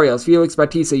Baltimore Orioles, Felix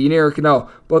Bautista, Yunier Cano,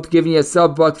 both giving you a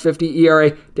sub-$1.50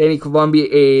 ERA. Danny Columbia,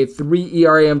 a 3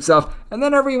 ERA himself. And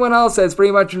then everyone else has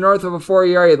pretty much north of a 4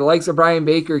 ERA. The likes of Brian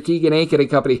Baker, Keegan Aiken and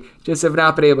company just have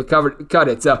not been able to cut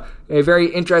it. So a very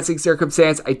interesting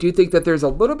circumstance. I do think that there's a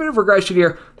little bit of regression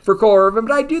here for Cole Irvin,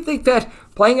 but I do think that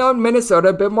playing out in Minnesota,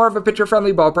 a bit more of a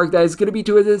pitcher-friendly ballpark, that is going to be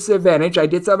to his disadvantage. I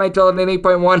did set my total at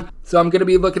 8.1, so I'm going to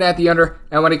be looking at the under.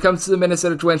 And when it comes to the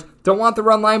Minnesota Twins, don't want the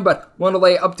run line, but want to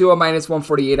lay up to a minus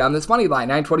 148 on this money line.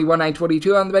 921,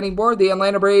 922 on the betting board. The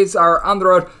Atlanta Braves are on the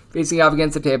road facing off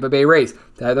against the Tampa Bay Rays.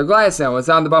 Tyler Glasnow is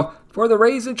on the bump for the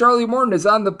Rays, and Charlie Morton is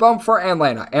on the bump for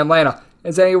Atlanta. Atlanta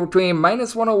is anywhere between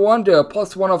minus 101 to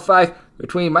plus 105.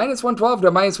 Between minus 112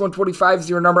 to minus 125 is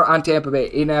your number on Tampa Bay.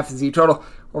 8.5 is the total.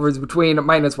 Over is between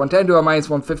minus 110 to a minus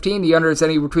 115. The under is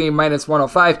anywhere between minus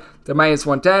 105 to minus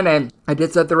 110. And I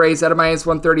did set the Rays at a minus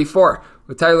 134.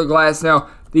 With Tyler Glasnow,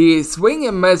 the swing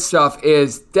and miss stuff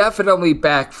is definitely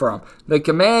back from. The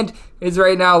command is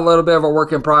right now a little bit of a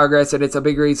work in progress, and it's a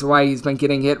big reason why he's been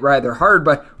getting hit rather hard.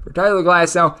 But for Tyler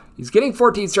Glasnow, he's getting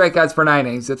 14 strikeouts per 9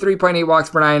 innings, a 3.8 walks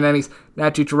per 9 innings,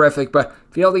 not too terrific, but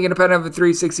fielding independent of a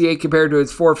 368 compared to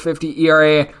his 4.50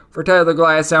 ERA. For Tyler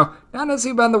Glasnow, not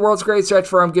necessarily been the world's great stretch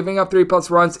for him, giving up 3+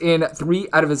 runs in 3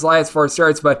 out of his last 4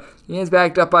 starts, but he is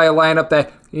backed up by a lineup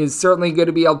that is certainly going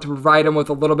to be able to provide him with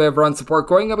a little bit of run support,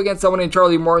 going up against someone in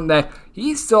Charlie Morton that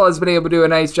he still has been able to do a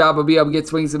nice job of being able to get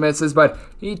swings and misses, but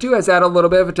he too has had a little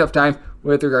bit of a tough time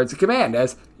with regards to command,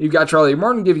 as you've got Charlie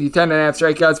Morton giving you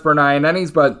 10.5 strikeouts per 9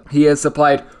 innings, but he has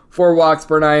supplied 4 walks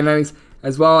per 9 innings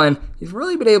as well, and he's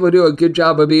really been able to do a good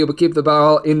job of being able to keep the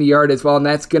ball in the yard as well, and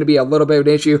that's going to be a little bit of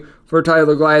an issue for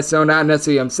Tyler Glasnow, not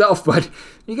necessarily himself, but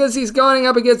because he's going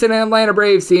up against an Atlanta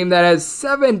Braves team that has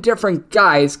 7 different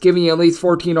guys giving you at least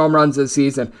 14 home runs this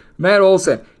season. Matt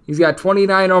Olson, he's got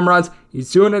 29 home runs. He's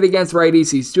doing it against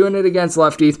righties. He's doing it against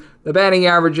lefties. The batting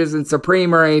average isn't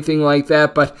supreme or anything like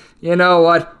that, but you know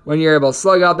what? When you're able to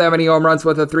slug out that many home runs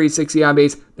with a 360 on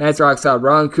base, that's rock solid.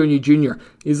 Ron Acuna Jr.,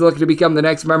 he's looking to become the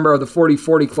next member of the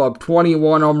 40-40 club.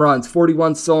 21 home runs,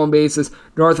 41 stolen bases,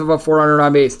 north of a 400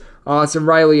 on base. Austin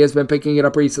Riley has been picking it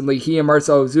up recently. He and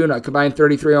Marcell Ozuna combined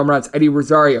 33 home runs. Eddie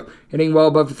Rosario hitting well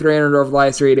above 300 over the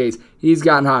last 3 days. He's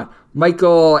gotten hot.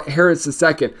 Michael Harris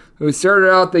II, who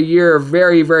started out the year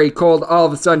very, very cold. All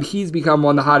of a sudden, he's become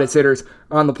one of the hottest hitters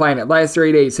on the planet. Last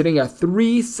 3 days, hitting a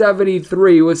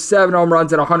 .373 with 7 home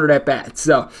runs and 100 at-bats.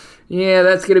 So, yeah,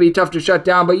 that's going to be tough to shut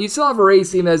down, but you still have a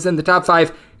Rays team that's in the top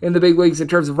 5 in the big leagues in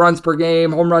terms of runs per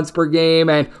game, home runs per game,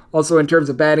 and also in terms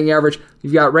of batting average.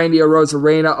 You've got Randy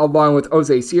Arozarena along with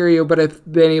Jose Cirio, but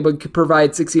have been able to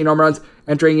provide 16 home runs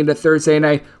entering into Thursday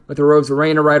night with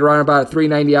Arozarena right around about a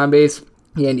 .390 on base.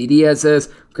 Yandy Diaz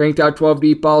has cranked out 12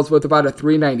 deep balls with about a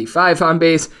 .395 on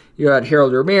base. You had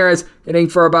Harold Ramirez hitting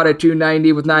for about a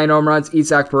 .290 with 9 home runs.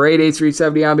 Isaac Paredes,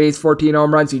 .370 on base, 14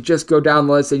 home runs. You just go down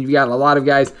the list and you've got a lot of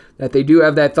guys that they do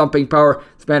have that thumping power.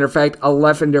 As a matter of fact,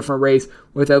 11 different Rays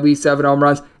with at least 7 home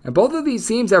runs. And both of these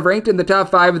teams have ranked in the top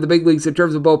 5 of the big leagues in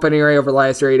terms of bullpen area over the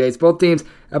last 3 days. Both teams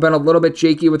have been a little bit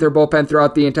shaky with their bullpen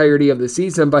throughout the entirety of the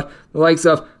season, but the likes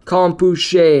of Colin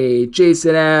Pouchet,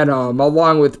 Jason Adam,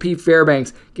 along with Pete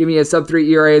Fairbanks, giving you a sub-3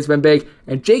 ERA has been big,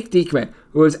 and Jake Diekman,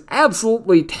 who was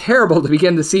absolutely terrible to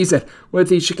begin the season with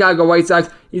the Chicago White Sox.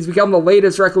 He's become the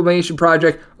latest reclamation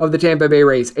project of the Tampa Bay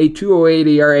Rays, a 2.08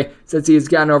 ERA since he has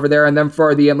gotten over there. And then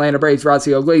for the Atlanta Braves,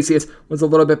 Rossio Iglesias was a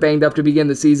little bit banged up to begin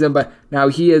the season, but now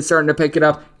he is starting to pick it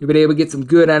up. You've been able to get some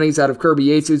good innings out of Kirby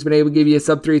Yates, who's been able to give you a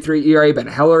sub-3.3 ERA. Ben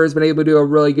Heller has been able to do a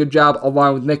really good job,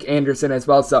 along with Nick Anderson as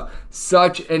well. So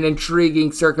such an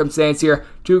intriguing circumstance here.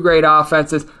 2 great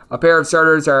offenses. A pair of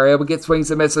starters are able to get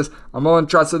swings and misses. I'm willing to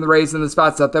trust in the Rays in the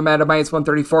spot, set them at a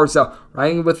 -134. So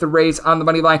riding with the Rays on the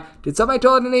money line. Did somebody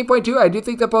tell it an 8.2? I do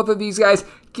think that both of these guys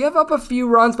give up a few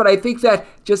runs, but I think that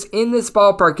just in this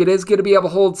ballpark, it is going to be able to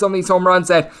hold some of these home runs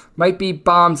that might be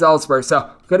bombs elsewhere. So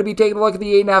going to be taking a look at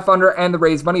the 8.5 under and the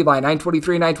Rays money line.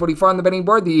 923, 924 on the betting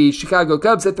board. The Chicago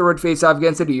Cubs hit the road face-off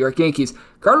against the New York Yankees.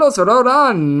 Carlos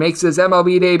Rodon makes his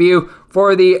MLB debut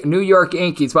for the New York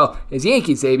Yankees. Well, his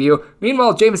Yankees debut.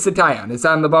 Meanwhile, Jameson Taillon is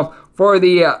on the bump for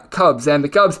the Cubs, and the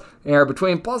Cubs are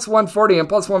between plus 140 and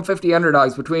plus 150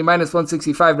 underdogs. Between minus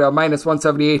 165 to minus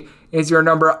 178 is your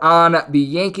number on the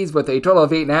Yankees, with a total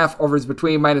of 8.5. Overs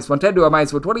between minus 110 to a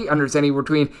minus 120. Unders anywhere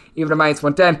between even a minus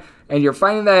 110. And you're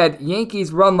finding that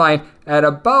Yankees run line at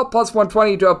about plus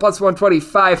 120 to a plus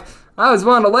 125. I was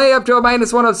willing to lay up to a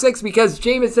minus 106 because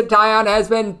Jameson Taillon has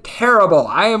been terrible.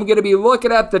 I am going to be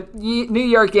looking at the New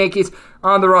York Yankees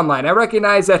on the run line. I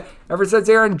recognize that ever since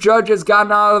Aaron Judge has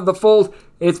gotten out of the fold,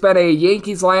 it's been a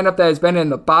Yankees lineup that has been in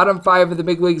the bottom 5 of the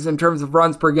big leagues in terms of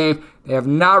runs per game. They have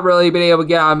not really been able to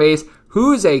get on base.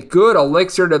 Who's a good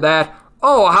elixir to that?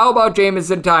 Oh, how about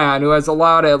Jameson Taillon, who has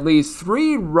allowed at least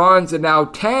 3 runs and now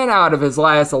 10 out of his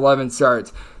last 11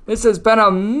 starts. This has been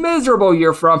a miserable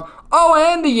year from. Oh,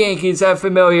 and the Yankees have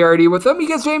familiarity with him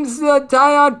because Jameson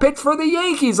Taillon pitched for the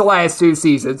Yankees the last 2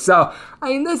 seasons. So, I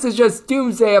mean, this is just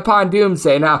doomsday upon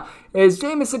doomsday. Now, is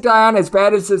Jameson Taillon as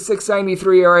bad as the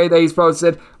 6.93 ERA that he's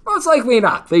posted? Most likely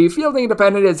not. The fielding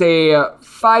independent is a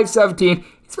 5.17.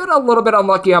 He's been a little bit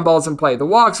unlucky on balls in play. The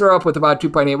walks are up with about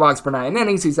 2.8 walks per 9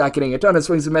 innings. He's not getting a ton of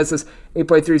swings and misses,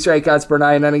 8.3 strikeouts per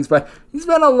 9 innings, but he's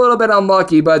been a little bit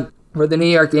unlucky. But for the New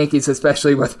York Yankees,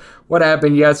 especially with what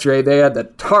happened yesterday, they had the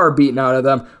tar beaten out of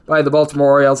them by the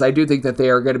Baltimore Orioles. I do think that they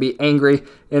are going to be angry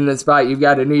in this spot. You've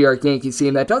got a New York Yankees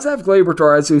team that does have Gleyber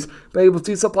Torres, who's been able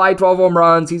to supply 12 home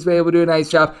runs. He's been able to do a nice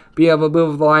job being able to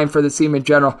move the line for the team in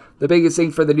general. The biggest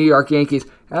thing for the New York Yankees,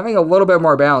 having a little bit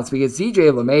more balance, because DJ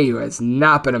LeMahieu has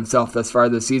not been himself thus far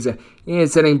this season. He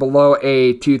is sitting below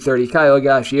a 230. Kyle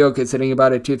Higashioka is sitting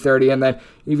about a 230, and then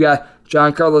you've got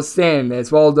Giancarlo Stanton,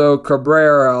 Oswaldo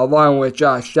Cabrera, along with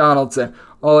Josh Donaldson,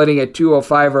 all hitting at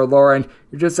 205 or lower, and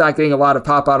you're just not getting a lot of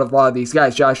pop out of a lot of these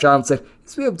guys. Josh Donaldson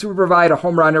is able to provide a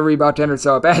home run every about 10 or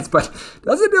so at bats, but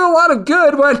doesn't do a lot of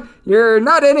good when you're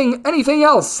not hitting anything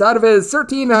else. Out of his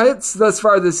 13 hits thus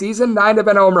far this season, 9 have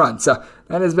been home runs, so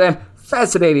that has been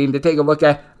fascinating to take a look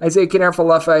at. Isaiah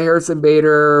Kiner-Falefa, Harrison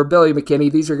Bader, Billy McKinney,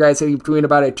 these are guys hitting between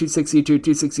about a 262,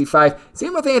 265.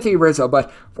 Same with Anthony Rizzo, but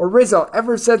for Rizzo,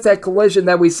 ever since that collision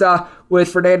that we saw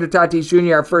with Fernando Tatis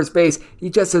Jr. at first base, he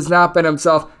just has not been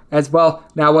himself as well.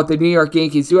 Now, what the New York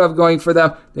Yankees do have going for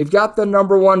them, they've got the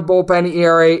number 1 bullpen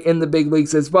ERA in the big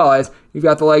leagues, as well as you've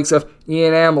got the likes of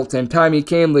Ian Hamilton, Tommy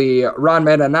Kahnle, Ron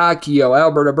Marinaccio,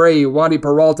 Albert Abreu, Wandy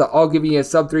Peralta, all giving you a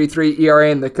sub-3.3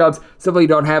 ERA, and the Cubs simply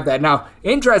don't have that. Now,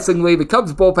 interestingly, the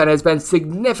Cubs bullpen has been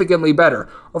significantly better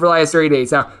over the last 3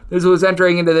 days. Now, this was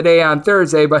entering into the day on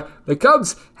Thursday, but the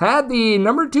Cubs had the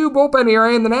number 2 bullpen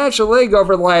ERA in the National League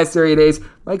over the last 3 days.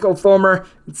 Michael Fulmer,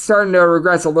 it's starting to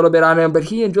regress a little bit on him, but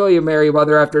he and Julian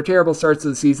Merriweather, after terrible starts to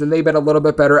the season, they've been a little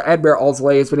bit better. Edmund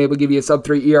Alzolay has been able to give you a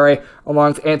sub-3 ERA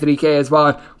along with Anthony Kay as well.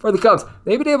 And for the Cubs,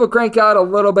 they've been able to crank out a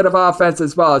little bit of offense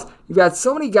as well. As you've got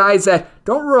so many guys that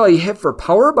don't really hit for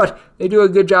power, but they do a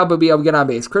good job of being able to get on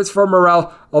base. Christopher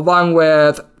Morel, along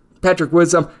with Patrick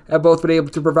Wisdom, have both been able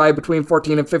to provide between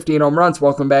 14 and 15 home runs.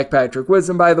 Welcome back, Patrick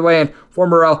Wisdom, by the way. And for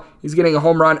Morel, he's getting a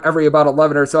home run every about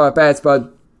 11 or so at bats,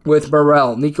 but with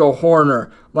Morel, Nico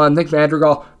Horner, Nick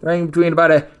Madrigal, they're hanging between about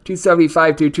a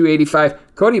 275 to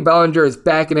 285. Cody Bellinger is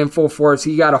back and in full force.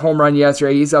 He got a home run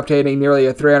yesterday. He's up to hitting nearly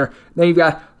a 300. Then you've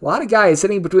got a lot of guys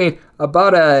hitting between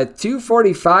about a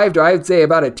 245 to, I would say,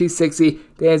 about a 260.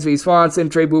 Dansby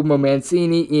Swanson, Trey Bubmo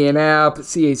Mancini, Ian App,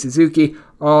 C.A. Suzuki,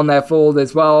 all in that fold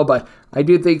as well. But I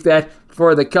do think that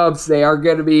for the Cubs, they are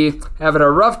going to be having a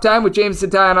rough time with James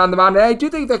Santillan on the mound. And I do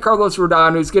think that Carlos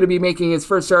Rodon, who's going to be making his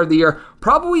first start of the year,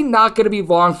 probably not going to be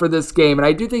long for this game. And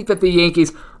I do think that the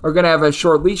Yankees are going to have a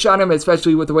short leash on him,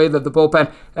 especially with the way that the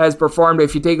bullpen has performed.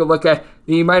 If you take a look at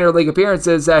the minor league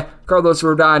appearances that Carlos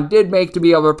Rodon did make to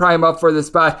be able to prime up for the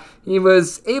spot, he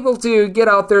was able to get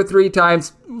out there 3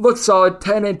 times, looked solid,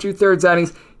 10 2/3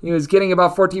 innings. He was getting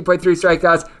about 14.3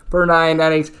 strikeouts per 9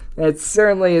 innings. It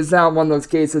certainly is not one of those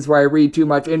cases where I read too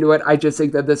much into it. I just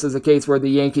think that this is a case where the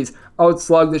Yankees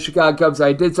outslug the Chicago Cubs.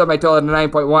 I did set my total at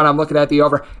 9.1. I'm looking at the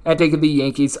over and taking the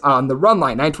Yankees on the run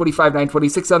line. 925,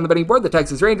 926 on the betting board. The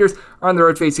Texas Rangers are on the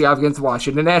road facing off against the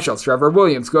Washington Nationals. Trevor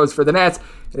Williams goes for the Nats.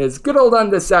 It is good old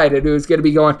undecided who's going to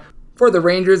be going for the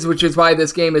Rangers, which is why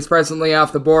this game is presently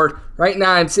off the board. Right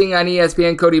now, I'm seeing on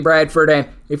ESPN Cody Bradford, and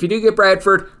if you do get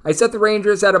Bradford, I set the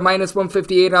Rangers at a minus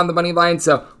 158 on the money line,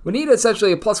 so we need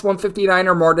essentially a plus 159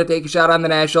 or more to take a shot on the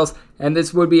Nationals, and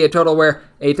this would be a total where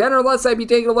a 10 or less, I'd be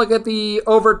taking a look at the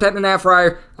over 10.5 or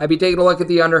higher. I'd be taking a look at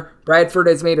the under. Bradford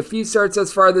has made a few starts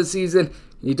thus far this season.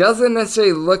 He doesn't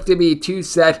necessarily look to be too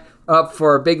set up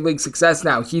for big league success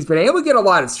now. He's been able to get a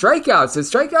lot of strikeouts. His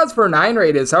strikeouts per 9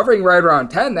 rate is hovering right around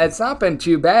 10. That's not been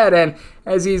too bad, and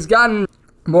as he's gotten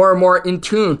more and more in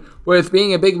tune with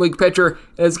being a big league pitcher,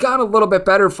 it's gotten a little bit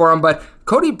better for him. But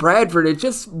Cody Bradford, it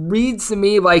just reads to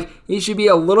me like he should be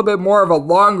a little bit more of a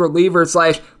long reliever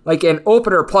 / like an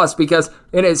opener plus, because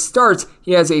in his starts,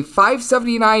 he has a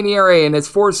 5.79 ERA in his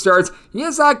 4 starts. He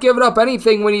has not given up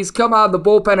anything when he's come out of the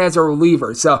bullpen as a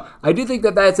reliever. So I do think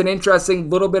that that's an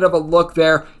interesting little bit of a look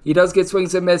there. He does get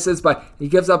swings and misses, but he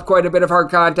gives up quite a bit of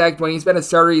hard contact. When he's been a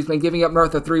starter, he's been giving up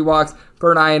north of 3 walks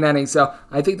per 9 innings. So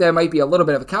I think that might be a little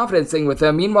bit of a confidence thing with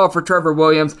him. Meanwhile, for Trevor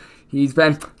Williams, he's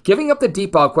been giving up the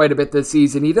deep ball quite a bit this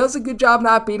season. He does a good job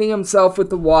not beating himself with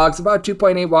the walks, about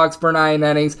 2.8 walks per 9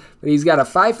 innings, but he's got a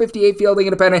 5.58 fielding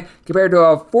independent compared to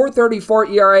a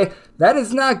 4.34 ERA. That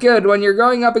is not good when you're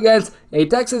going up against a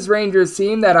Texas Rangers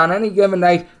team that on any given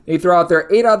night, they throw out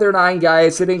their 8 other 9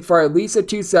 guys hitting for at least a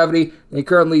 270. They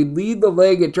currently lead the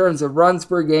league in terms of runs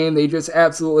per game. They just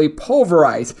absolutely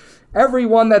pulverize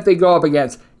everyone that they go up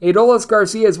against. Adolis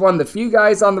Garcia is one of the few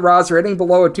guys on the roster hitting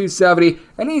below a 270,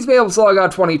 and he's been able to slug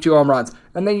out 22 home runs.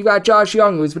 And then you've got Josh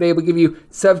Young, who's been able to give you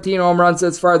 17 home runs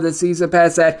as far this season.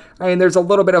 Past that, I mean, there's a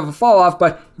little bit of a fall-off,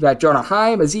 but you've got Jonah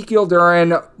Heim, Ezekiel Duran,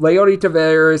 Leody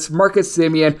Taveras, Marcus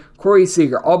Semien, Corey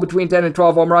Seager, all between 10 and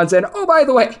 12 home runs. And, oh, by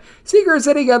the way, Seager is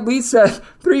hitting at least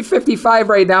 355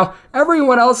 right now.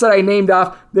 Everyone else that I named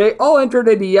off, they all entered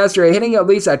into yesterday hitting at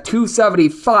least a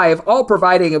 275, all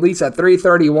providing at least a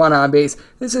 331 on base.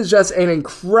 This is just an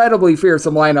incredibly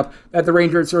fearsome lineup that the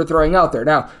Rangers are throwing out there.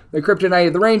 Now, the kryptonite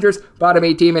of the Rangers, bottom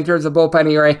 8 team in terms of bullpen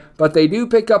ERA, but they do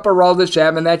pick up Aroldis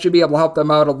Chapman. That should be able to help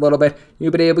them out a little bit.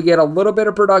 You've been able to get a little bit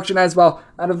of production as well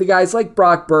out of the guys like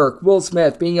Brock Burke, Will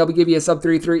Smith, being able to give you a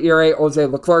sub-3.3 ERA, Jose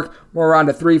Leclerc, more around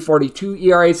a 3.42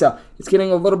 ERA, so it's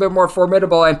getting a little bit more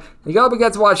formidable, and you go up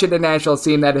against Washington Nationals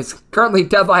team that is currently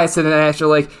dead last in the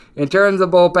National League in terms of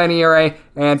bullpen ERA,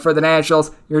 and for the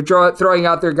Nationals, you're throwing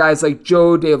out there guys like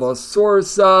Joe De La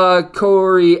Sorsa,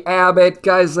 Corey Abbott,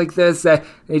 guys like this that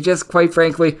they just, quite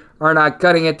frankly, are not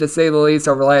cutting it, to say the least.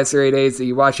 Over the last 3 days,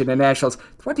 the Washington Nationals,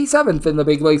 27th in the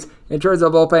big leagues in terms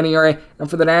of bullpen ERA, and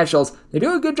for the Nationals, they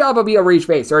do a good job of being a reach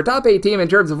base. They're a top 8 team in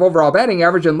terms of overall batting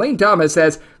average, and Lane Thomas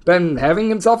has been having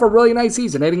himself a really nice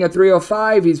season, hitting at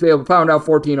 305. He's been able to pound out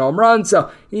 14 home runs, so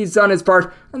he's done his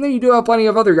part. And then you do have plenty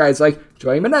of other guys like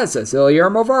Joey Meneses,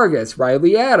 Guillermo Vargas,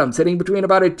 Riley Adams, hitting between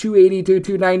about a 280 to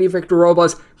 290. Victor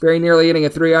Robles very nearly hitting a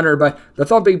 300, but the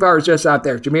thumping power is just not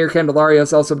there. Jameer Candelario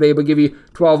has also been able to give you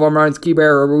 12 home runs.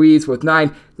 Keibert Ruiz with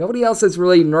 9. Nobody else is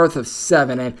really north of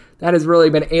 7, and that has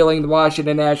really been ailing the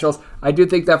Washington Nationals. I do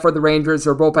think that for the Rangers,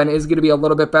 their bullpen is going to be a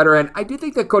little bit better, and I do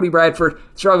think that Cody Bradford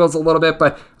struggles a little bit,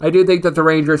 but I do think that the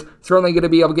Rangers certainly going to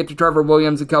be able to get to Trevor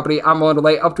Williams and company. I'm willing to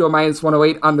lay up to a minus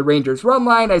 108 on the Rangers run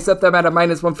line. I set them at a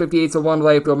minus 158, so willing to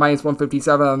lay up to a minus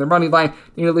 157 on their money line.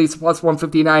 Need at least plus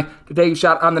 159 to take a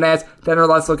shot on the Nats. 10 or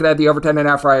less, looking at the over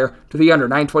 10.5 prior to the under.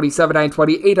 927,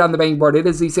 928 on the betting board. It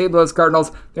is the St. Louis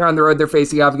Cardinals. They're on the road. They're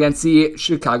facing off against the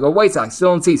Chicago White Sox.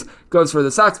 Dylan Cease goes for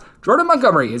the Sox. Jordan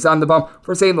Montgomery is on the bump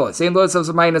for St. Louis. St. Louis is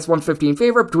a minus 115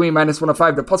 favorite between minus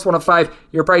 105 to plus 105.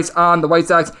 Your price on the White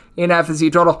Sox in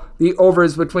FSC total. The over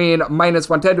is between minus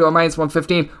 110 to a minus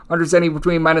 115. Understanding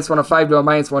between minus 105 to a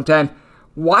minus 110.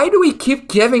 Why do we keep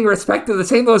giving respect to the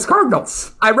St. Louis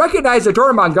Cardinals? I recognize that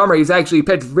Jordan Montgomery has actually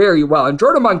pitched very well, and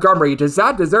Jordan Montgomery does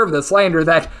not deserve the slander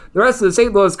that the rest of the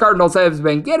St. Louis Cardinals have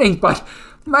been getting, but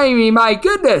my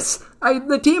goodness,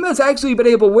 the team has actually been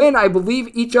able to win, I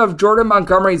believe, each of Jordan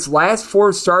Montgomery's last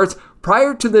 4 starts.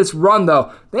 Prior to this run,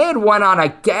 though, they had went on a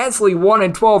ghastly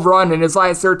 1-12 run in his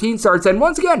last 13 starts, and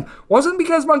once again, wasn't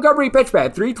because Montgomery pitched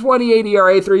bad. 3.28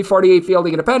 ERA, 3.48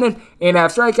 fielding independent,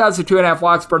 8.5 strikeouts to 2.5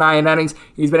 walks per 9 innings.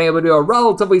 He's been able to do a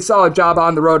relatively solid job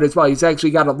on the road as well. He's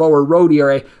actually got a lower road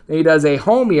ERA than he does a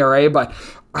home ERA, but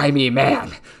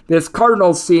man, this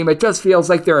Cardinals team, it just feels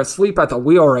like they're asleep at the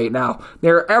wheel right now.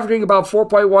 They're averaging about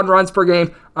 4.1 runs per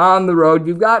game on the road.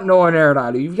 You've got Nolan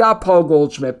Arenado. You've got Paul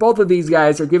Goldschmidt. Both of these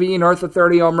guys are giving you north of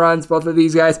 30 home runs. Both of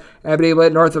these guys have been able to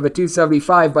hit north of a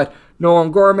 275, but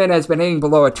Nolan Gorman has been hitting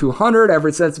below a 200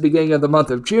 ever since the beginning of the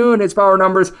month of June. His power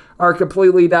numbers are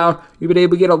completely down. You've been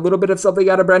able to get a little bit of something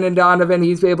out of Brendan Donovan.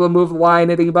 He's been able to move the line,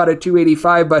 hitting about a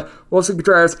 285, but Wilson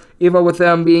Contreras, even with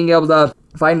them being able to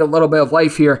find a little bit of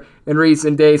life here in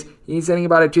recent days, he's hitting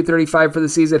about a 235 for the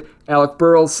season. Alec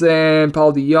Burleson,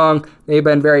 Paul DeJong, they've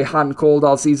been very hot and cold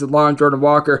all season long. Jordan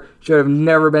Walker should have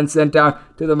never been sent down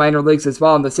to the minor leagues as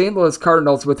well. And the St. Louis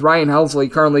Cardinals, with Ryan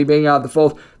Helsley currently being out of the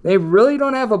fold, they really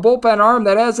don't have a bullpen arm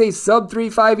that has a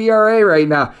sub-3.5 ERA right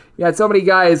now. You got so many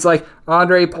guys like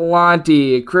Andre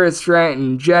Palante, Chris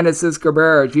Stratton, Genesis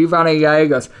Cabrera, Giovanni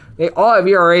Gallegos. They all have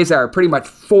ERAs that are pretty much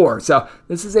 4. So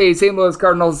this is a St. Louis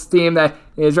Cardinals team that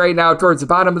is right now towards the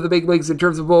bottom of the big leagues in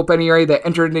terms of bullpen ERA. That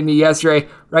entered into yesterday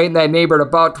right in that neighborhood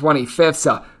about 25th.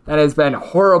 So that has been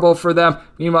horrible for them.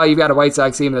 Meanwhile, you've got a White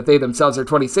Sox team that they themselves are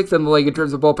 26th in the league in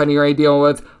terms of bullpen ERA, dealing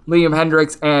with Liam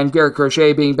Hendricks and Garrett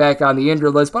Crochet being back on the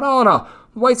injured list. But all in all,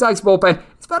 the White Sox bullpen,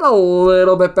 it's been a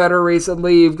little bit better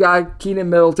recently. You've got Keenan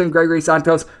Middleton, Gregory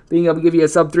Santos being able to give you a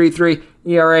sub-3.3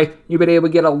 ERA. You've been able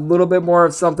to get a little bit more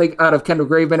of something out of Kendall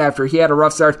Graveman after he had a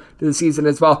rough start to the season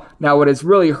as well. Now, what is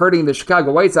really hurting the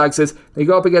Chicago White Sox is they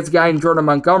go up against a guy in Jordan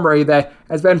Montgomery that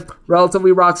has been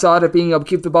relatively rock solid at being able to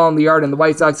keep the ball in the yard, and the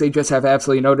White Sox, they just have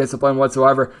absolutely no discipline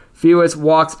whatsoever. Fewest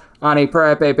walks on a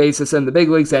per-at-bat basis in the big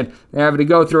leagues, and they're having to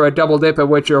go through a double dip, in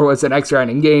which there was an extra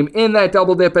inning game in that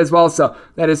double dip as well, so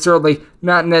that is certainly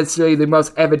not necessarily the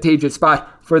most advantageous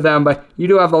spot for them, but you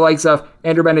do have the likes of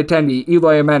Andrew Benintendi,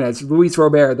 Eloy Jimenez, Luis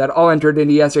Robert that all entered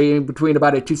into yesterday in between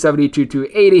about a 270 to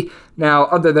 280. Now,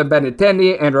 other than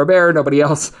Benintendi and Robert, nobody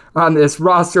else on this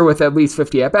roster with at least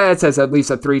 50 at-bats has at least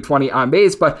a 320 on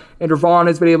base, but Andrew Vaughn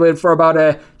has been able to hit for about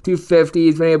a 250.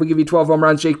 He's been able to give you 12 home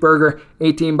runs. Jake Berger,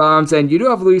 18 bombs, and you do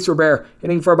have Luis Robert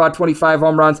hitting for about 25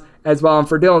 home runs as well. And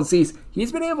for Dylan Cease,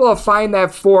 he's been able to find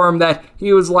that form that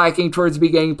he was lacking towards the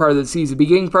beginning part of the season.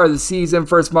 Beginning part of the season,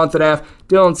 first month and a half,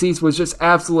 Dylan Cease was just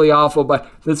absolutely awful, but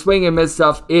the swing and miss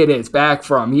stuff, it is back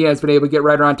from. He has been able to get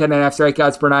right around 10.5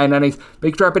 strikeouts per 9 innings.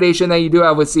 Big trepidation that you do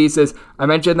have with Cease is, I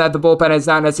mentioned that the bullpen has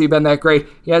not necessarily been that great.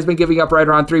 He has been giving up right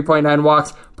around 3.9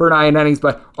 walks per 9 innings,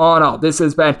 but all in all, this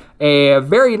has been a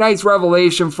very nice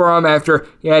revelation for him after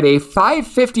he had a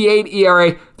 5.58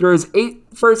 ERA through his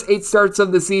first 8 starts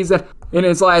of the season. In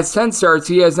his last 10 starts,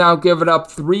 he has now given up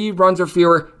 3 runs or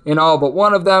fewer in all but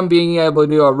one of them, being able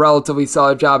to do a relatively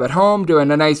solid job at home, doing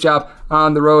a nice job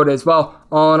on the road as well.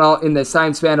 All in all, in this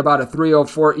time span, about a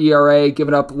 3.04 ERA,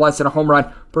 giving up less than a home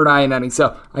run per 9 innings.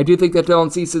 So I do think that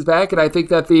Dylan Cease is back, and I think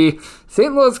that the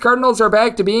St. Louis Cardinals are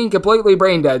back to being completely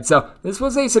brain dead. So this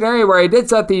was a scenario where I did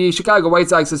set the Chicago White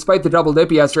Sox, despite the double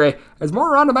dip yesterday, as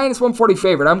more around a minus 140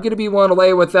 favorite. I'm going to be willing to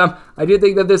lay with them. I do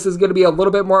think that this is going to be a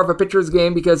little bit more of a pitcher's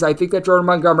game, because I think that Jordan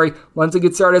Montgomery lends a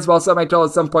good start as well. Some might tell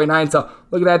at 7.9. So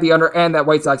looking at the under and that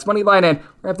White Sox money line, and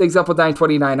wrap things up with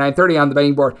 929, 930 on the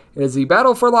betting board. It is the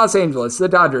battle for Los Angeles. The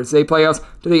Dodgers, they play host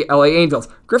to the LA Angels.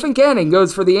 Griffin Canning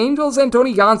goes for the Angels, and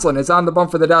Tony Gonsolin is on the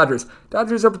bump for the Dodgers.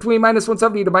 Dodgers are between minus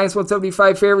 170 to minus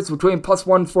 175 favorites, between plus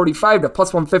 145 to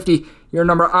plus 150. Your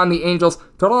number on the Angels.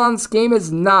 Total on this game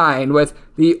is 9, with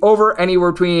the over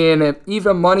anywhere between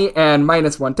even money and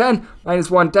minus 110. Minus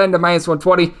 110 to minus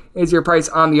 120 is your price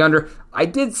on the under. I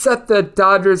did set the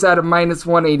Dodgers at a minus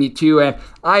 182, and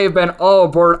I have been all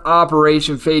aboard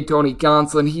Operation Fade Tony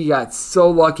Gonsolin. He got so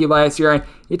lucky last year, and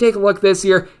you take a look this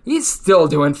year, he's still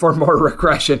doing for more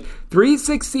regression.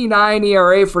 3.69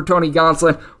 ERA for Tony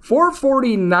Gonsolin,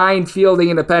 4.49 fielding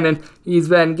independent. He's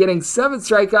been getting 7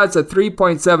 strikeouts at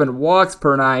 3.7 walks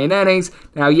per 9 innings.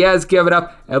 Now, he has given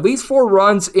up at least 4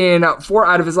 runs in 4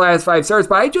 out of his last 5 starts,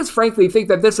 but I just frankly think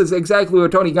that this is exactly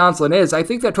what Tony Gonsolin is. I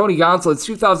think that Tony Gonsolin's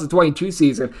 2022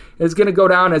 season is going to go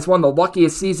down as one of the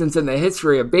luckiest seasons in the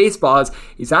history of baseball.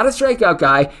 He's not a strikeout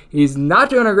guy, he's not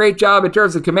doing a great job in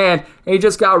terms of command, and he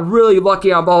just got really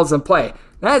lucky on balls in play.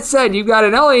 That said, you've got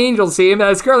an LA Angels team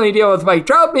that is currently dealing with Mike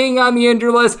Trout being on the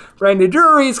injury list. Brandon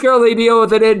Drury's currently dealing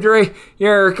with an injury.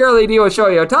 You're currently dealing with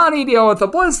Shohei Ohtani dealing with a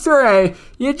blister, and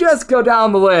you just go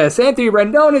down the list. Anthony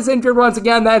Rendon is injured once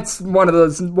again. That's one of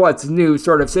those what's new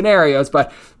sort of scenarios,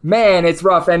 but man, it's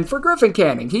rough. And for Griffin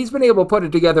Canning, he's been able to put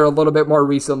it together a little bit more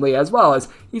recently, as well as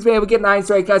he's been able to get 9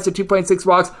 strikeouts at 2.6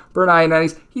 walks per 9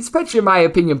 innings. He's pitched, in my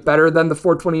opinion, better than the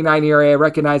 4.29 ERA. I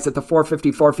recognize that the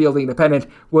 4.54 fielding independent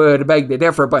would beg to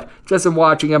differ, but just in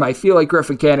watching him, I feel like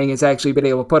Griffin Canning has actually been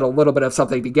able to put a little bit of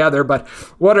something together. But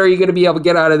what are you going to be able to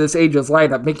get out of this Angels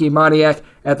lineup? Mickey Moniak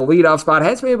at the leadoff spot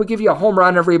has been able to give you a home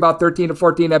run every about 13 to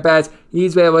 14 at-bats.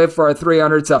 He's been able to hit for a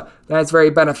 300, so that's very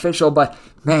beneficial. But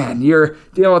man, you're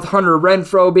dealing with Hunter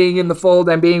Renfroe being in the fold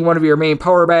and being one of your main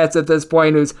power bats at this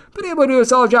point, who's been able to do a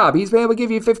solid job. He's been able to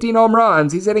give you 15 home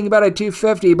runs. He's hitting about a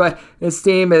 250, but this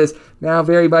team is now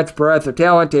very much breadth of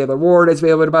talent. Taylor Ward has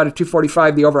been able to about a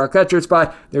 245, the overall catcher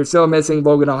spot. They're still missing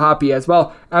Logan O'Hoppe as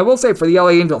well. I will say for the LA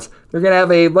Angels, they're going to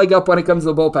have a leg up when it comes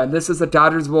to the bullpen. This is the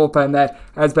Dodgers bullpen that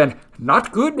has been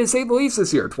not good, to say the least,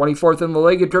 this year. 24th in the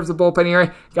league in terms of bullpen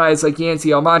ERA. Guys like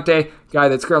Yancy Almonte, guy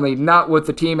that's currently not with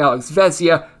the team, Alex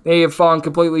Vesia, they have fallen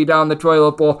completely down the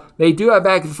toilet bowl. They do have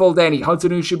back in the full Danny Hudson,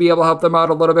 who should be able to help them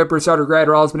out a little bit. Broussard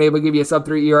Gratterall has been able to give you a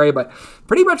sub-3 ERA, but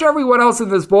pretty much everyone else in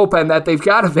this bullpen that they've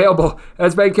got available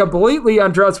has been completely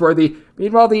untrustworthy.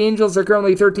 Meanwhile, the Angels are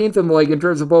currently 13th in the league in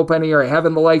terms of bullpen ERA,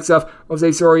 having the likes of Jose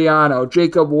Soriano,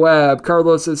 Jacob Webb,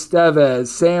 Carlos Estevez,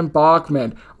 Sam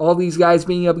Bachman, all these guys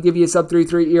being able to give you a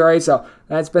sub-3.3 ERA, so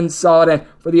that's been solid. And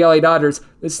for the LA Dodgers,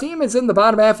 this team is in the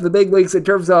bottom half of the big leagues in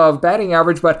terms of batting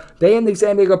average, but they and the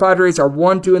San Diego Padres are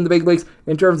 1-2 in the big leagues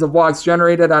in terms of walks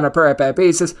generated on a per-at-bat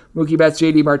basis. Mookie Betts,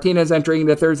 JD Martinez entering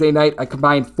into Thursday night, a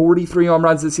combined 43 home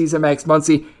runs this season. Max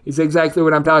Muncy is exactly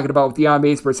what I'm talking about with the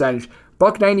on-base percentage.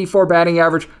 .94 batting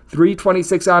average,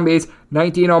 326 on base,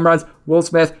 19 home runs. Will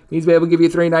Smith, he's been able to give you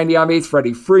 390 on base.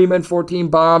 Freddie Freeman, 14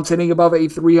 bombs, hitting above a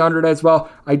 300 as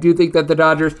well. I do think that the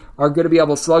Dodgers are going to be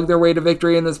able to slug their way to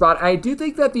victory in this spot. I do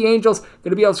think that the Angels are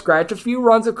going to be able to scratch a few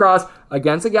runs across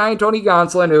against a guy in Tony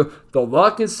Gonsolin, who the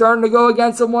luck is starting to go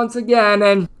against him once again,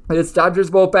 and this Dodgers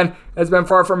bullpen has been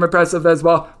far from impressive as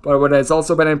well, but what has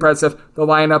also been impressive, the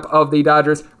lineup of the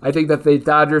Dodgers. I think that the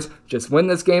Dodgers just win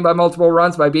this game by multiple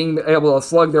runs by being able to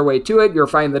slug their way to it. You're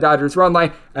finding the Dodgers run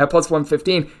line at plus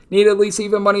 115. Need at least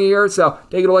even money here, so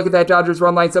taking a look at that Dodgers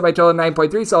run line set by total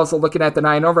 9.3, so also looking at the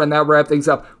 9 over, and that will wrap things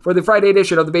up for the Friday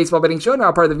edition of the Baseball Betting Show,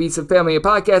 now part of the VSiN family of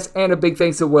podcasts, and a big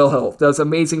thanks to Will Hill. Does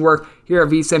amazing work here at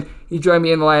VSiN. He joined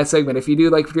me in the last segment. If you do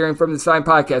like hearing from this fine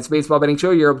podcast, Baseball Betting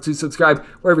Show, you're able to subscribe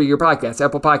wherever your podcasts,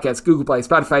 Apple Podcasts, Google Play,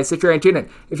 Spotify, Stitcher, and TuneIn.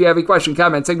 If you have a question,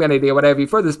 comment, segment idea, what have you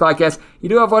for this podcast, you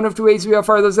do have one of two ways we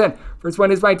fire those in. First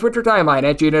one is my Twitter timeline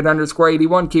at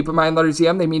Janet_81. Keep in mind, letters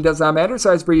EM, they mean does not matter,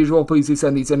 so as per usual, please do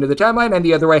send these into the timeline, and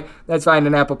the other way, that's fine,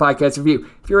 an Apple Podcast review.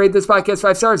 If you rate this podcast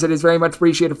 5 stars, it is very much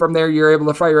appreciated. From there, you're able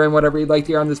to fire in whatever you'd like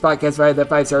to hear on this podcast via that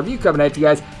 5-star review coming at you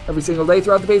guys every single day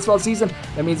throughout the baseball season.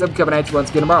 That means I'm coming at you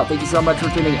once again tomorrow. Thank you so much for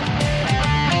tuning in.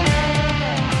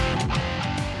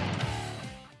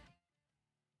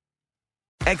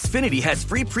 Xfinity has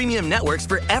free premium networks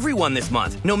for everyone this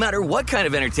month, no matter what kind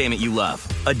of entertainment you love.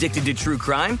 Addicted to true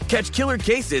crime? Catch killer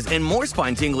cases and more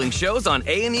spine-tingling shows on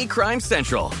A&E Crime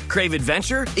Central. Crave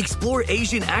adventure? Explore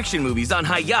Asian action movies on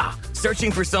Hi-YAH. Searching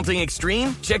for something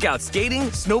extreme? Check out skating,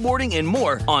 snowboarding, and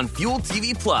more on Fuel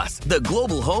TV Plus, the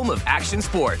global home of action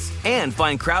sports. And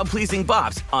find crowd-pleasing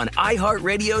bops on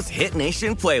iHeartRadio's Hit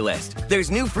Nation playlist.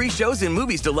 There's new free shows and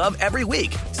movies to love every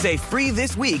week. Say free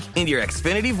this week in your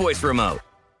Xfinity voice remote.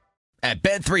 At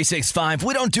Bet365,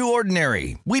 we don't do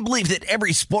ordinary. We believe that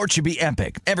every sport should be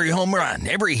epic. Every home run,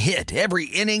 every hit, every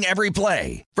inning, every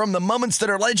play. From the moments that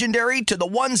are legendary to the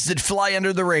ones that fly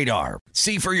under the radar.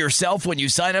 See for yourself when you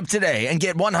sign up today and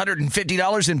get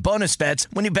 $150 in bonus bets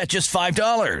when you bet just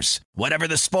 $5. Whatever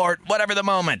the sport, whatever the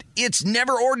moment, it's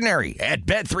never ordinary at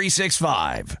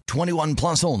Bet365. 21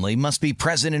 plus only. Must be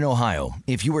present in Ohio.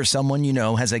 If you or someone you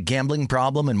know has a gambling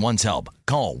problem and wants help,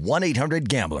 call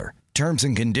 1-800-GAMBLER. Terms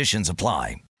and conditions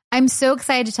apply. I'm so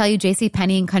excited to tell you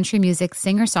JCPenney and country music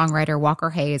singer-songwriter Walker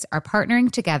Hayes are partnering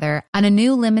together on a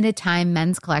new limited-time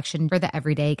men's collection for the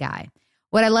everyday guy.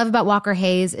 What I love about Walker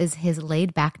Hayes is his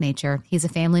laid-back nature. He's a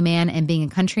family man, and being a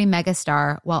country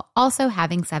megastar while also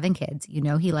having 7 kids, you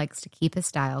know he likes to keep his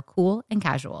style cool and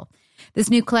casual. This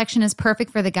new collection is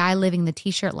perfect for the guy living the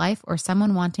t-shirt life or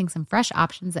someone wanting some fresh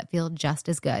options that feel just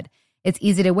as good. It's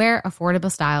easy to wear,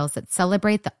 affordable styles that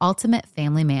celebrate the ultimate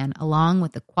family man, along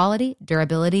with the quality,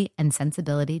 durability, and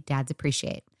sensibility dads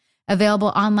appreciate. Available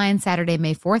online Saturday,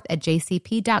 May 4th at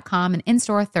jcp.com and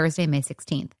in-store Thursday, May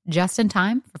 16th, just in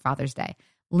time for Father's Day.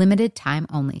 Limited time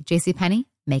only. JCPenney,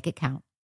 make it count.